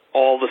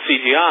all the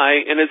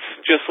CGI, and it's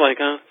just like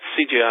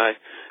CGI.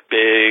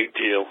 big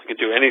deal. You can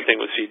do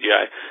anything with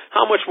CGI.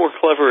 How much more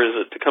clever is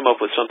it to come up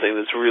with something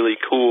that's really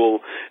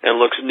cool and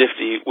looks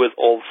nifty with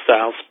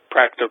old-style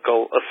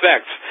practical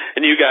effects?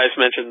 And you guys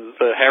mentioned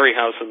the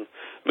Harryhausen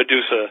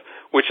Medusa,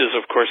 which is,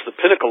 of course, the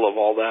pinnacle of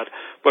all that.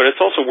 But it's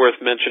also worth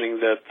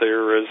mentioning that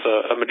there is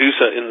a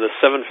Medusa in the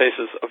Seven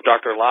Faces of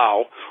Dr.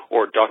 Lao,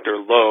 or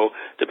Dr. Lo,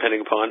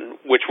 depending upon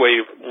which way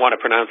you want to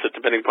pronounce it,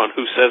 depending upon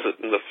who says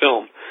it in the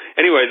film.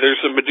 Anyway,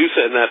 there's a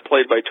Medusa in that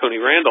played by Tony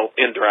Randall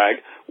in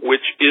drag,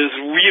 which is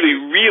really,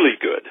 really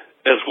good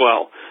as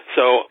well.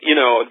 So, you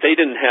know, they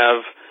didn't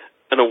have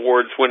an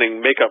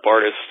awards-winning makeup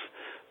artist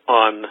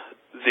on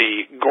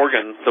the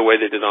Gorgon the way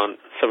they did on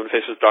Seven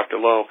Faces of Dr.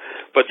 Lo,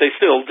 but they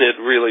still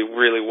did really,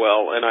 really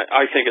well, and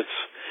I think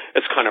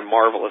it's kind of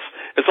marvelous.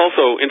 It's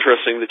also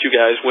interesting that you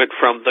guys went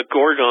from the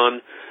Gorgon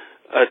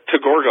to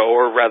Gorgo,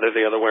 or rather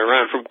the other way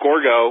around, from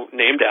Gorgo,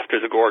 named after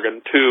the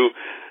Gorgon, to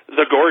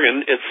the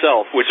Gorgon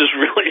itself, which is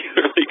really,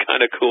 really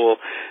kind of cool,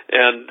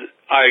 and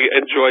I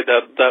enjoyed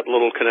that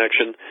little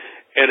connection.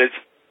 And it's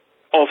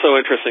also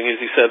interesting, as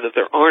you said, that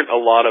there aren't a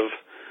lot of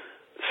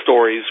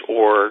stories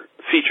or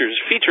features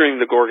featuring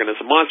the Gorgon as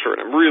a monster, and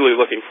I'm really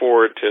looking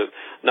forward to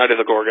Night of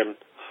the Gorgon,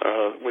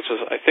 which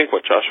is, I think,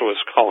 what Joshua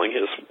is calling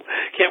his.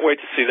 Can't wait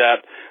to see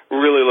that.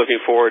 Really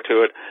looking forward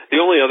to it. The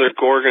only other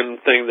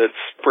Gorgon thing that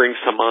springs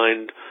to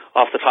mind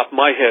off the top of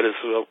my head is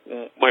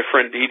my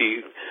friend Dee Dee,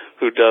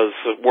 who does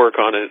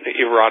work on an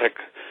erotic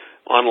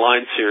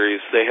online series.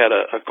 They had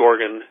a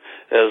Gorgon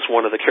as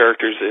one of the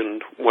characters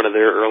in one of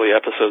their early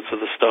episodes of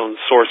The Stone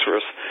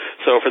Sorceress.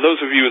 So for those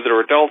of you that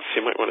are adults,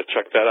 you might want to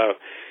check that out.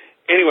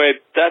 Anyway,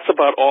 that's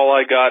about all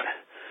I got.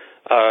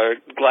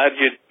 Glad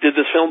you did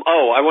this film.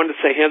 Oh, I wanted to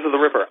say Hands of the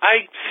Ripper.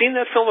 I've seen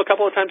that film a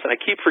couple of times, and I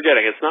keep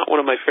forgetting. It's not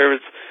one of my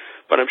favorites,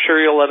 but I'm sure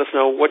you'll let us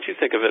know what you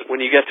think of it when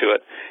you get to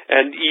it.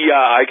 And,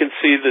 yeah, I can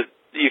see that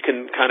you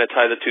can kind of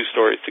tie the two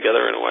stories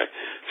together in a way.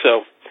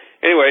 So,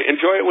 anyway,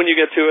 enjoy it when you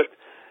get to it.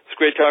 It's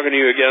great talking to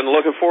you again.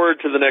 Looking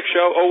forward to the next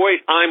show. Oh,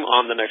 wait, I'm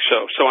on the next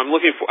show. So I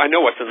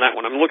know what's in that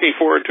one. I'm looking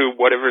forward to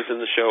whatever's in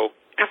the show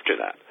after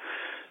that.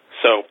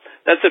 So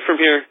that's it from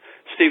here.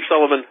 Steve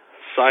Sullivan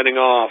signing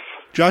off.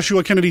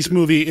 Joshua Kennedy's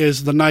movie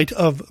is The Night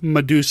of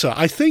Medusa.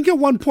 I think at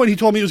one point he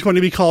told me it was going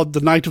to be called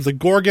The Night of the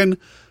Gorgon,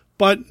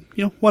 but,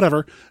 you know,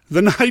 whatever.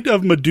 The Night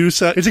of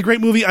Medusa. It's a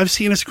great movie. I've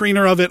seen a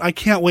screener of it. I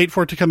can't wait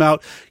for it to come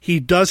out. He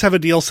does have a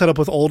deal set up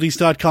with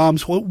oldies.com,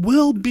 so it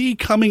will be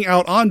coming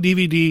out on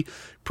DVD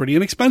pretty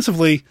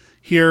inexpensively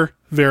here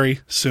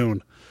very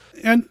soon.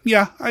 And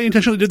yeah, I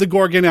intentionally did the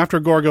Gorgon after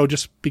Gorgo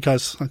just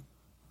because I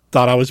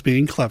thought I was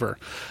being clever.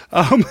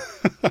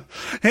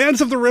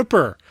 Hands of the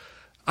Ripper.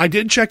 I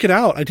did check it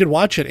out. I did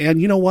watch it.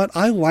 And you know what?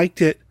 I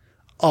liked it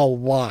a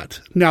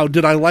lot. Now,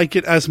 did I like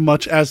it as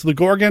much as the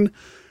Gorgon?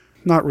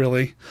 Not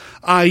really.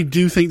 I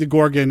do think the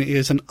Gorgon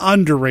is an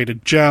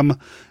underrated gem.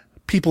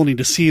 People need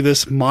to see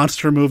this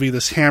monster movie,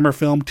 this Hammer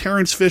film.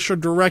 Terrence Fisher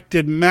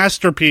directed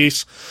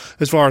masterpiece,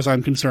 as far as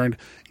I'm concerned.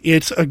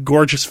 It's a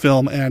gorgeous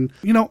film, and,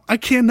 you know, I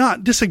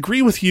cannot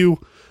disagree with you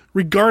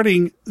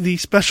regarding the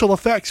special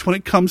effects when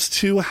it comes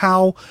to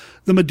how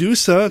the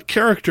Medusa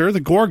character, the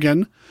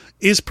Gorgon,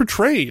 is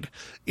portrayed.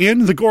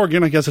 In the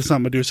Gorgon, I guess it's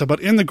not Medusa,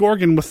 but in the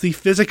Gorgon with the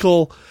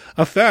physical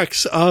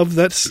effects of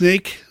that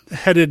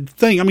snake-headed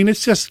thing. I mean,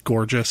 it's just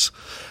gorgeous.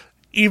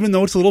 Even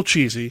though it's a little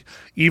cheesy,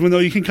 even though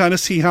you can kind of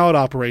see how it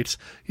operates,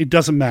 it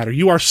doesn't matter.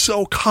 You are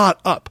so caught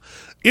up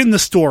in the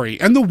story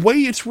and the way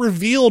it's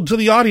revealed to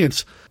the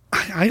audience.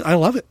 I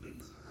love it.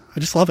 I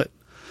just love it.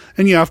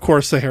 And yeah, of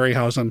course, the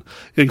Harryhausen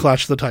in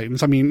Clash of the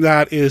Titans. I mean,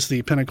 that is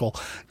the pinnacle.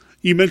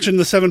 You mentioned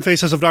the Seven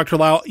Faces of Dr.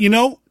 Lao. You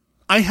know,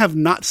 I have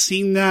not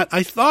seen that.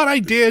 I thought I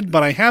did,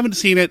 but I haven't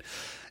seen it.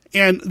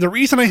 And the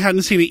reason I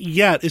hadn't seen it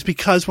yet is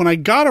because when I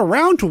got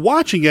around to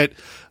watching it,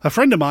 a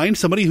friend of mine,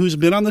 somebody who's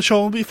been on the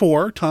show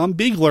before, Tom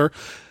Biegler,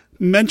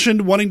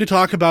 mentioned wanting to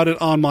talk about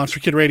it on Monster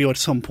Kid Radio at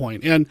some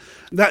point, and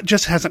that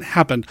just hasn't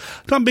happened.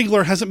 Tom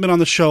Biegler hasn't been on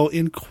the show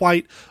in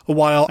quite a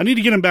while. I need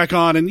to get him back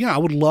on, and yeah, I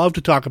would love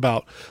to talk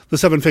about the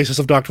Seven Faces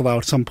of Dr. Lao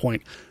at some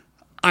point.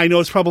 I know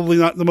it's probably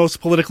not the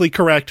most politically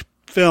correct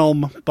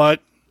film,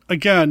 but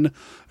again,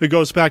 it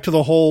goes back to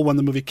the whole when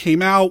the movie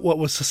came out, what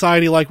was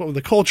society like, what was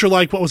the culture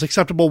like, what was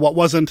acceptable, what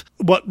wasn't,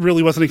 what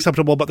really wasn't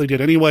acceptable, but they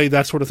did anyway,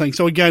 that sort of thing.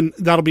 So again,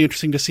 that'll be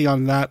interesting to see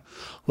on that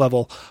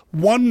level.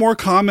 One more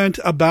comment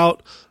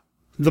about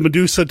the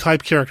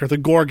Medusa-type character, the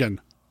Gorgon.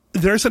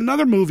 There's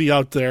another movie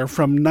out there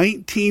from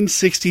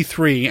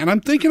 1963, and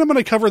I'm thinking I'm going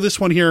to cover this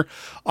one here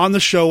on the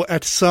show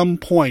at some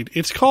point.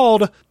 It's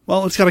called,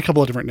 well, it's got a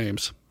couple of different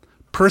names.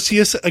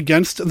 Perseus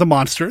Against the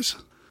Monsters,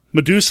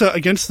 Medusa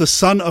Against the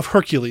Son of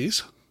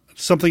Hercules,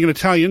 something in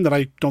Italian that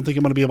I don't think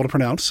I'm going to be able to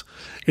pronounce.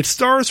 It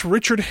stars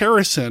Richard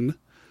Harrison.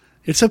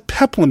 It's a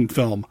Peplum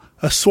film,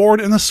 a sword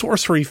and the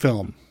sorcery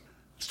film.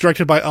 It's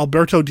directed by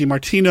Alberto Di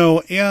Martino,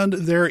 and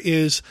there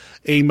is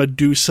a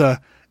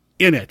Medusa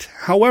in it.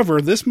 However,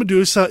 this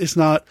Medusa is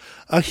not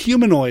a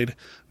humanoid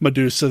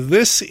Medusa.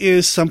 This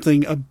is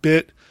something a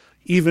bit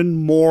even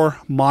more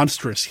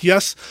monstrous.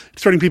 Yes,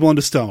 it's turning people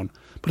into stone,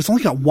 but it's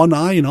only got one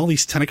eye and all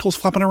these tentacles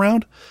flapping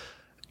around.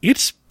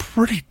 it's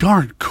pretty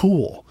darn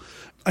cool.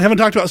 I haven't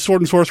talked about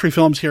sword and sorcery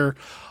films here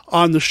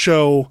on the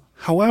show.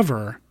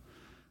 However,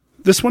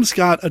 this one's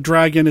got a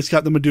dragon, it's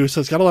got the Medusa,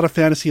 it's got a lot of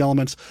fantasy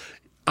elements.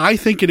 I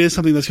think it is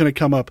something that's going to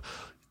come up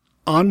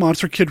on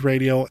Monster Kid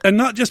Radio, and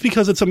not just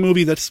because it's a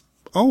movie that's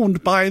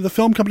owned by the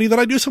film company that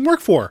I do some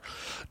work for,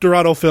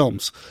 Dorado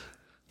Films.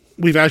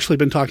 We've actually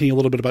been talking a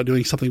little bit about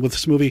doing something with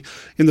this movie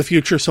in the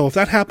future, so if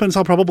that happens,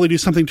 I'll probably do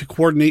something to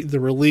coordinate the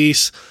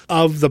release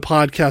of the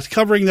podcast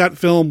covering that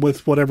film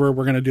with whatever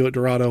we're going to do at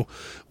Dorado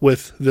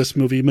with this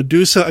movie,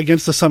 Medusa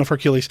Against the Son of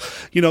Hercules.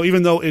 You know,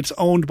 even though it's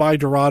owned by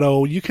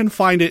Dorado, you can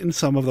find it in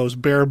some of those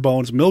bare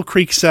bones Mill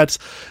Creek sets.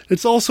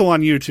 It's also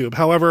on YouTube.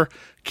 However,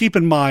 keep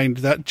in mind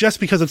that just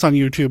because it's on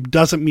YouTube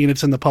doesn't mean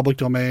it's in the public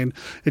domain.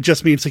 It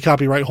just means the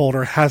copyright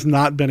holder has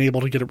not been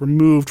able to get it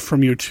removed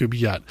from YouTube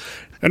yet.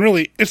 And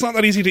really, it's not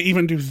that easy to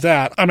even do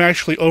that. I'm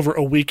actually over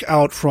a week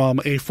out from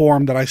a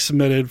form that I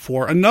submitted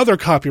for another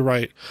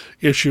copyright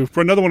issue for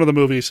another one of the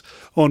movies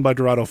owned by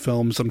Dorado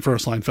Films and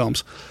First Line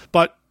Films.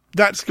 But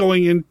that's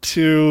going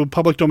into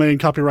public domain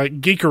copyright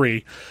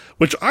geekery,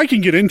 which I can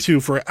get into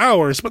for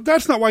hours, but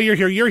that's not why you're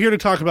here. You're here to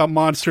talk about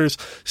monsters.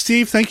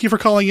 Steve, thank you for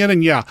calling in.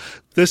 And yeah,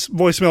 this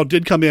voicemail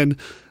did come in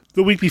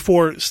the week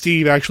before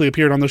Steve actually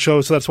appeared on the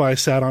show, so that's why I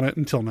sat on it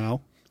until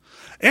now.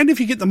 And if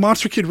you get the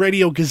Monster Kid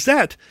Radio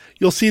Gazette,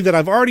 you'll see that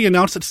I've already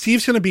announced that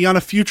Steve's going to be on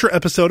a future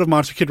episode of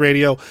Monster Kid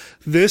Radio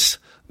this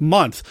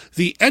month.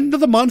 The end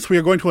of the month, we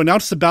are going to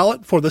announce the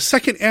ballot for the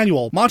second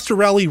annual Monster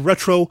Rally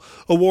Retro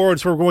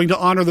Awards. We're going to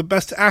honor the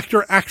best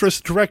actor,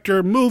 actress,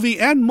 director, movie,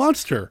 and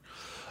monster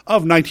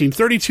of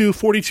 1932,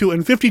 42,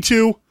 and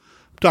 52. I'm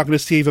talking to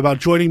Steve about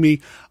joining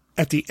me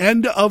at the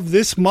end of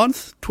this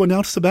month to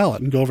announce the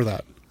ballot and go over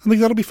that. I think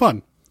that'll be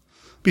fun.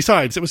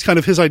 Besides, it was kind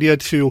of his idea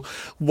to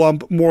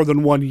lump more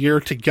than 1 year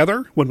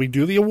together when we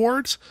do the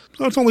awards,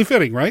 so it's only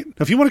fitting, right? Now,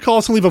 if you want to call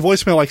us and leave a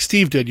voicemail like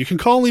Steve did, you can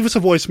call and leave us a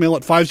voicemail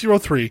at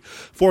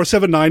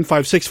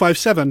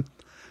 503-479-5657.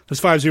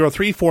 That's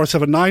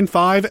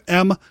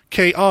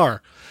 503-479-5MKR.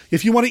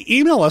 If you want to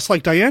email us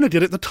like Diana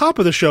did at the top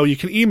of the show, you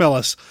can email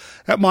us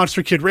at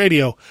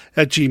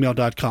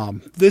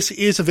monsterkidradio@gmail.com. This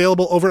is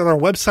available over at our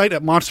website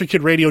at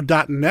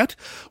monsterkidradio.net,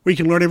 where you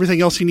can learn everything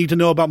else you need to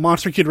know about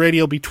Monster Kid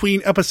Radio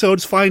between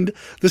episodes, find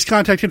this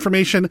contact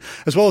information,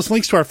 as well as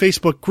links to our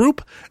Facebook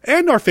group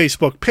and our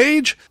Facebook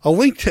page, a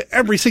link to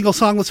every single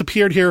song that's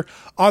appeared here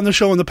on the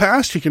show in the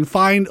past. You can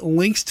find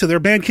links to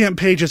their Bandcamp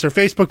pages, their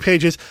Facebook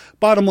pages.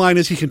 Bottom line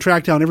is you can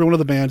track down every one of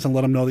the bands and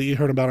let them know that you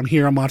heard about them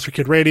here on Monster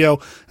Kid Radio,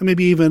 and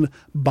maybe even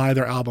buy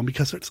their album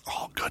because it's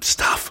all good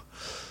stuff.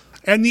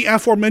 And the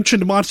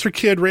aforementioned Monster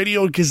Kid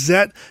Radio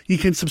Gazette, you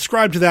can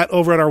subscribe to that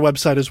over at our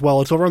website as well.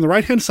 It's over on the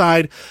right-hand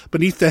side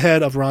beneath the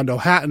head of Rondo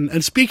Hatton.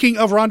 And speaking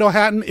of Rondo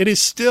Hatton, it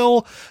is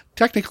still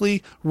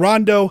technically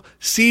Rondo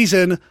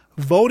season.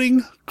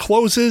 Voting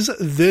closes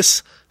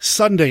this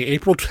Sunday,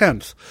 April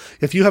 10th.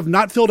 If you have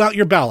not filled out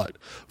your ballot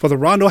for the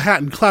Rondo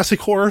Hatton Classic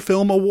Horror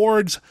Film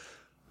Awards,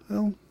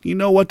 well, you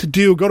know what to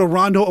do. Go to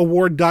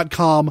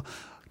rondoaward.com.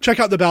 Check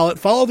out the ballot,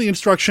 follow the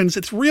instructions.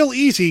 It's real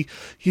easy.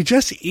 You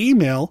just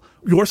email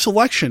your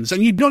selections,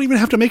 and you don't even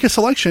have to make a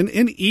selection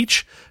in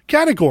each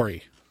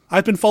category.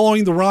 I've been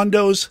following the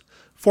Rondos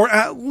for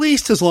at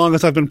least as long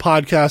as I've been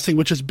podcasting,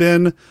 which has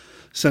been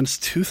since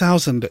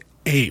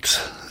 2008,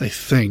 I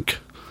think.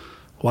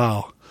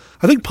 Wow.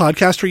 I think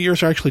podcaster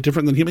years are actually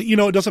different than human. You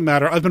know, it doesn't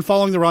matter. I've been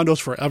following the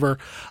Rondos forever.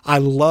 I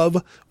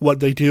love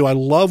what they do. I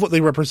love what they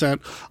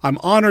represent. I'm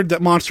honored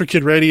that Monster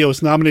Kid Radio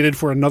is nominated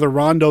for another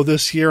Rondo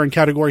this year in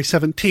category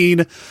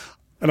 17.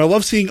 And I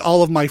love seeing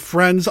all of my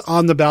friends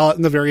on the ballot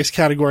in the various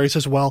categories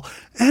as well.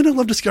 And I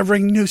love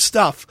discovering new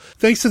stuff.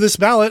 Thanks to this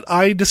ballot,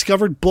 I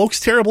discovered Bloke's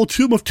Terrible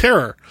Tomb of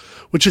Terror,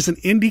 which is an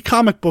indie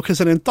comic book.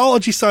 It's an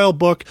anthology-style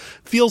book.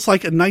 Feels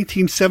like a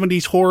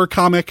 1970s horror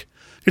comic.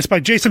 It's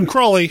by Jason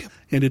Crawley,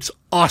 and it's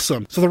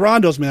awesome. So the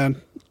Rondos,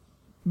 man,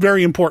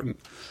 very important.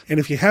 And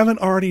if you haven't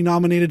already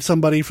nominated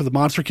somebody for the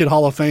Monster Kid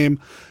Hall of Fame,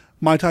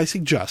 might I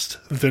suggest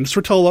Vince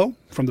Rotolo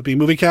from the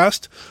B-Movie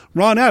Cast,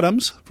 Ron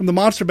Adams from the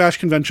Monster Bash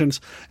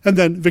conventions, and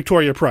then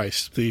Victoria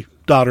Price, the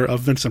daughter of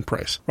Vincent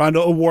Price.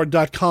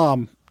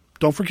 RondoAward.com.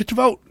 Don't forget to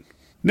vote.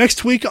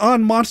 Next week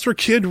on Monster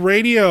Kid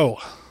Radio.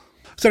 I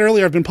said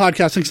earlier, I've been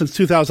podcasting since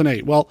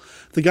 2008. Well,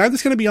 the guy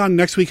that's going to be on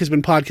next week has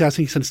been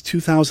podcasting since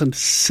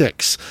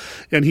 2006.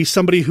 And he's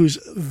somebody who's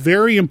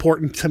very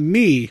important to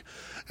me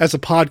as a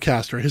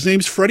podcaster. His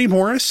name's Freddie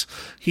Morris.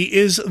 He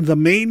is the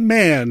main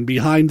man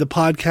behind the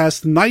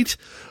podcast Night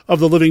of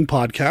the Living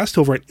podcast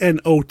over at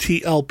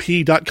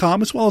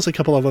notlp.com, as well as a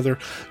couple of other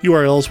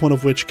URLs, one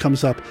of which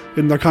comes up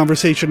in the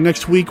conversation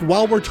next week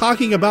while we're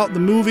talking about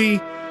the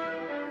movie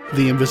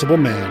The Invisible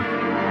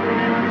Man.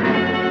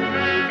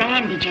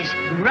 Bandages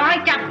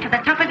right up to the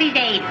top of his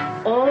head,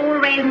 all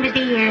round his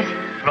ears.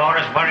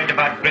 Flora's worried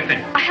about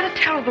Griffin. I had a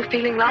terrible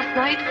feeling last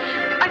night.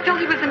 I felt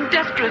he was in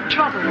desperate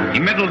trouble. He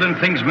meddled in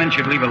things men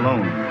should leave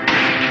alone.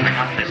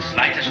 Not the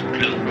slightest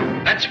clue.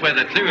 That's where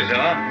the clues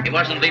are. He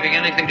wasn't leaving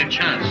anything to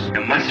chance.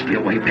 There must be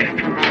a way back.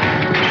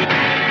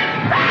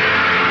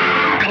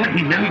 God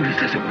knows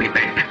there's a way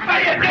back. Are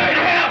you doing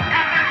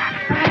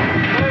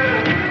help?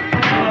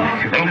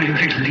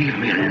 only you'd leave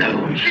me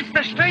alone. It's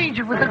the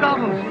stranger with the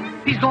goggles.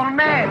 He's gone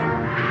mad.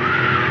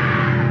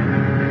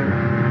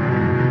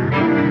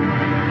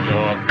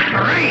 You're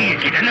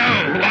crazy to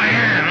know who I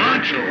am,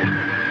 aren't you?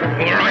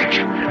 All right,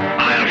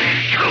 I'll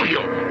show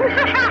you.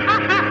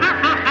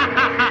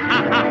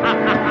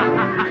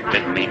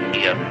 With me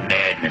near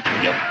madness,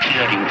 you're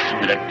peering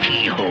through the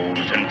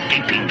keyholes and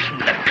gaping through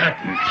the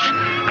curtains.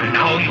 And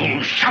now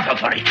you'll suffer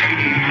for it.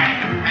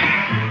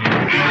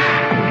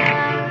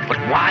 But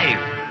why?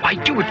 Why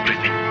do it,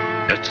 Griffin?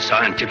 Just a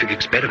scientific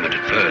experiment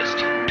at first,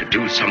 to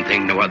do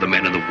something no other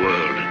men in the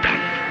world had done.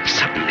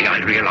 Suddenly I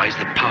realized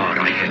the power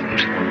I held,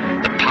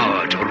 the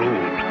power to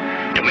rule,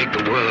 to make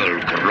the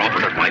world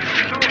grovel at my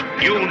feet.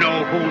 You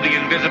know who the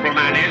Invisible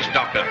Man is,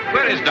 Doctor.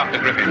 Where is Dr.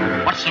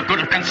 Griffin? What's the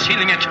good of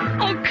concealing it?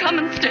 Oh, come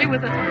and stay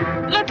with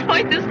us. Let's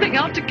fight this thing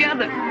out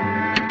together.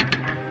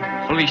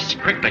 Police,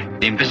 quickly.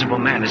 The Invisible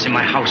Man is in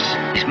my house.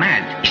 He's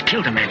mad. He's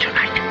killed a man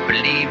tonight.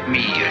 Believe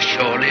me, as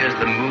surely as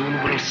the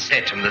moon will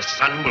set and the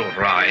sun will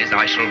rise,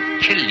 I shall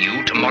kill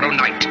you tomorrow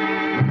night.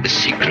 The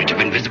secret of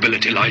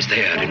invisibility lies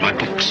there in my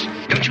books.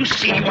 Don't you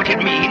see what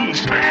it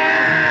means?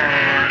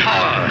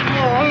 Power.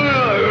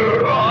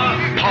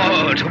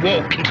 Power to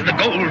walk into the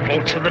gold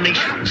vaults of the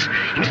nations,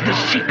 into the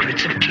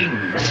secrets of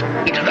kings,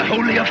 into the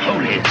Holy of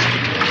Holies.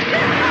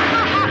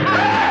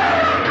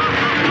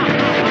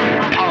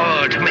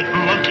 Power to make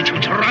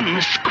multitudes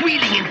run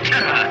squealing in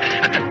terror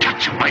at the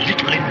touch of my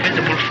little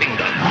invisible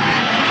finger.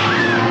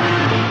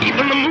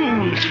 Even the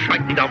moon's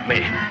frightened of me.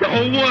 The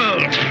whole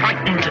world's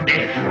frightened to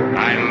death.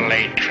 I'll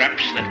lay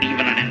traps that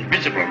even an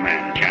invisible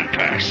man can't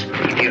pass.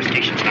 Radio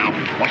stations now.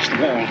 Watch the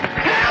wall.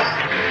 Help!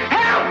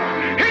 Help!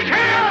 He's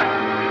here!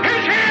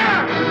 He's here!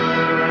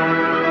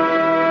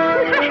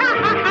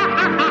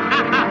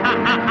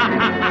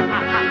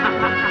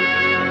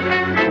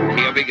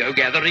 Here we go,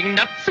 gathering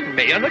nuts and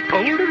may on a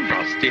cold and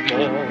frosty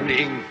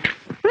morning.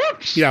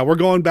 Whoops! Yeah, we're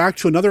going back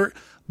to another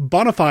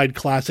bona fide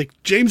classic.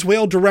 James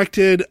Whale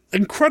directed,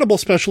 incredible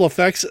special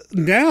effects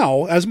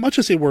now, as much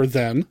as they were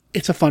then.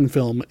 It's a fun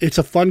film. It's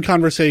a fun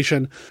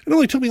conversation. It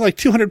only took me like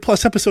 200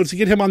 plus episodes to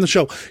get him on the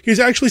show. He's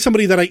actually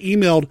somebody that I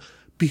emailed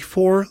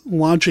before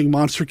launching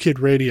Monster Kid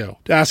Radio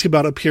to ask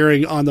about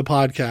appearing on the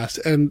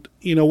podcast. And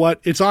you know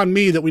what? It's on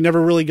me that we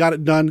never really got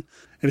it done,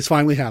 and it's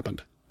finally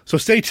happened. So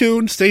stay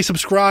tuned, stay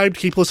subscribed,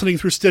 keep listening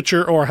through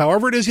Stitcher, or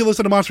however it is you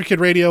listen to Monster Kid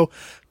Radio.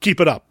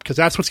 Keep it up, because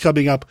that's what's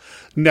coming up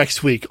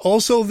next week.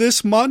 Also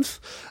this month,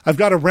 I've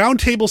got a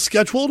roundtable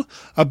scheduled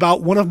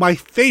about one of my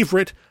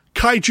favorite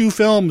kaiju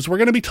films. We're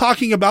going to be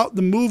talking about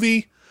the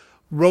movie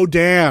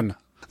Rodan.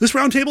 This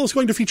roundtable is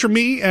going to feature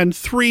me and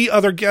 3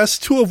 other guests,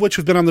 2 of which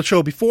have been on the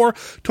show before,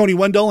 Tony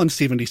Wendell and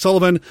Stephen D.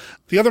 Sullivan.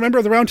 The other member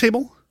of the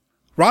roundtable,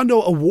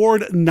 Rondo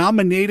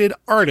Award-nominated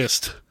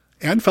artist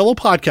and fellow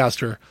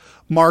podcaster,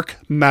 Mark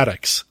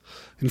Maddox.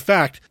 In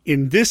fact,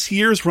 in this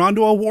year's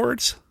Rondo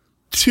Awards,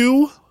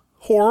 2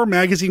 horror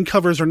magazine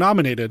covers are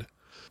nominated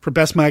for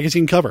Best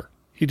Magazine Cover.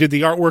 He did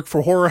the artwork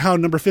for Horror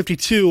Hound number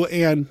 52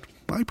 and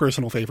my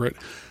personal favorite,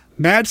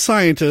 Mad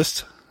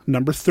Scientist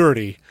number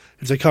 30.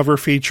 It's a cover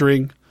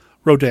featuring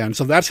Rodan.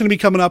 So that's going to be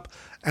coming up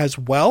as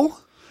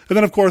well. And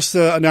then, of course,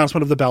 the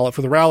announcement of the ballot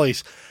for the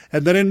rallies.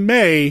 And then in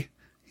May,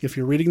 if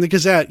you're reading the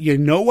Gazette, you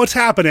know what's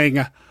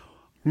happening.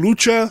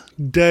 Lucha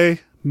de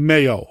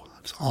Mayo.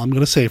 That's all I'm going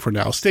to say for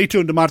now. Stay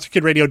tuned to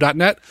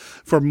MonsterKidRadio.net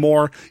for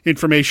more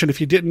information if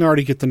you didn't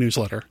already get the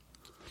newsletter.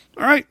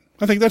 All right,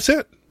 I think that's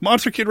it.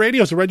 Monster Kid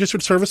Radio is a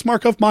registered service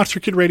mark of Monster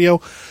Kid Radio,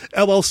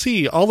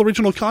 LLC. All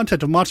original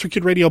content of Monster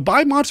Kid Radio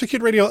by Monster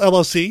Kid Radio,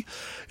 LLC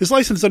is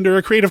licensed under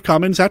a Creative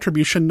Commons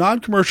Attribution,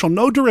 Non-Commercial,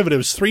 No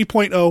Derivatives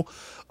 3.0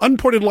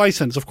 unported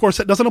license. Of course,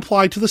 that doesn't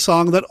apply to the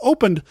song that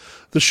opened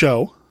the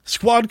show,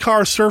 Squad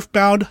Car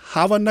Surfbound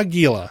Hava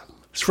Nagila.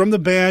 It's from the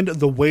band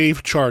The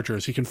Wave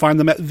Chargers. You can find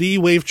them at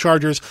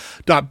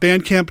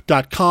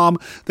thewavechargers.bandcamp.com.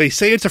 They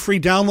say it's a free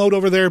download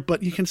over there,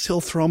 but you can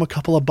still throw them a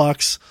couple of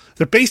bucks.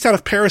 They're based out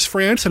of Paris,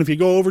 France, and if you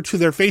go over to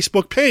their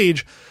Facebook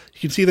page, you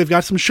can see they've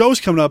got some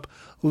shows coming up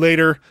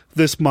later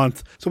this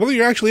month. So whether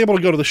you're actually able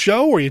to go to the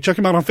show, or you check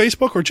them out on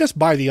Facebook, or just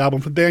buy the album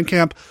from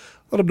Bandcamp,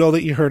 let them know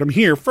that you heard them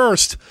here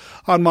first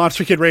on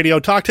Monster Kid Radio.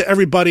 Talk to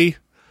everybody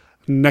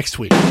next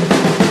week.